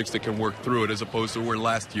 5th or 6th, that can work through it, as opposed to where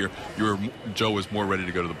last year Joe was more ready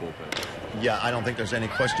to go to the bullpen? Yeah, I don't think there's any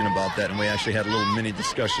question about that. And we actually had a little mini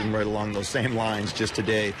discussion right along those same lines just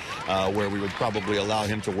today where we would probably allow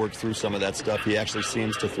him to work through some of that stuff. He actually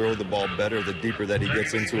seems to throw the ball better the deeper that he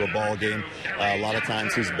gets into a ball game. A lot of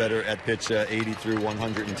times he's better at pitch 80 through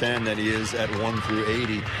 110 than he is at 1 through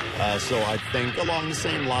 80. So I think along the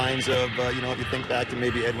same lines of, if you think back to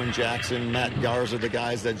maybe Edwin Jackson, Matt Garza, the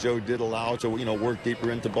guys that Joe did allow to, work deeper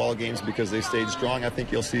into ball games because they stayed strong, I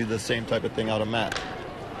think you'll see the same type of thing out of Matt.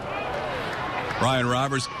 Ryan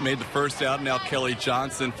Roberts made the first out. Now Kelly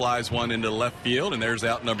Johnson flies one into left field, and there's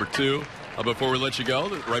out number 2. Before we let you go,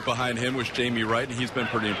 right behind him was Jamie Wright, and he's been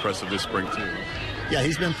pretty impressive this spring, too. Yeah,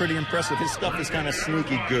 he's been pretty impressive. His stuff is kind of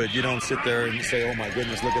sneaky good. You don't sit there and say, oh, my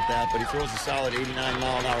goodness, look at that. But he throws a solid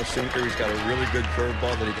 89-mile-an-hour sinker. He's got a really good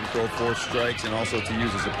curveball that he can throw 4 strikes and also to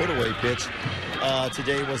use as a put-away pitch.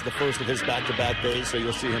 Today was the first of his back-to-back days, so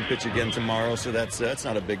you'll see him pitch again tomorrow. So that's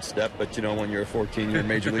not a big step. But, when you're a 14-year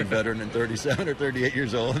Major League veteran and 37 or 38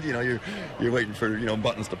 years old, you're waiting for,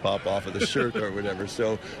 buttons to pop off of the shirt or whatever.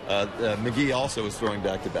 So McGee also is throwing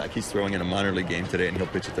back-to-back. He's throwing in a minor league game today, and he'll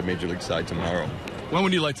pitch at the Major League side tomorrow. When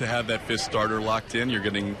would you like to have that 5th starter locked in? You're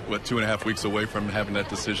getting, 2.5 weeks away from having that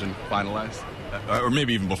decision finalized? Or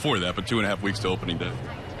maybe even before that, but 2.5 weeks to opening day.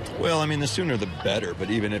 Well, the sooner the better, but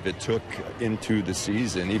even if it took into the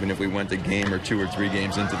season, even if we went a game or 2 or 3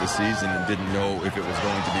 games into the season and didn't know if it was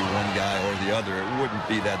going to be one guy or the other, it wouldn't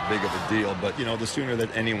be that big of a deal. But, the sooner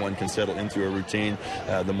that anyone can settle into a routine,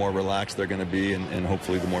 the more relaxed they're going to be and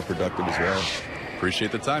hopefully the more productive as well.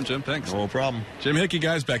 Appreciate the time, Jim. Thanks. No problem. Jim Hickey,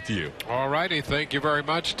 guys, back to you. All righty. Thank you very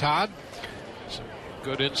much, Todd. Some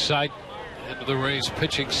good insight into the Rays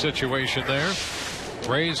pitching situation there.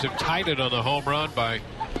 Rays have tied it on the home run by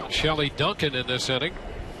Shelley Duncan in this inning.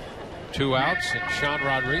 2 outs, and Sean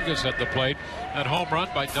Rodriguez at the plate. That home run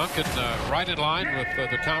by Duncan right in line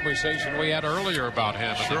with the conversation we had earlier about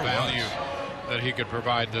him and the value that he could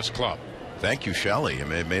provide this club. Thank you, Shelley.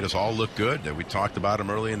 It made us all look good. We talked about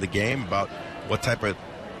him early in the game about what type of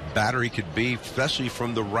batter he could be, especially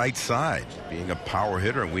from the right side, being a power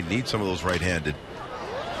hitter, and we need some of those right-handed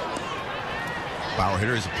power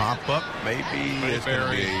hitters. A pop-up, maybe it's going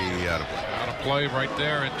to be out of play. Out of play right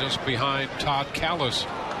there, and just behind Todd Callis.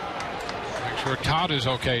 Make sure Todd is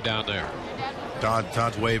okay down there.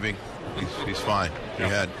 Todd's waving. He's fine.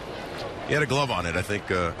 Yep. He had a glove on it, I think.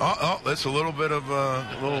 That's a little bit of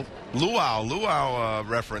a little luau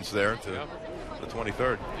reference there to the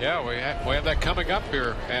 23rd. Yeah, we have that coming up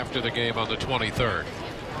here after the game on the 23rd.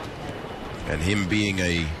 And him being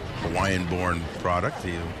a Hawaiian-born product,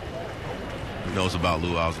 he knows about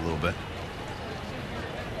luau's a little bit.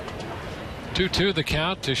 2-2 the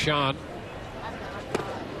count to Sean.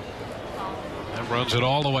 That runs it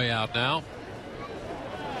all the way out now.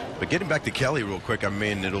 But getting back to Kelly real quick, I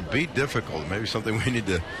mean, it'll be difficult. Maybe something we need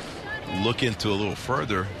to look into a little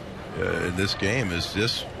further in this game is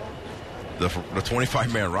just the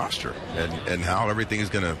 25-man roster and how everything is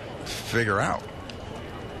going to figure out.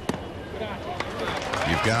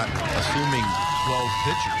 You've got, assuming 12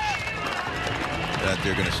 pitchers that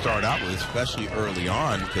they're going to start out with, especially early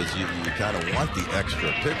on, because you kind of want the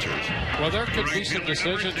extra pitchers. Well, there could be some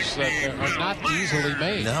decisions that are not easily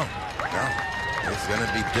made. No. It's going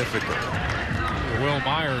to be difficult. Will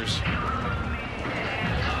Myers.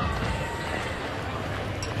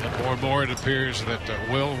 And more it appears that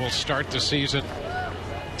Will start the season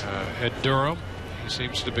at Durham. He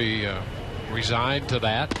seems to be resigned to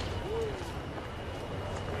that.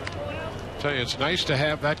 I tell you, it's nice to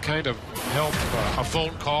have that kind of help a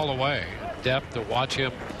phone call away. Depth to watch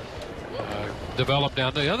him develop. Now,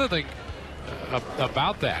 the other thing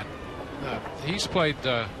about that, he's played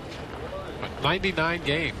 99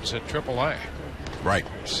 games at AAA. Right.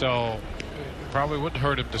 So it probably wouldn't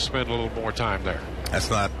hurt him to spend a little more time there. That's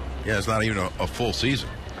not, it's not even a full season,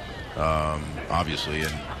 obviously.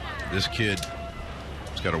 And this kid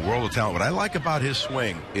has got a world of talent. What I like about his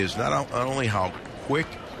swing is not only how quick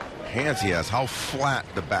hands he has, how flat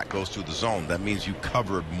the bat goes through the zone. That means you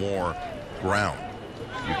cover more ground.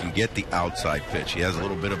 You can get the outside pitch. He has a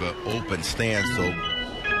little bit of an open stance, so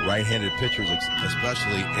right-handed pitchers,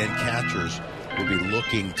 especially, and catchers will be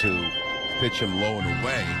looking to pitch him low and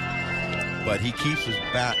away. But he keeps his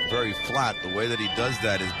bat very flat. The way that he does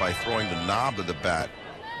that is by throwing the knob of the bat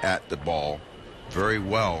at the ball very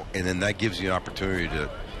well, and then that gives you an opportunity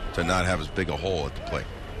to not have as big a hole at the plate.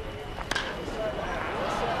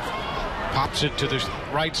 Pops it to the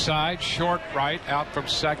right side, short right, out from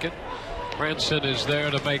second. Branson is there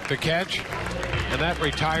to make the catch, and that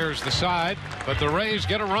retires the side. But the Rays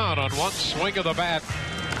get a run on one swing of the bat.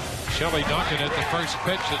 Shelly Duncan at the first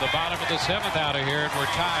pitch at the bottom of the seventh out of here, and we're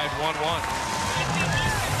tied 1-1.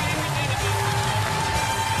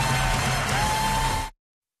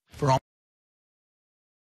 For all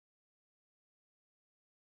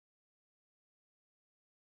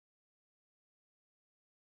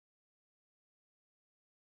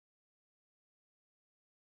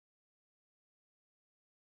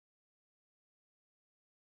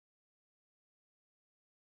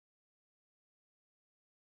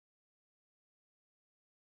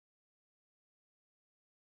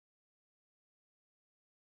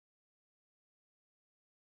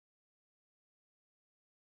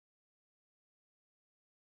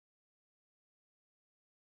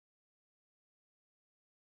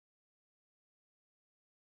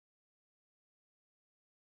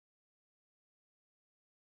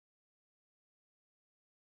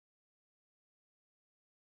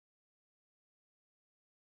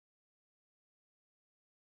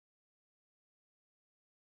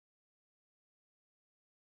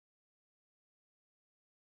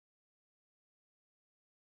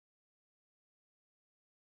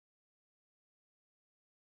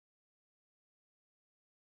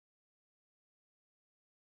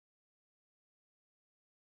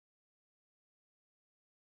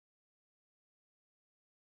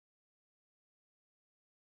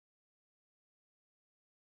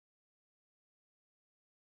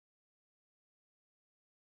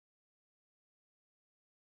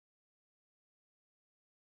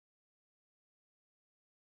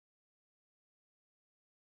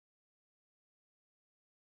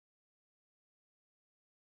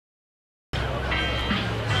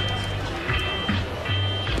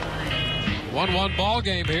One ball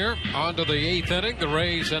game here. On to the eighth inning. The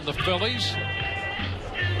Rays and the Phillies.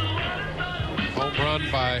 Home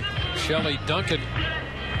run by Shelly Duncan,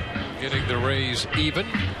 getting the Rays even.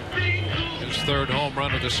 His third home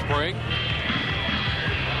run of the spring.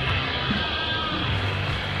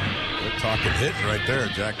 We're talking hitting right there.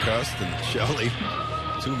 Jack Cust and Shelly,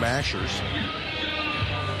 two mashers.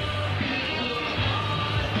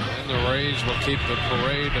 And the Rays will keep the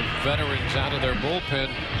parade of veterans out of their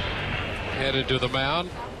bullpen. Headed to the mound.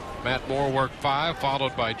 Matt Moore worked 5,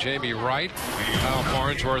 followed by Jamie Wright, Kyle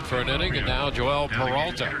Farnsworth for an inning, and now Joel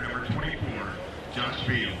Peralta.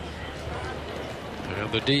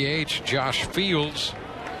 And the DH, Josh Fields,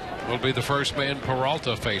 will be the first man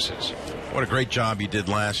Peralta faces. What a great job he did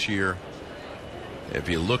last year. If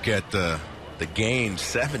you look at the games,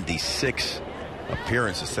 76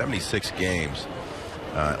 appearances, 76 games.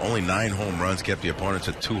 Only 9 home runs, kept the opponents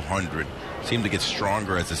at 200. Seemed to get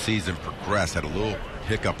stronger as the season progressed. Had a little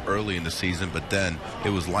hiccup early in the season, but then it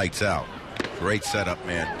was lights out. Great setup,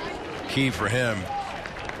 man. Key for him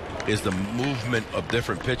is the movement of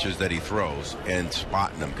different pitches that he throws and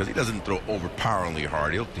spotting them, because he doesn't throw overpoweringly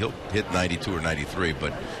hard. He'll hit 92 or 93,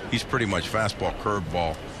 but he's pretty much fastball,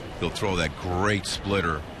 curveball. He'll throw that great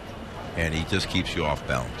splitter, and he just keeps you off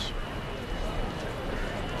balance.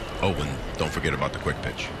 Oh, and don't forget about the quick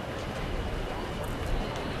pitch.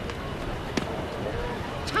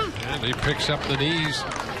 And he picks up the knees.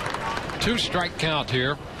 2 strike count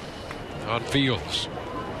here on Fields.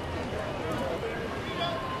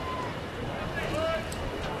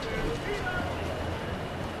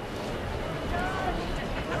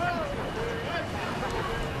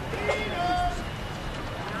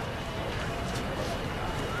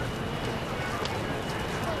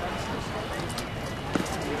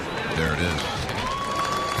 There it is.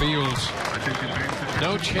 Fields,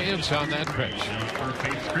 no chance on that pitch.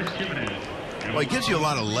 Well, he gives you a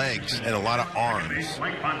lot of legs and a lot of arms.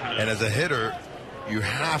 And as a hitter, you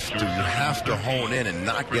have to hone in and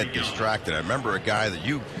not get distracted. I remember a guy that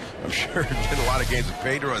I'm sure, did a lot of games with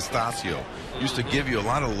Pedro Estacio. Used to give you a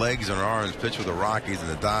lot of legs and arms, pitch with the Rockies and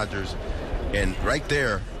the Dodgers. And right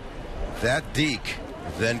there, that deke,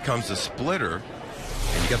 then comes the splitter.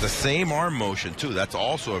 And you got the same arm motion, too. That's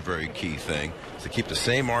also a very key thing, is to keep the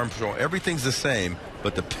same arm control. Everything's the same,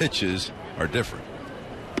 but the pitches are different.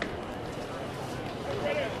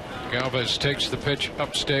 Galvez takes the pitch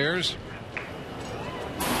upstairs.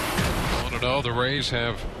 1-0. The Rays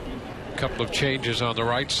have a couple of changes on the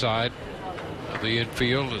right side of the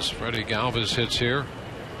infield as Freddie Galvez hits here.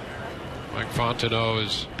 Mike Fontenot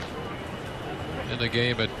is in the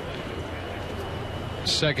game at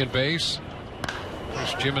second base.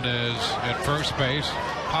 Chris Jimenez at first base.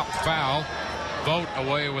 Pop foul. Vogt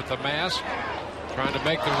away with the mask, trying to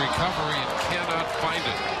make the recovery and cannot find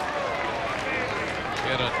it. He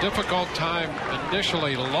had a difficult time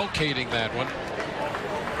initially locating that one.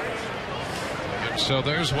 And so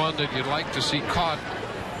there's one that you'd like to see caught.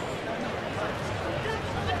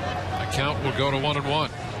 The count will go to 1-1.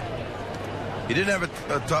 He didn't have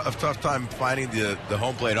a tough time finding the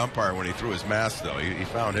home plate umpire when he threw his mask, though. He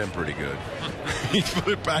found him pretty good. He put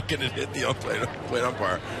it back in and hit the plate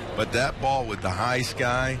umpire. But that ball with the high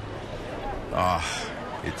sky,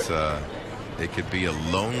 it could be a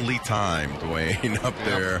lonely time, Dwayne, up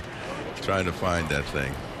there trying to find that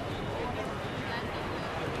thing.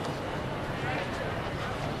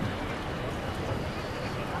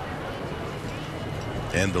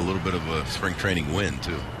 And a little bit of a spring training wind,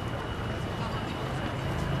 too.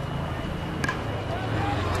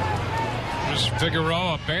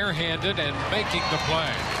 Figueroa barehanded and making the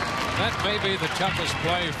play. That may be the toughest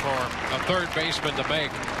play for a third baseman to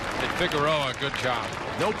make. And Figueroa, good job.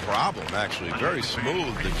 No problem, actually. Very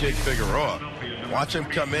smooth, the kid Figueroa. Watch him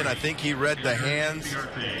come in. I think he read the hands,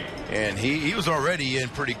 and he was already in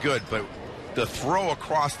pretty good. But the throw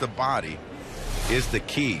across the body is the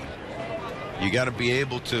key. You got to be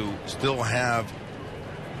able to still have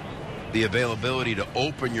the availability to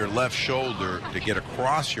open your left shoulder to get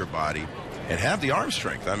across your body and have the arm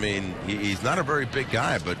strength. I mean, he's not a very big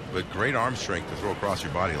guy, but great arm strength to throw across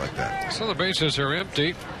your body like that. So the bases are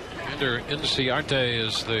empty. Ender Inciarte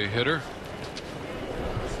is the hitter.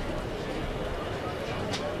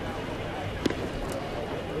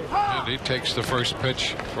 And he takes the first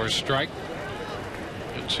pitch for a strike.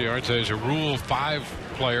 Inciarte is a Rule 5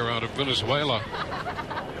 player out of Venezuela.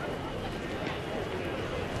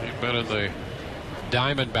 He's been in the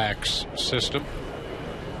Diamondbacks system.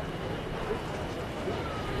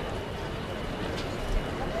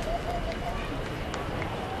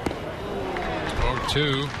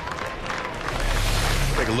 2.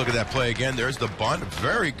 Take a look at that play again. There's the bunt.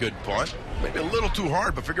 Very good bunt. Maybe a little too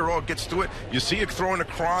hard, but Figueroa gets to it. You see it throwing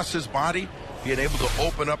across his body, being able to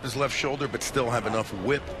open up his left shoulder, but still have enough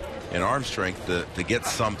whip and arm strength to get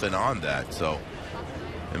something on that. So,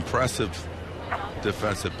 impressive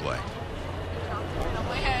defensive play.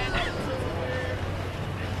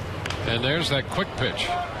 And there's that quick pitch.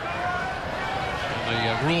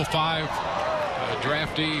 And the Rule 5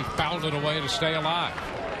 draftee fouled it away to stay alive.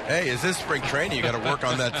 Hey, is this spring training? You got to work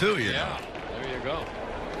on that too, you know. Yeah, there you go.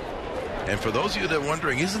 And for those of you that are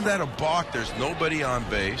wondering, isn't that a balk? There's nobody on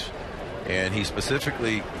base, and he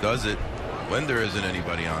specifically does it when there isn't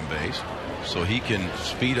anybody on base, so he can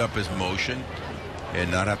speed up his motion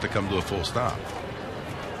and not have to come to a full stop.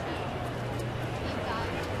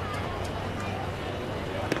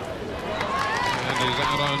 He's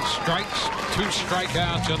out on strikes. 2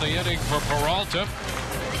 strikeouts in the inning for Peralta.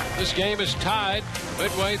 This game is tied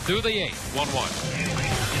midway through the 8th. 1-1.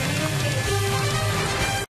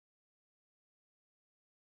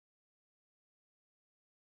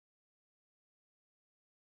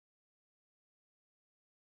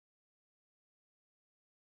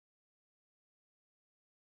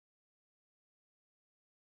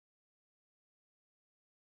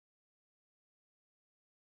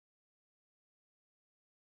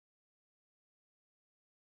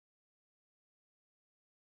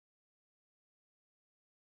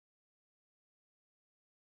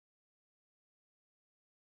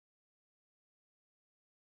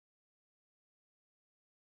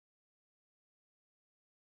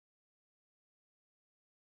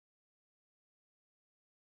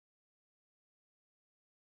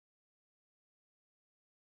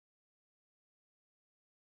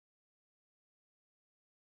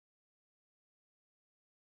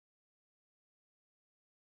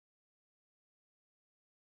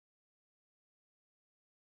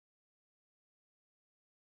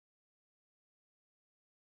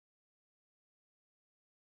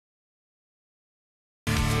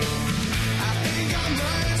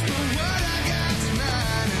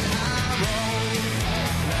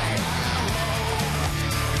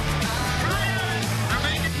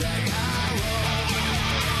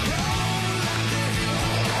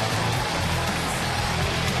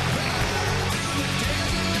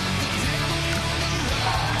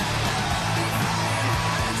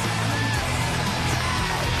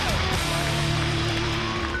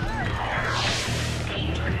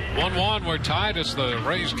 1-1. We're tied as the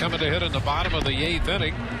Rays coming to hit in the bottom of the 8th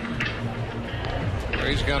inning.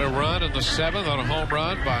 Rays got a run in the 7th on a home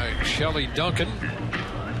run by Shelley Duncan.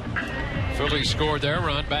 Phillies scored their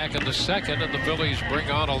run back in the 2nd, and the Phillies bring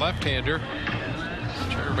on a left-hander,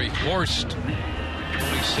 Jeremy Horst,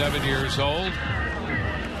 27 years old.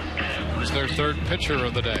 He's their 3rd pitcher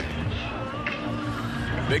of the day.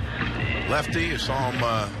 Big lefty. You saw him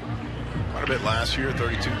quite a bit last year,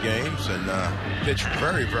 32 games, and pitched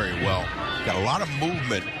very, very well. Got a lot of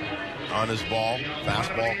movement on his ball.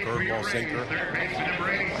 Fastball, curveball, sinker,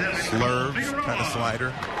 slurve, kind of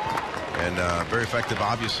slider. And very effective,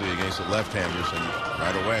 obviously, against the left-handers. And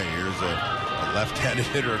right away, here's a left-handed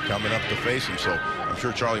hitter coming up to face him. So I'm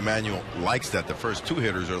sure Charlie Manuel likes that. The first 2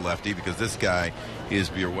 hitters are lefty because this guy is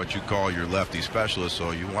what you call your lefty specialist.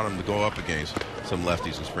 So you want him to go up against some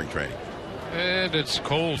lefties in spring training. And it's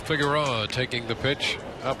Cole Figueroa taking the pitch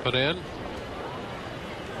up and in.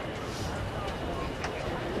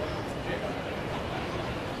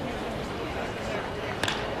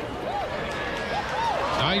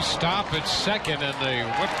 Nice stop at second, and the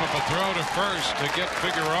whip of a throw to first to get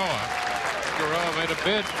Figueroa. Figueroa made a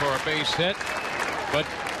bid for a base hit, but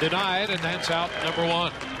denied, and that's out number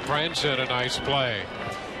 1. Branson, a nice play.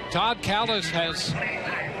 Todd Callis has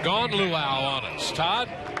gone luau on us. Todd,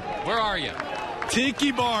 where are you?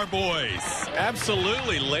 Tiki Bar, boys.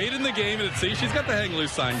 Absolutely. Late in the game. And see, she's got the hang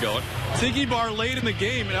loose sign going. Tiki Bar late in the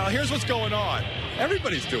game. Now, here's what's going on.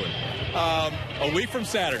 Everybody's doing it. A week from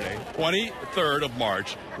Saturday, 23rd of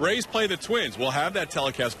March, Rays play the Twins. We'll have that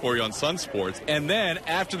telecast for you on Sun Sports. And then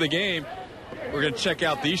after the game, we're going to check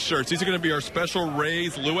out these shirts. These are going to be our special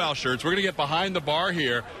Rays luau shirts. We're going to get behind the bar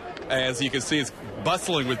here. As you can see, it's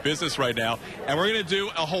bustling with business right now. And we're going to do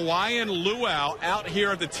a Hawaiian luau out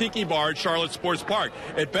here at the Tiki Bar at Charlotte Sports Park.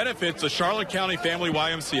 It benefits the Charlotte County Family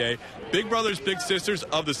YMCA, Big Brothers Big Sisters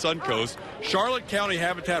of the Suncoast, Charlotte County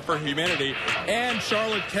Habitat for Humanity, and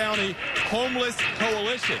Charlotte County Homeless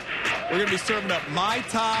Coalition. We're going to be serving up Mai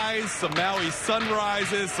Tais, some Maui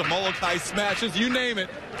Sunrises, some Molokai Smashes, you name it.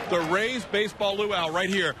 The Rays Baseball Luau right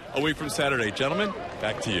here a week from Saturday. Gentlemen,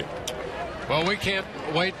 back to you. Well, we can't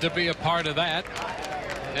wait to be a part of that.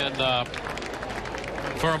 And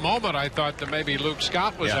for a moment, I thought that maybe Luke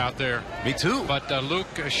Scott was out there. Me too. But Luke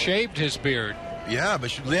shaved his beard. Yeah,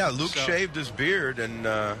 Luke shaved his beard, and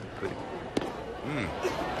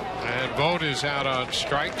And Vogt is out on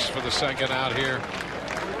strikes for the 2nd out here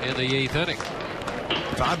in the 8th inning.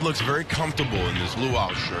 Todd looks very comfortable in this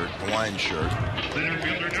luau shirt, Hawaiian shirt. Center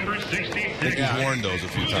fielder number 60. I think he's worn those a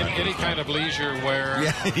few times. Any kind of leisure wear,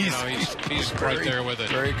 yeah, he's right there with it.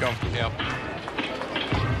 Very comfortable. Yep.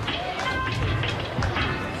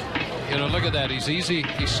 You know, look at that. He's easy.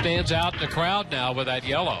 He stands out in the crowd now with that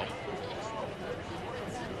yellow.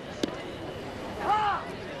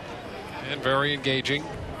 And very engaging.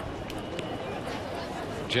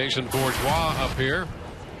 Jason Bourgeois up here.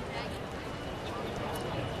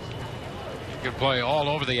 He can play all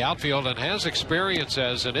over the outfield and has experience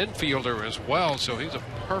as an infielder as well, so he's a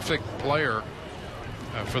perfect player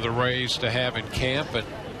for the Rays to have in camp and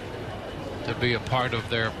to be a part of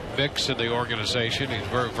their mix in the organization. He's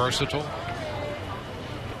very versatile.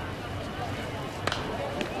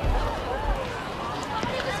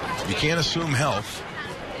 You can't assume health,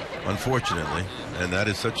 unfortunately, and that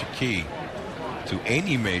is such a key to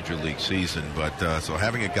any major league season. But so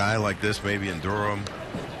having a guy like this, maybe in Durham,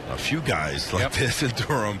 a few guys like this in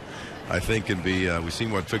Durham, I think can be. We've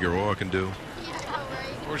seen what Figueroa can do.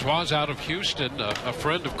 Bourgeois out of Houston, a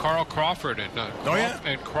friend of Carl Crawford, and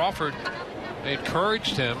and Crawford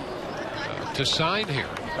encouraged him to sign here.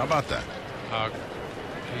 How about that?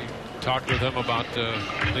 He talked with him about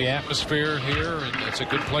the atmosphere here, and it's a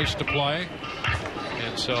good place to play.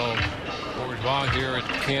 And so Bourgeois here at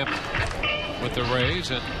camp with the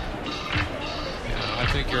Rays, and I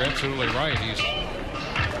think you're absolutely right. He's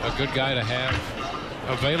a good guy to have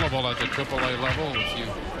available at the AAA level if you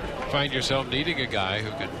find yourself needing a guy who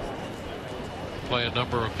can play a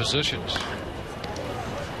number of positions.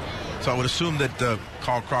 So I would assume that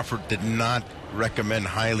Carl Crawford did not recommend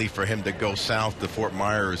highly for him to go south to Fort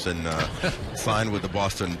Myers and sign with the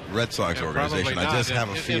Boston Red Sox organization. I just have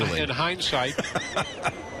a feeling. In hindsight,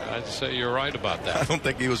 I'd say you're right about that. I don't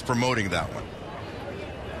think he was promoting that one.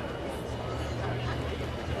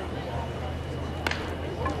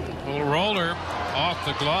 Little roller off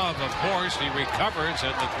the glove, of course. He recovers,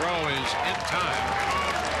 and the throw is in time.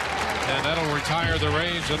 And that'll retire the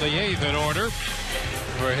Rays in the 8th in order.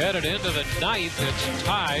 We're headed into the 9th. It's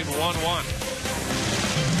tied 1-1.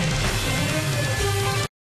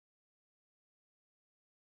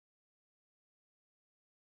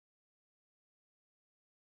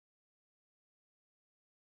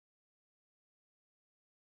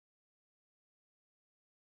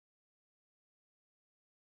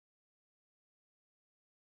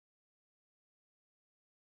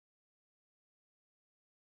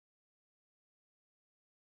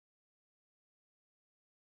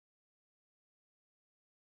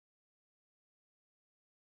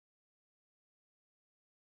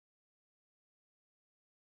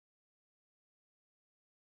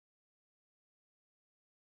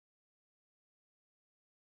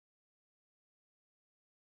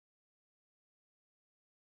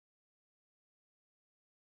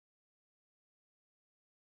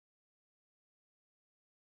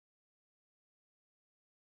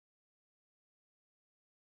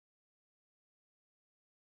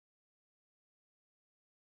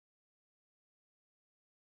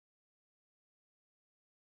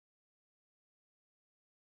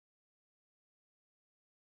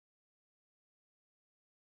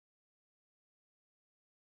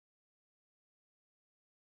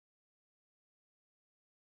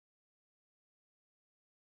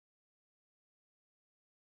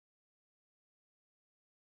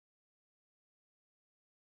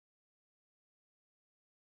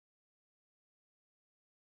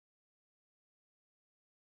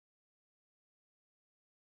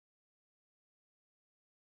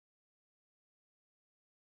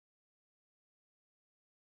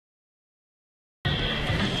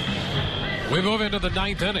 We move into the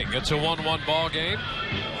 9th inning. It's a 1-1 ball game.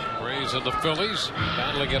 Rays and the Phillies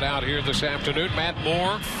battling it out here this afternoon. Matt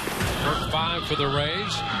Moore, work 5 for the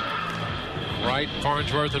Rays. Wright,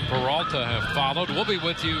 Farnsworth, and Peralta have followed. We'll be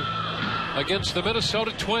with you against the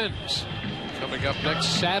Minnesota Twins coming up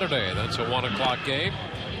next Saturday. That's a 1 o'clock game.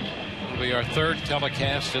 It'll be our 3rd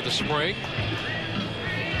telecast of the spring.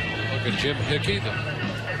 Look at Jim Hickey, the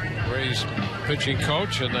Rays pitching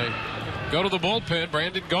coach, and they go to the bullpen.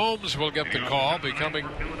 Brandon Gomes will get the call, becoming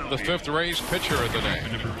the 5th Rays pitcher of the day.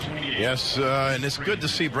 Yes, and it's good to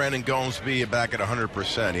see Brandon Gomes be back at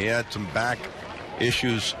 100%. He had some back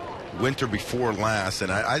issues winter before last, and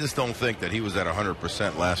I just don't think that he was at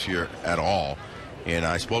 100% last year at all. And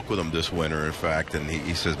I spoke with him this winter, in fact, and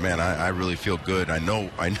he says, man, I really feel good. I know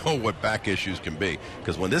what back issues can be.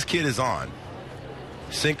 Because when this kid is on,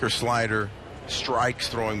 sinker, slider, strikes,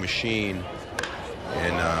 throwing machine,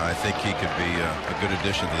 and I think he could be a good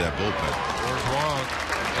addition to that bullpen. Wrong.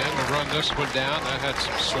 And to run this one down, that had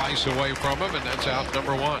some slice away from him, and that's out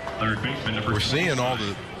number 1. We're seeing all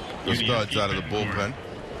the studs out of the bullpen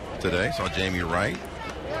today. Saw Jamie Wright,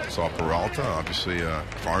 saw Peralta, obviously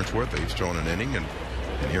Farnsworth. He's thrown an inning, and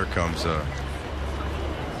here comes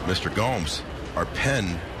Mr. Gomes. Our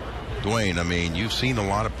pen, Dwayne, I mean, you've seen a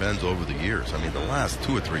lot of pens over the years. I mean, the last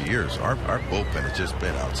 2 or 3 years, our bullpen has just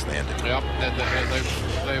been outstanding. Yep, and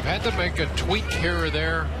they've had to make a tweak here or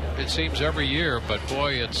there, it seems, every year. But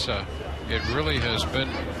boy, it really has been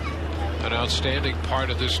an outstanding part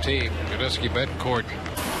of this team. Yudesky Betancourt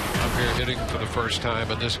up here hitting for the first time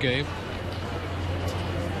in this game.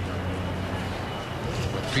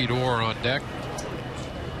 Pete Orr on deck.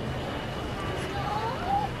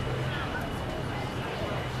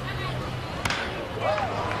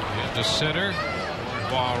 The center,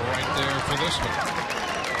 ball right there for this one.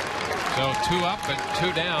 So 2 up and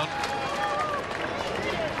 2 down.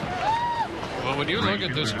 Well, when you look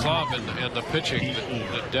at this club and the pitching,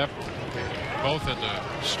 the depth, both in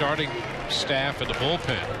the starting staff and the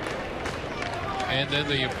bullpen, and then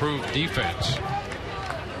the improved defense,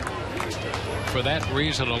 for that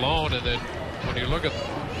reason alone, and then when you look at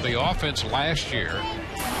the offense last year,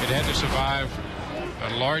 it had to survive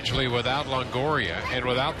largely without Longoria and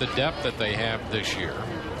without the depth that they have this year.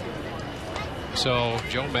 So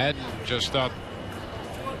Joe Madden just thought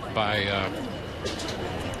by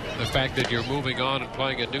the fact that you're moving on and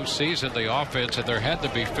playing a new season, the offense, and there had to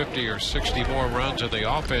be 50 or 60 more runs in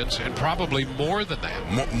the offense, and probably more than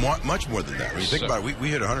that. Much more than that. When you think about it, we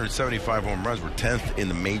hit 175 home runs. We're 10th in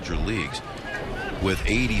the major leagues with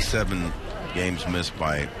 87 games missed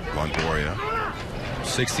by Longoria,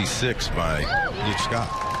 66 by Luke Scott.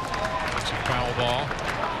 It's a foul ball.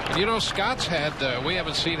 And you know, Scott's had, we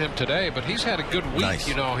haven't seen him today, but he's had a good week. Nice.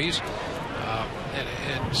 You know, he's,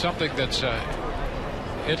 and something that's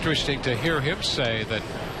interesting to hear him say that,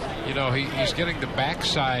 you know, he's getting the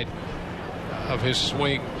backside of his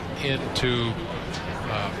swing into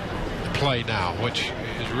play now, which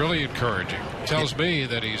is really encouraging. Tells me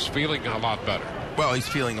that he's feeling a lot better. Well, he's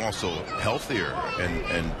feeling also healthier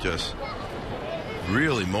and just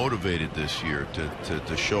really motivated this year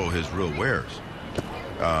to show his real wares.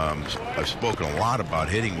 I've spoken a lot about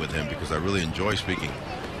hitting with him because I really enjoy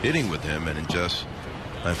hitting with him, and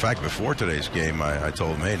in fact, before today's game, I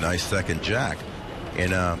told him, hey, nice second jack.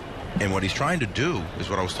 And what he's trying to do is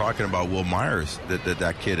what I was talking about Will Myers,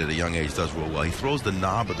 that kid at a young age does real well. He throws the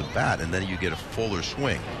knob of the bat, and then you get a fuller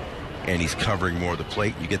swing. And he's covering more of the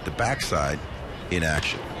plate. You get the backside in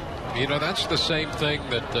action. You know, that's the same thing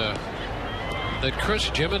that Chris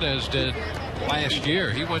Jimenez did last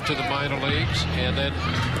year. He went to the minor leagues and then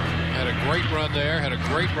had a great run there, had a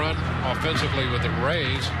great run offensively with the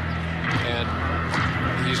Rays,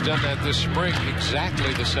 and he's done that this spring,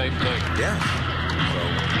 exactly the same thing. Yeah.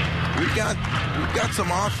 So we've got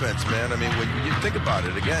some offense, man. I mean, when you think about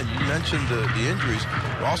it, again, you mentioned the injuries.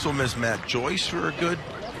 We also missed Matt Joyce for a good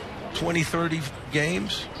 20, 30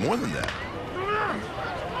 games, more than that.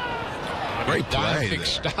 Great play. Diving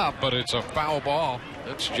stop, but it's a foul ball.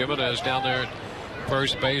 That's Jimenez down there at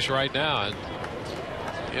first base right now. And,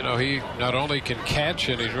 you know, he not only can catch,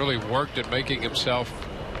 and he's really worked at making himself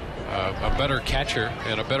a better catcher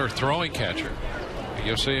and a better throwing catcher.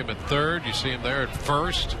 You'll see him at third. You see him there at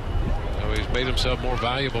first. So he's made himself more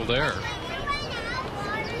valuable there.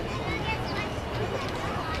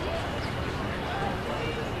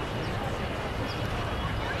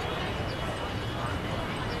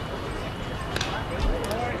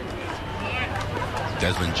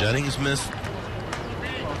 Desmond Jennings missed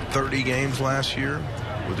 30 games last year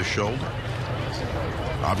with a shoulder.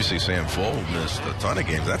 Obviously, Sam Fold missed a ton of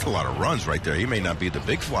games. That's a lot of runs right there. He may not be the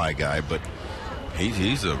big fly guy, but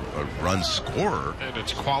He's a run scorer. And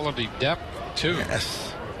it's quality depth, too.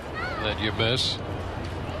 Yes. That you miss.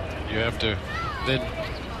 You have to then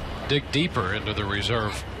dig deeper into the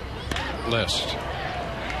reserve list.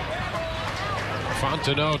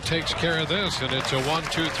 Fontenot takes care of this, and it's a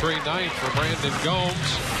 1-2-3 ninth for Brandon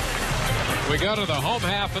Gomes. We go to the home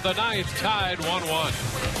half of the ninth, tied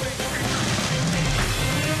 1-1.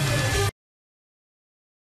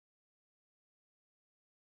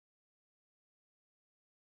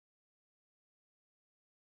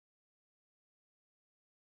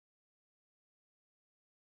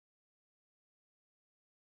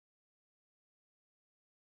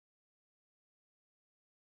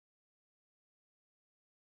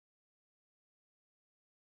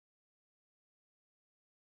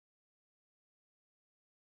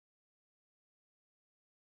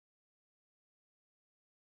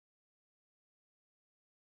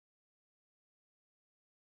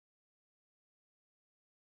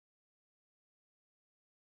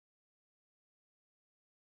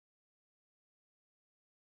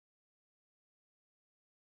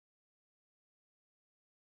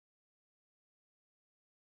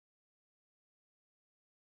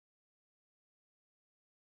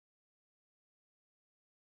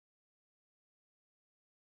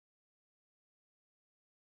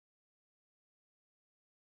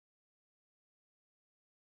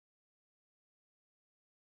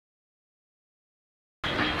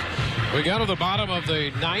 We go to the bottom of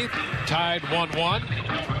the ninth, tied 1-1.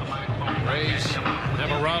 Rays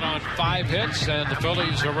have a run on 5 hits, and the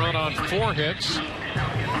Phillies a run on 4 hits.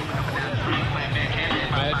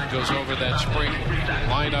 Madden goes over that spring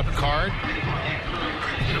lineup card.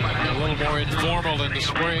 A little more informal in the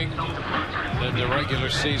spring than the regular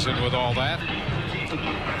season with all that.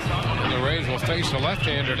 And the Rays will face a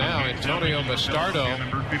left-hander now, Antonio Bastardo,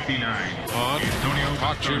 on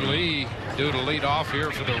Hak-Ju Lee due to lead off here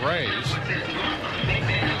for the Rays.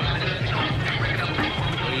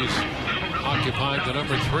 He's occupying the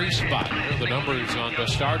number 3 spot. Here are the numbers on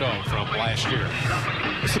Bastardo from last year.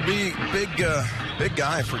 This will be big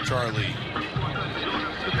guy for Charlie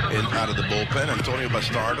out of the bullpen. Antonio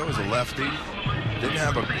Bastardo is a lefty. Didn't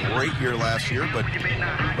have a great year last year, but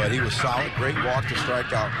he was solid. Great walk to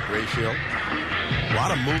strikeout ratio. A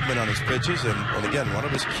lot of movement on his pitches, and again, one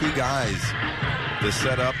of his key guys to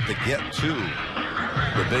set up to get to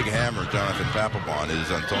the big hammer, Jonathan Papelbon,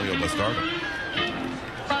 is Antonio Bastardo.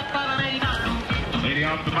 Leading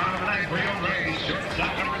off the bottom of the ninth, Rio Rays,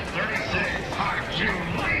 shortstop number 36, Hak-Ju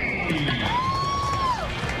Lee.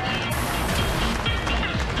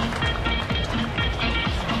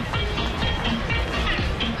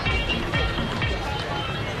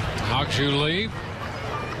 Hak-Ju Lee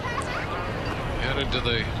headed to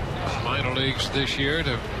the minor leagues this year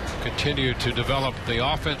to continue to develop the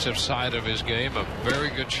offensive side of his game. A very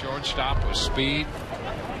good shortstop with speed.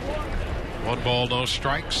 1 ball, no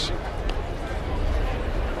strikes.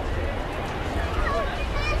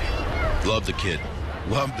 Love the kid.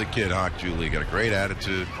 Love the kid, Hak-Ju Lee. Got a great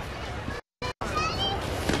attitude.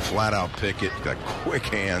 Flat out pick it. Got quick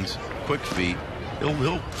hands, quick feet.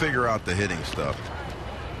 He'll figure out the hitting stuff.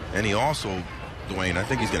 And he also, Dwayne, I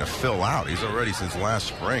think he's going to fill out. He's already, since last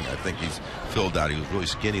spring, I think he's filled out. He was really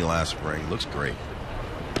skinny last spring. Looks great.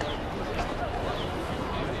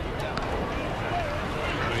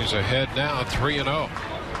 He's ahead now, 3-0.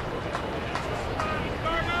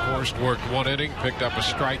 Horst worked 1 inning, picked up a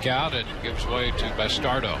strikeout, and gives way to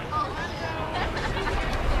Bastardo.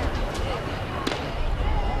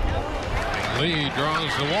 Lee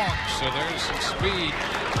draws the walk, so there's some speed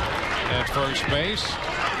at first base.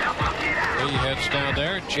 Lee heads down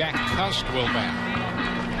there. Jack Cust will bat.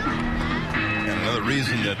 And another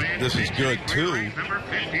reason that this is good, too,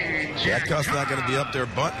 Jack Cust's not going to be up there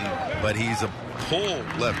bunting, but he's a pull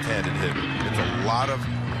left-handed hitter. It's a lot of,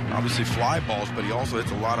 obviously, fly balls, but he also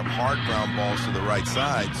hits a lot of hard ground balls to the right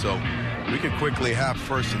side. So we could quickly have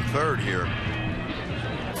first and third here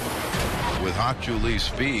with Hak-Ju Lee's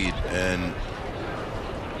speed and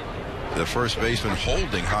the first baseman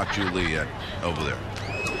holding Hak-Ju Lee over there.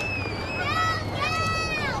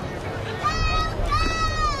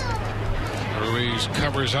 Ruiz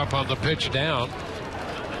covers up on the pitch down.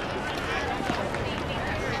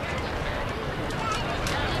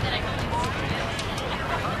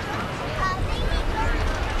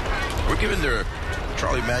 We're giving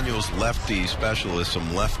Charlie Manuel's lefty specialist some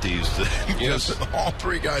lefties. Because all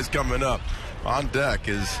 3 guys coming up on deck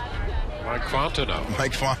is Mike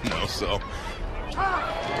Fontenot. So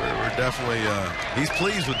we're definitely he's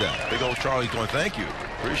pleased with that. Big old Charlie's going, thank you,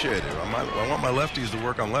 appreciate it. I want my lefties to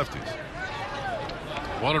work on lefties.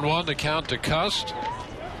 1-1 to count to Cust.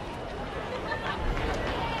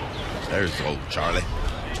 There's old Charlie.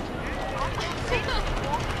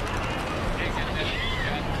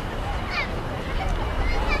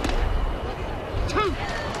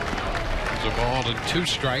 There's a ball and 2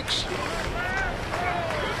 strikes.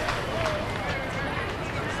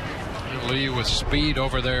 Lee with speed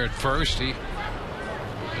over there at first. He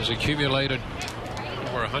has accumulated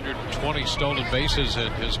over 120 stolen bases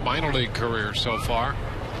in his minor league career so far.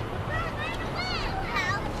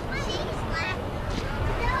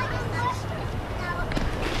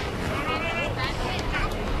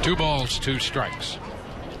 Two balls, 2 strikes.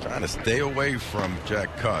 Trying to stay away from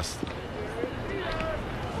Jack Cust.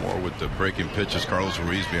 More with the breaking pitches. Carlos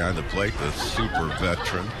Ruiz behind the plate, the super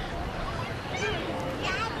veteran.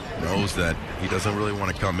 Knows that he doesn't really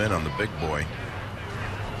want to come in on the big boy.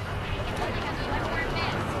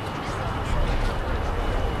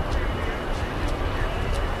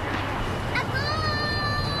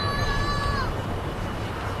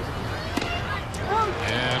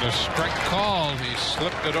 And a strike call. He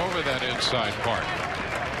slipped it over that inside part.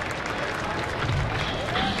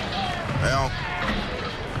 Well,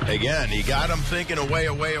 again, he got him thinking away.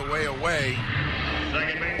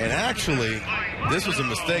 And actually, this was a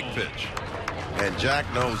mistake pitch. And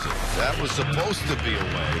Jack knows it. That was supposed to be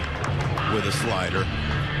away with a slider.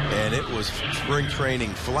 And it was spring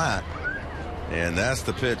training flat. And that's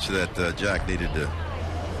the pitch that Jack needed to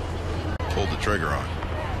pull the trigger on.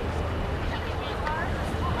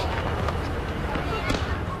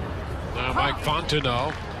 Now Mike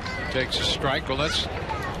Fontenot takes a strike. Well, that's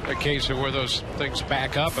a case of where those things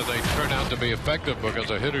back up and they turn out to be effective because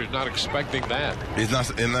the hitter's not expecting that. He's not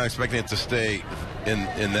expecting it to stay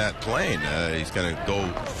in that plane. He's going to go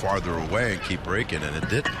farther away and keep breaking, and it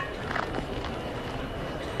didn't.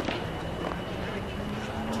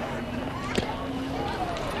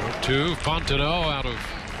 To Fontenot out of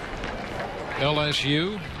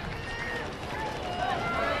LSU.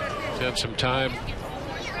 He's had some time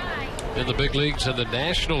in the big leagues and the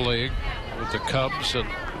National League with the Cubs and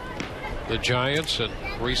the Giants, and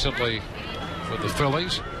recently with the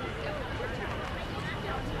Phillies.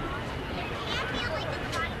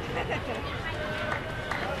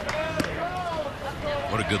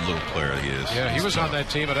 What a good little player he is. Yeah, he was on that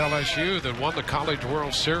team at LSU that won the College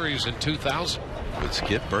World Series in 2000. With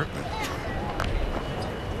Skip Bertman.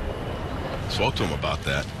 Spoke to him about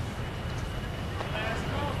that.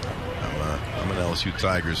 I'm an LSU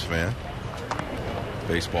Tigers fan.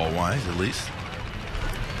 Baseball wise, at least.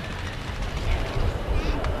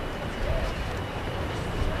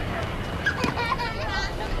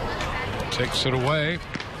 Takes it away.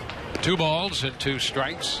 2 balls and 2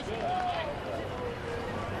 strikes.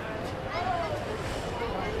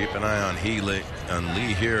 Keep an eye on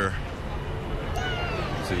Lee here.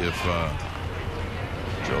 See if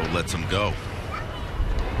Joe lets him go.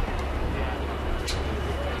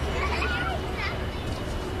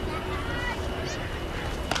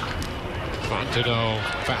 Fontenot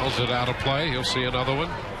fouls it out of play. He'll see another one.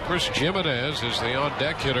 Chris Jimenez is the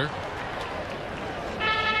on-deck hitter.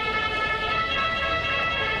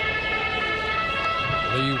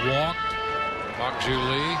 Lee walked. Bakju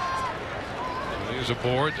Lee. Lee's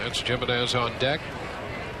aboard. That's Jimenez on deck.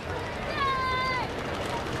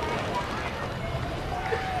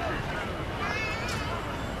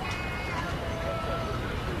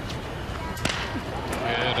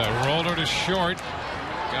 And a roller to short.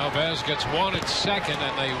 Galvez gets 1 at second,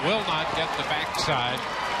 and they will not get the backside.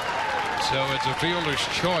 So it's a fielder's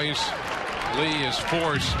choice. Lee is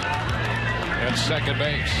forced at second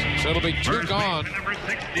base. So it'll be 2 gone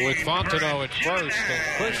with Fontenot at first, and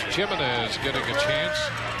Chris Jimenez getting a chance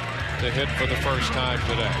to hit for the first time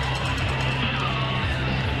today.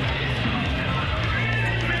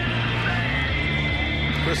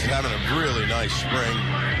 Chris is having a really nice spring.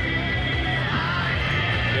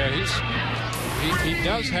 Yeah, he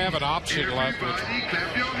does have an option left, which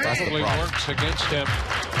probably works against him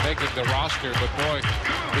making the roster. But boy,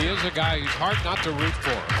 he is a guy he's hard not to root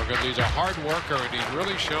for because he's a hard worker, and he's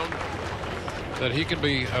really shown that he can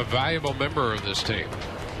be a valuable member of this team.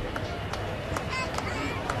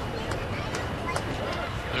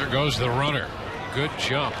 There goes the runner. Good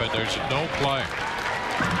jump, and there's no play.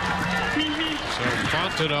 So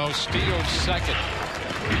Fontenot steals second.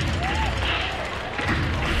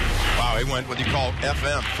 Wow, he went what you call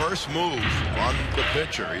FM, first move on the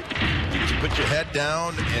pitcher. You put your head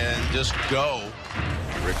down and just go.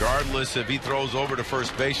 Regardless if he throws over to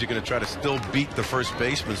first base, you're going to try to still beat the first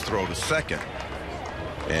baseman's throw to second.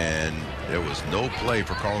 And there was no play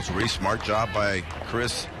for Carlos Ruiz. Smart job by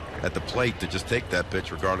Chris at the plate to just take that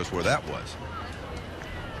pitch regardless where that was.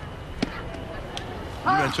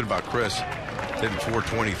 You mentioned about Chris hitting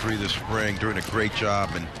 423 this spring, doing a great job,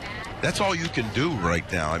 and that's all you can do right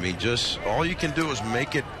now. I mean, just all you can do is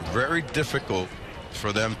make it very difficult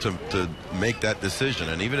for them to make that decision.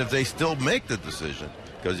 And even if they still make the decision,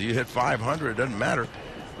 because you hit 500, it doesn't matter.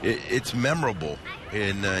 It's memorable,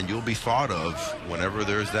 and you'll be thought of whenever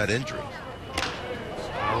there's that injury.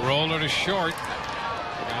 A roller to short.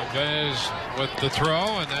 Valdez with the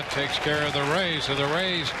throw, and that takes care of the Rays. So the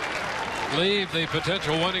Rays leave the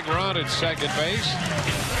potential winning run at second base.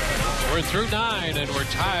 We're through 9, and we're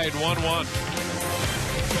tied 1-1.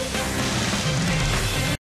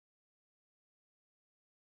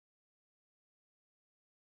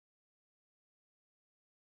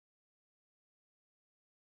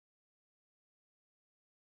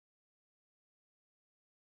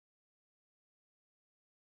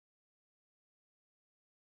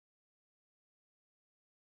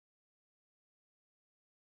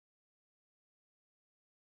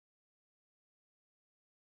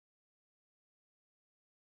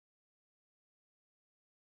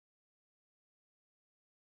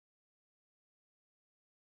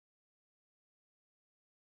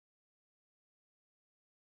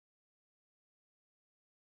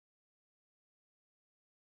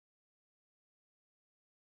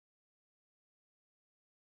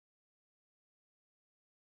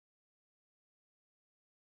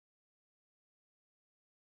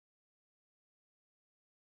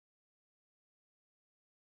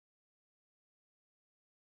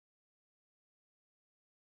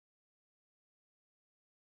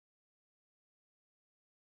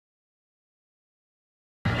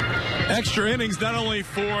 Extra innings not only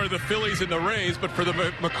for the Phillies and the Rays, but for the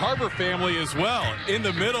McCarver family as well. In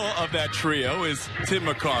the middle of that trio is Tim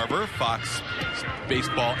McCarver, Fox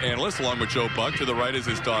baseball analyst, along with Joe Buck. To the right is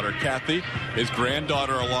his daughter, Kathy, his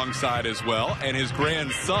granddaughter alongside as well, and his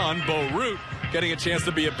grandson, Bo Root, getting a chance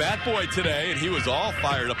to be a bat boy today, and he was all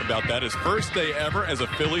fired up about that. His first day ever as a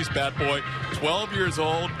Phillies bat boy, 12 years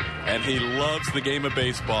old, and he loves the game of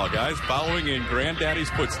baseball, guys, following in granddaddy's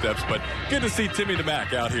footsteps. But good to see Timmy the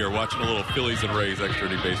Mac out here watching a little Phillies and Rays extra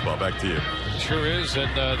inning baseball. Back to you. Sure is,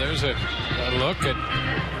 and there's a look at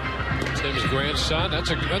Tim's grandson.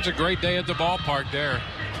 That's a great day at the ballpark there,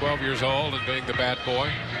 12 years old and being the bat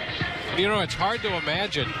boy. And, you know, it's hard to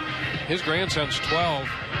imagine. His grandson's 12.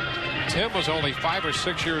 Tim was only 5 or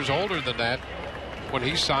 6 years older than that when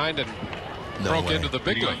he signed and broke into the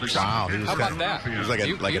big leagues. Wow, he was How about that? He was like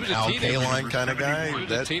an Al Kaline kind of guy. He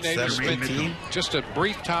was a teenager, spent just a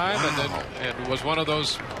brief time, and was one of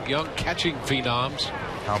those young catching phenoms.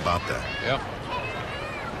 How about that? Yep.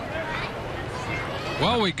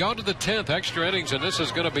 Well, we go to the 10th, extra innings, and this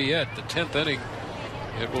is going to be it. The 10th inning,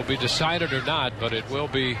 it will be decided or not, but it will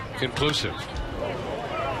be conclusive.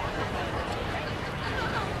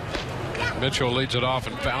 Mitchell leads it off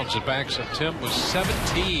and fouls it back. So Tim was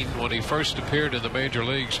 17 when he first appeared in the major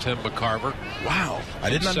leagues, Tim McCarver. Wow. I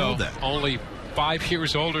did not know that. Only 5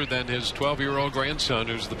 years older than his 12-year-old grandson,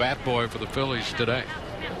 who's the bat boy for the Phillies today.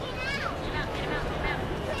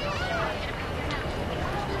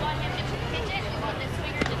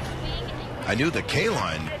 I knew the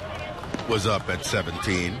K-line was up at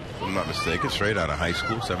 17, if I'm not mistaken, straight out of high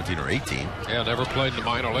school, 17 or 18. Yeah, never played in the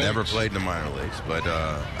minor leagues. Never played in the minor leagues, but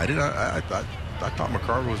I thought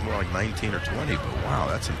McCarver was more like 19 or 20, but wow,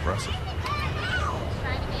 that's impressive.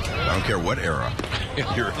 I don't care what era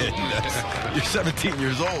you're in. You're 17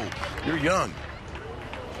 years old. You're young.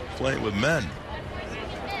 Playing with men.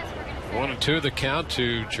 1-2 the count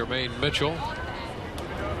to Jermaine Mitchell.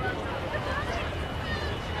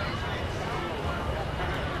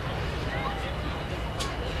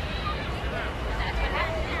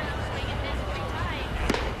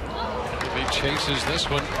 Chases this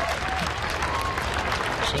one.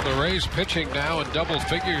 So the Rays pitching now in double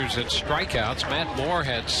figures in strikeouts. Matt Moore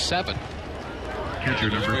had 7.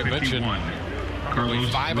 Catcher number 51,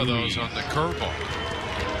 only 5 of those on the curveball.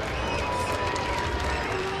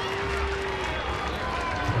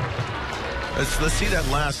 Let's see that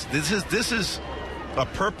last. This is a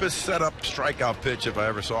purpose set up strikeout pitch if I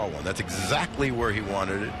ever saw one. That's exactly where he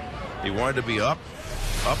wanted it. He wanted to be up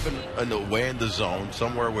and away in the zone,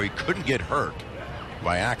 somewhere where he couldn't get hurt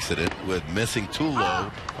by accident with missing too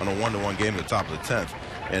low on a 1-1 game at the top of the 10th.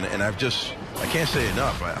 And I can't say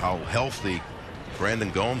enough how healthy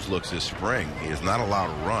Brandon Gomes looks this spring. He is not allowed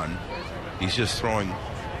to run. He's just throwing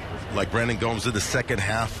like Brandon Gomes did the second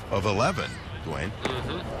half of 11, Dwayne.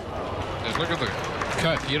 Mm-hmm. Just look at the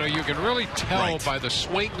cut. You know, you can really tell by the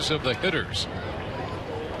swings of the hitters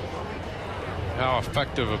how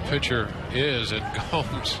effective a pitcher is, and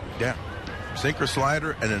Gomes. Yeah. Sinker,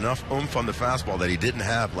 slider, and enough oomph on the fastball that he didn't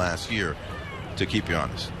have last year to keep you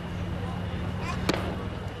honest.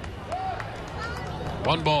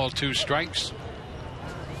 1 ball, 2 strikes.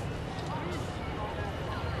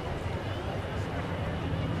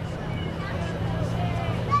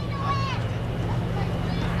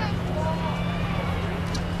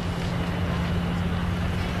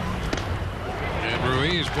 And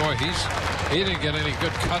Ruiz, boy, he didn't get any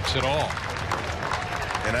good cuts at all.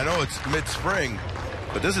 And I know it's mid-spring,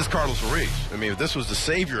 but this is Carlos Ruiz. I mean, this was the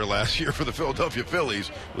savior last year for the Philadelphia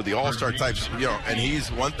Phillies with the all-star types, and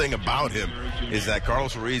he's one thing about him is that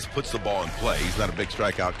Carlos Ruiz puts the ball in play. He's not a big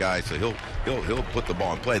strikeout guy, so he'll put the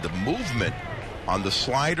ball in play. The movement on the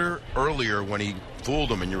slider earlier when he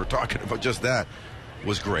fooled him, and you were talking about just that,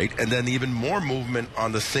 was great. And then even more movement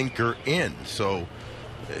on the sinker in. So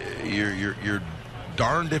you're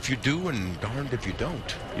darned if you do and darned if you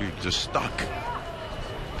don't. You're just stuck.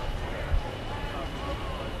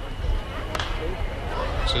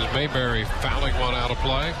 This is Mayberry fouling one out of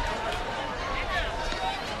play.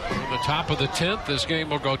 On the top of the 10th, this game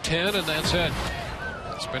will go 10, and that's it.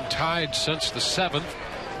 It's been tied since the 7th.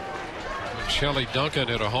 And Shelley Duncan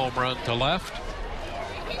hit a home run to left.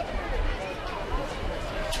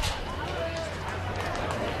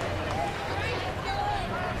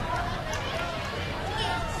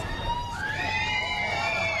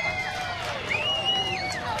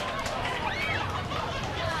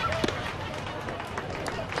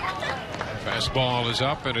 Fastball is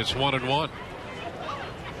up, and it's 1-1.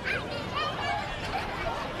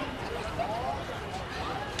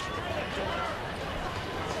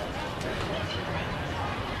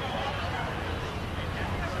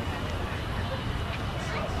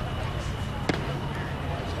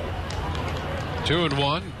 Two and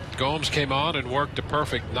 1. Gomes came on and worked a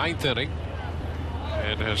perfect 9th inning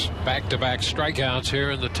and has back-to-back strikeouts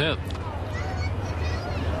here in the 10th.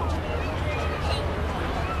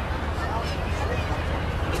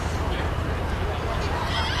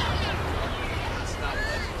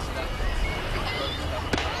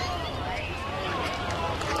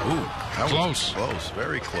 Close. Close,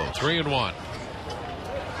 very close. 3-1.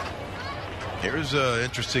 Here's an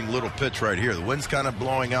interesting little pitch right here. The wind's kind of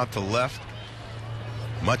blowing out to left,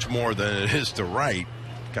 much more than it is to right.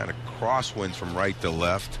 Kind of crosswinds from right to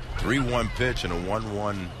left. 3-1 pitch in a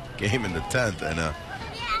 1-1 game in the 10th,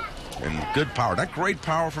 and good power. Not great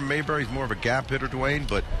power from Mayberry. He's more of a gap hitter, Dwayne,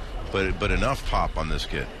 but enough pop on this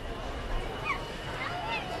kid.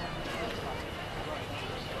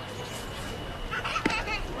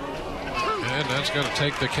 And that's going to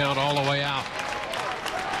take the count all the way out.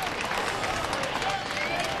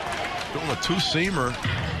 Doing a two-seamer,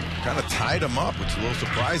 kind of tied him up, which is a little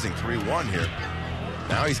surprising. 3-1 here.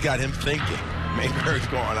 Now he's got him thinking. Mayberry's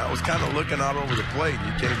going, I was kind of looking out over the plate,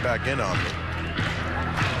 and you came back in on me.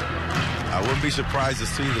 I wouldn't be surprised to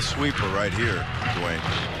see the sweeper right here, Dwayne.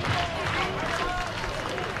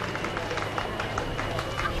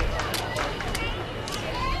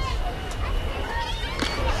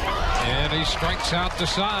 And he strikes out the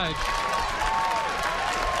side.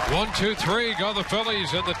 1, 2, 3 go the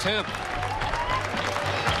Phillies in the 10th.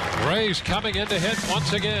 Rays coming in to hit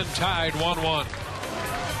once again, tied 1-1.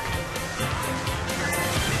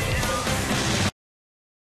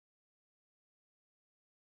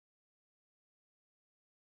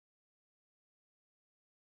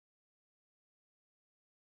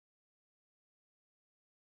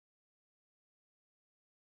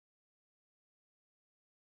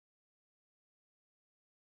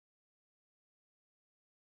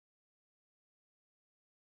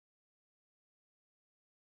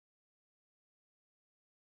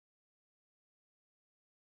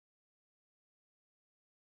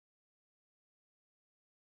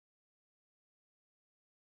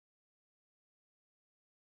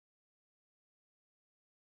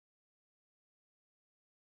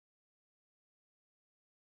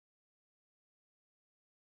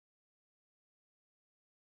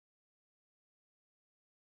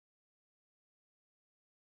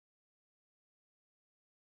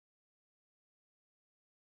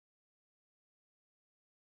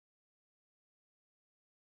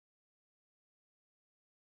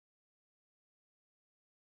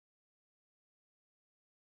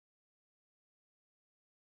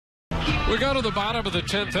 We go to the bottom of the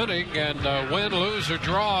 10th inning, and win, lose, or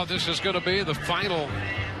draw, this is going to be the final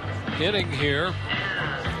inning here,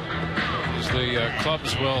 as the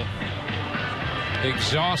Cubs will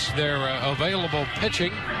exhaust their available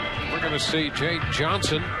pitching. We're going to see Jake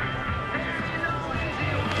Johnson,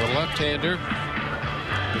 the left-hander,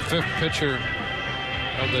 the 5th pitcher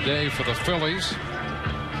of the day for the Phillies.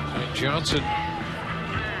 And Johnson,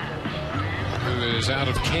 who is out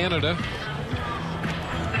of Canada,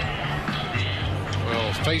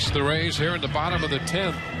 will face the Rays here in the bottom of the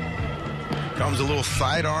 10th. Comes a little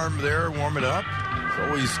sidearm there, warming up. It's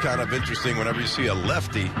always kind of interesting whenever you see a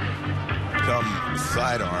lefty come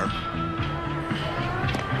sidearm.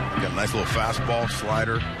 Got a nice little fastball,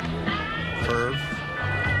 slider, curve.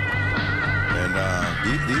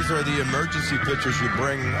 And these are the emergency pitchers you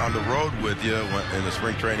bring on the road with you in the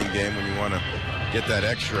spring training game when you want to get that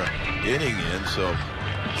extra inning in. So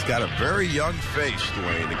he's got a very young face,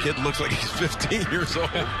 Dwayne. The kid looks like he's 15 years old.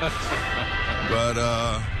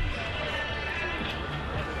 But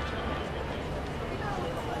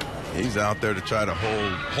he's out there to try to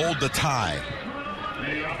hold the tie.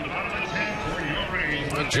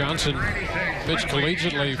 Johnson pitched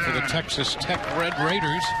collegiately for the Texas Tech Red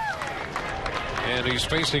Raiders. And he's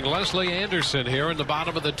facing Leslie Anderson here in the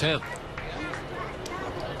bottom of the 10th.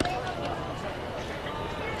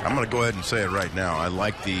 I'm going to go ahead and say it right now. I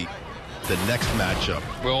like the next matchup.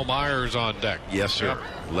 Will Myers on deck. Yes, sir.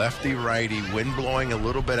 Yep. Lefty, righty, wind blowing a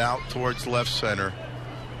little bit out towards left center.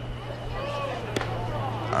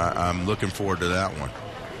 I'm looking forward to that one.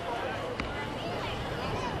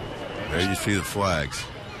 There you see the flags.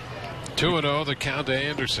 2-0 the count to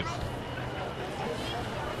Anderson.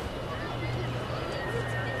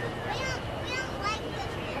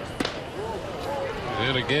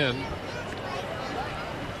 And again.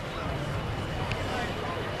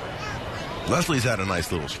 Leslie's had a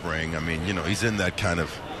nice little spring. I mean, you know, he's in that kind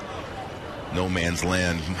of no man's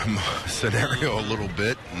land scenario a little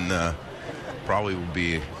bit, and probably will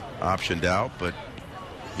be optioned out, but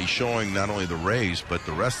he's showing not only the Rays but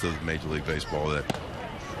the rest of Major League Baseball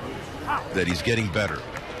that he's getting better,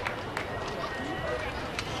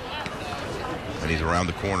 and he's around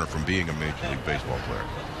the corner from being a Major League Baseball player.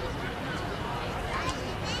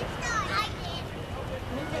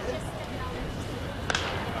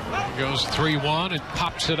 Goes 3-1 and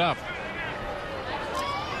pops it up.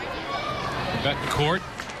 Betancourt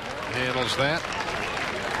handles that.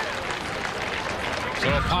 So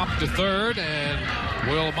a pop to third, and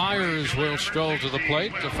Will Myers will stroll to the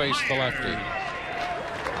plate to face the lefty.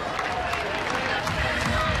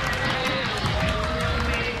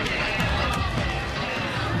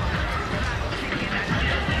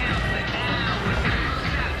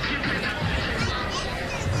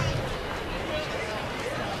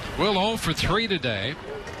 Will 0 for 3 today.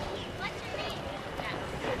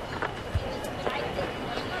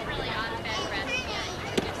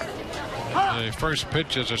 The first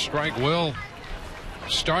pitch is a strike. Will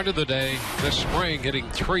started the day this spring hitting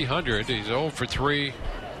 300. He's 0 for 3.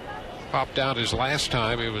 Popped out his last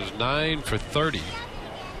time. He was 9 for 30.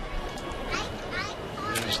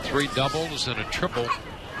 There's 3 doubles and a triple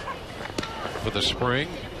for the spring.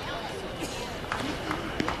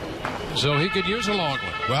 So he could use a long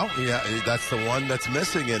one. Well, yeah, that's the one that's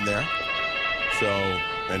missing in there. So,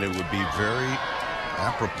 and it would be very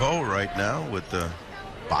apropos right now with the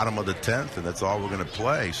bottom of the 10th, and that's all we're going to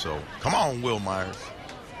play. So, come on, Will Myers.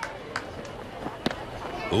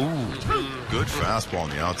 Ooh, good fastball in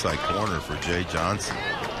the outside corner for Jay Johnson.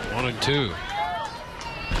 1-2.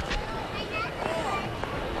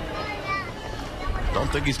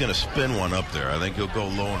 Don't think he's going to spin one up there. I think he'll go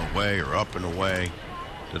low and away or up and away.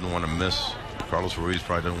 Didn't want to miss. Carlos Ruiz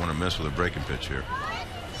probably didn't want to miss with a breaking pitch here.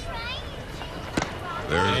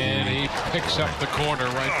 And he picks up the corner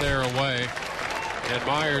right there away. And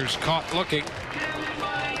Myers caught looking.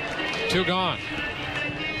 2 gone.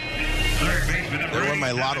 They won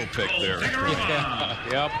my lotto pick there. Yeah.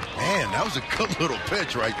 Yep. Man, that was a good little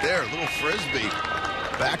pitch right there. Little frisbee.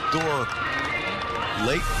 Backdoor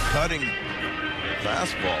late cutting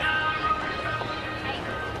fastball.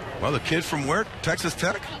 Well, the kid from where? Texas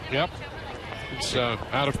Tech? Yep. It's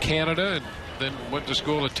out of Canada and then went to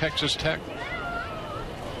school at Texas Tech.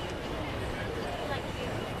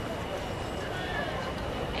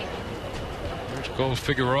 There's goes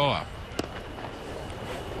Figueroa.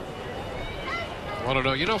 I want to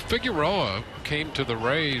know, you know, Figueroa came to the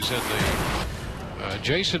Rays in the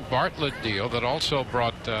Jason Bartlett deal that also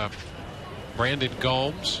brought Brandon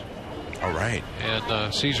Gomes. All right.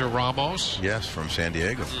 And Cesar Ramos. Yes, from San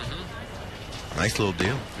Diego. Nice little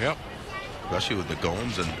deal. Yep. Especially with the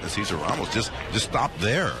Gomes and Cesar Ramos. Just stop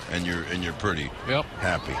there, and you're pretty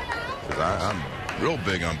happy. Because I'm real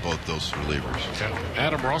big on both those relievers. Yeah.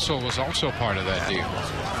 Adam Russell was also part of that deal.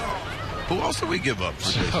 Who else did we give up?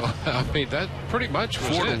 So, I mean, that pretty much was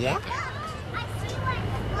 4-1.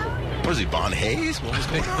 What was he, Von Hayes? What was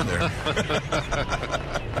going on there?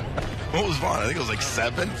 What was Vaughn? I think it was like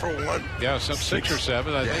 7 for 1. Yeah, some 6 or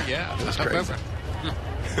 7. I think. Yeah, that's crazy.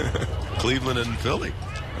 Cleveland and Philly,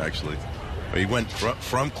 actually. He went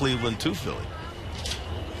from Cleveland to Philly.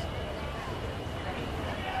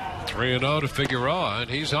 3-0 to Figueroa, and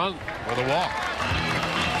he's on with a walk.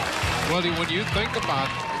 Well, when you think about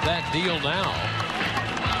that deal now,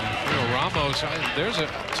 Ramos,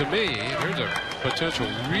 to me, there's a potential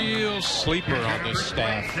real sleeper on this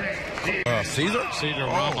staff. Cesar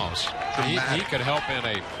Ramos. He could help in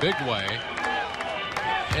a big way.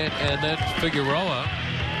 And then Figueroa,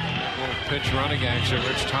 little pinch running action.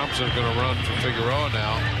 Rich Thompson's going to run for Figueroa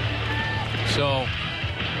now. So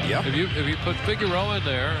if you put Figueroa in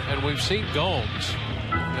there, and we've seen Gomes,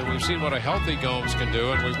 and we've seen what a healthy Gomes can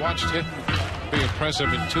do, and we've watched him be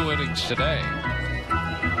impressive in 2 innings today.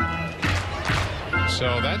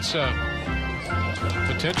 So that's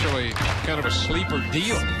potentially kind of a sleeper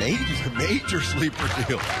deal. Major sleeper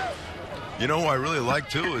deal. You know who I really like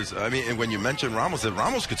too is, and when you mentioned Ramos, that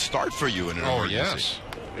Ramos could start for you in an emergency. Yes.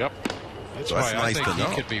 Yep. That's why nice I think to know.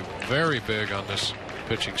 he could be very big on this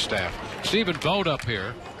pitching staff. Stephen Vogt up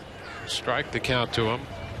here. Strike the count to him.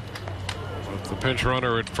 With the pinch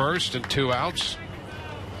runner at first and 2 outs.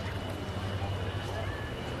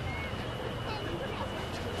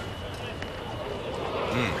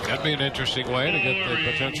 That'd be an interesting way to get the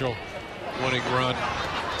potential winning run,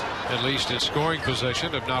 at least in scoring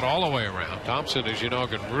position, if not all the way around. Thompson, as you know,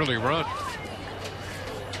 can really run.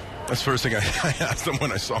 That's the first thing I asked him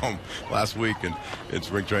when I saw him last week in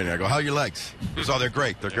spring training. I go, how are your legs? He goes, oh, they're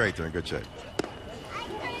great. They're great. They're in good shape.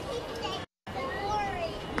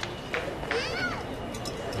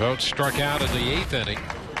 Vogt struck out in the 8th inning.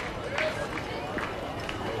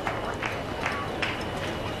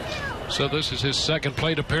 So this is his second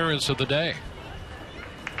plate appearance of the day.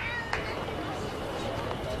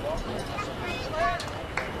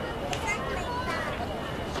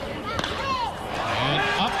 And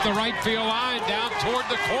up the right field line, down toward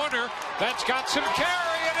the corner. That's got some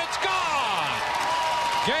carry, and it's gone.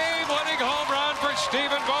 Game-winning home run for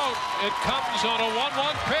Stephen Vogt. It comes on a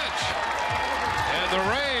 1-1 pitch. And the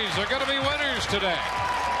Rays are going to be winners today.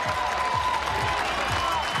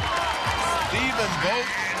 Stephen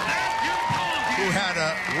Vogt, who had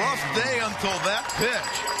a rough day until that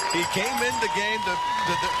pitch. He came in the game, the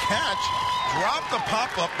catch, dropped the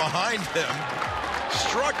pop-up behind him,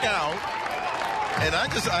 struck out, and I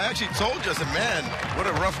actually told you, I said, man, what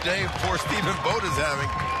a rough day poor Stephen Vogt is having.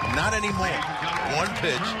 Not anymore. One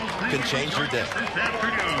pitch can change your day.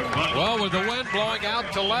 Well, with the wind blowing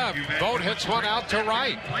out to left, Vogt hits one out to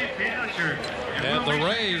right. And the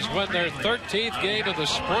Rays win their 13th game of the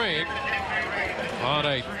spring on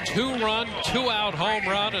a 2-run, 2-out home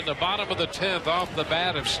run in the bottom of the 10th off the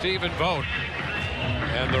bat of Stephen Vogt.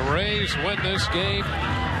 And the Rays win this game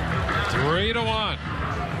 3-1.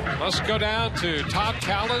 Let's go down to Todd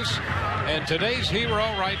Callis and today's hero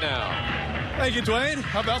right now. Thank you, Dwayne.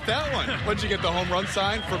 How about that one? When did you get the home run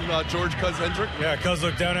sign from George Cuz Hendrick? Yeah, Cuz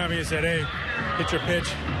looked down at me and said, hey, hit your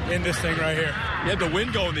pitch in this thing right here. You had the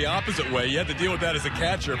wind going the opposite way. You had to deal with that as a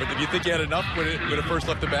catcher, but did you think you had enough when it first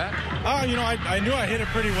left the bat? I knew I hit it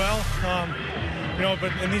pretty well.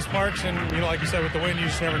 But in these parks and, like you said, with the wind, you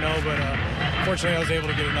just never know. But fortunately, I was able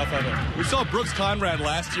to get enough of it. We saw Brooks Conrad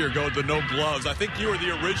last year go the no gloves. I think you were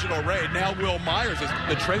the original Ray. Now Will Myers.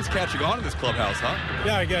 The trend's catching on in this clubhouse, huh?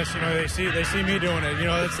 Yeah, I guess. They see me doing it.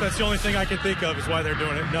 That's the only thing I can think of is why they're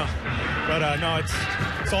doing it. No, but no,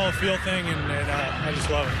 it's all a feel thing, and I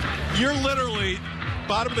just love it. You're literally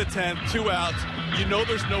bottom of the 10th, 2 outs. You know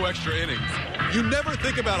there's no extra innings. You never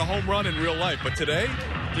think about a home run in real life, but today,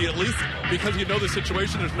 do you at least, because you know the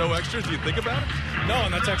situation, there's no extras, do you think about it? No,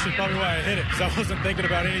 and that's actually probably why I hit it, because I wasn't thinking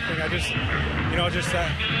about anything. I just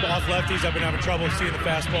off lefties, I've been having trouble seeing the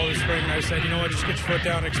fastball this spring, and I said, just get your foot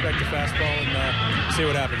down and expect the fastball and see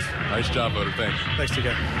what happens. Nice job, Voter. Thanks. Thanks,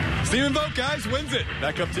 TK. Stephen Vogt, guys, wins it.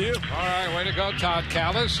 Back up to you. All right, way to go, Todd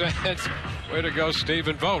Callis, and way to go,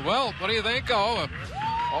 Stephen Vogt. Well, what do you think?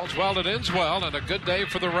 All's well that ends well, and a good day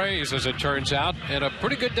for the Rays, as it turns out, and a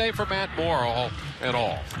pretty good day for Matt Moore, all in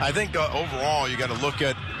all. I think overall you got to look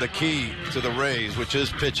at the key to the Rays, which is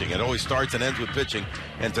pitching. It always starts and ends with pitching.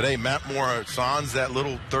 And today, Matt Moore, sans that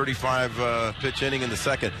little 35 pitch inning in the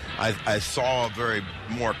second, I saw a very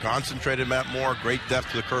more concentrated Matt Moore, great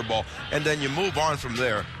depth to the curveball. And then you move on from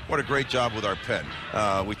there. What a great job with our pen.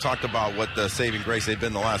 We talked about what the saving grace they've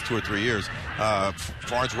been the last 2 or 3 years.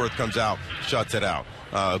 Farnsworth comes out, shuts it out.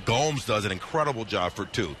 Gomes does an incredible job for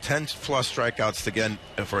 2. 10-plus strikeouts again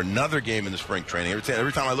for another game in the spring training.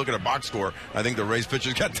 Every time I look at a box score, I think the Rays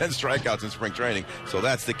pitchers got 10 strikeouts in spring training. So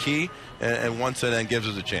that's the key, and once it then gives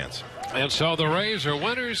us a chance. And so the Rays are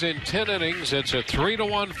winners in 10 innings. It's a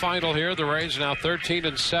 3-1 final here. The Rays now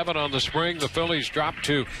 13-7 on the spring. The Phillies dropped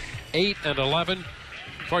to 8-11.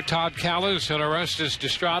 For Todd Callis and Orestes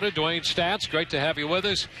Destrada, Dwayne Stats, great to have you with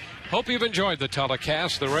us. Hope you've enjoyed the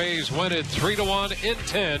telecast. The Rays win it 3-1 in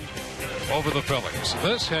 10 over the Phillies.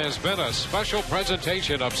 This has been a special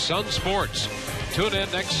presentation of Sun Sports. Tune in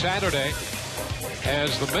next Saturday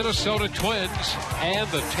as the Minnesota Twins and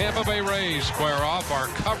the Tampa Bay Rays square off. Our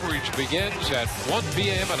coverage begins at 1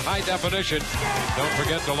 p.m. in high definition. Don't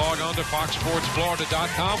forget to log on to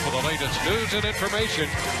FoxSportsFlorida.com for the latest news and information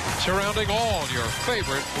surrounding all your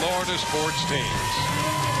favorite Florida sports teams.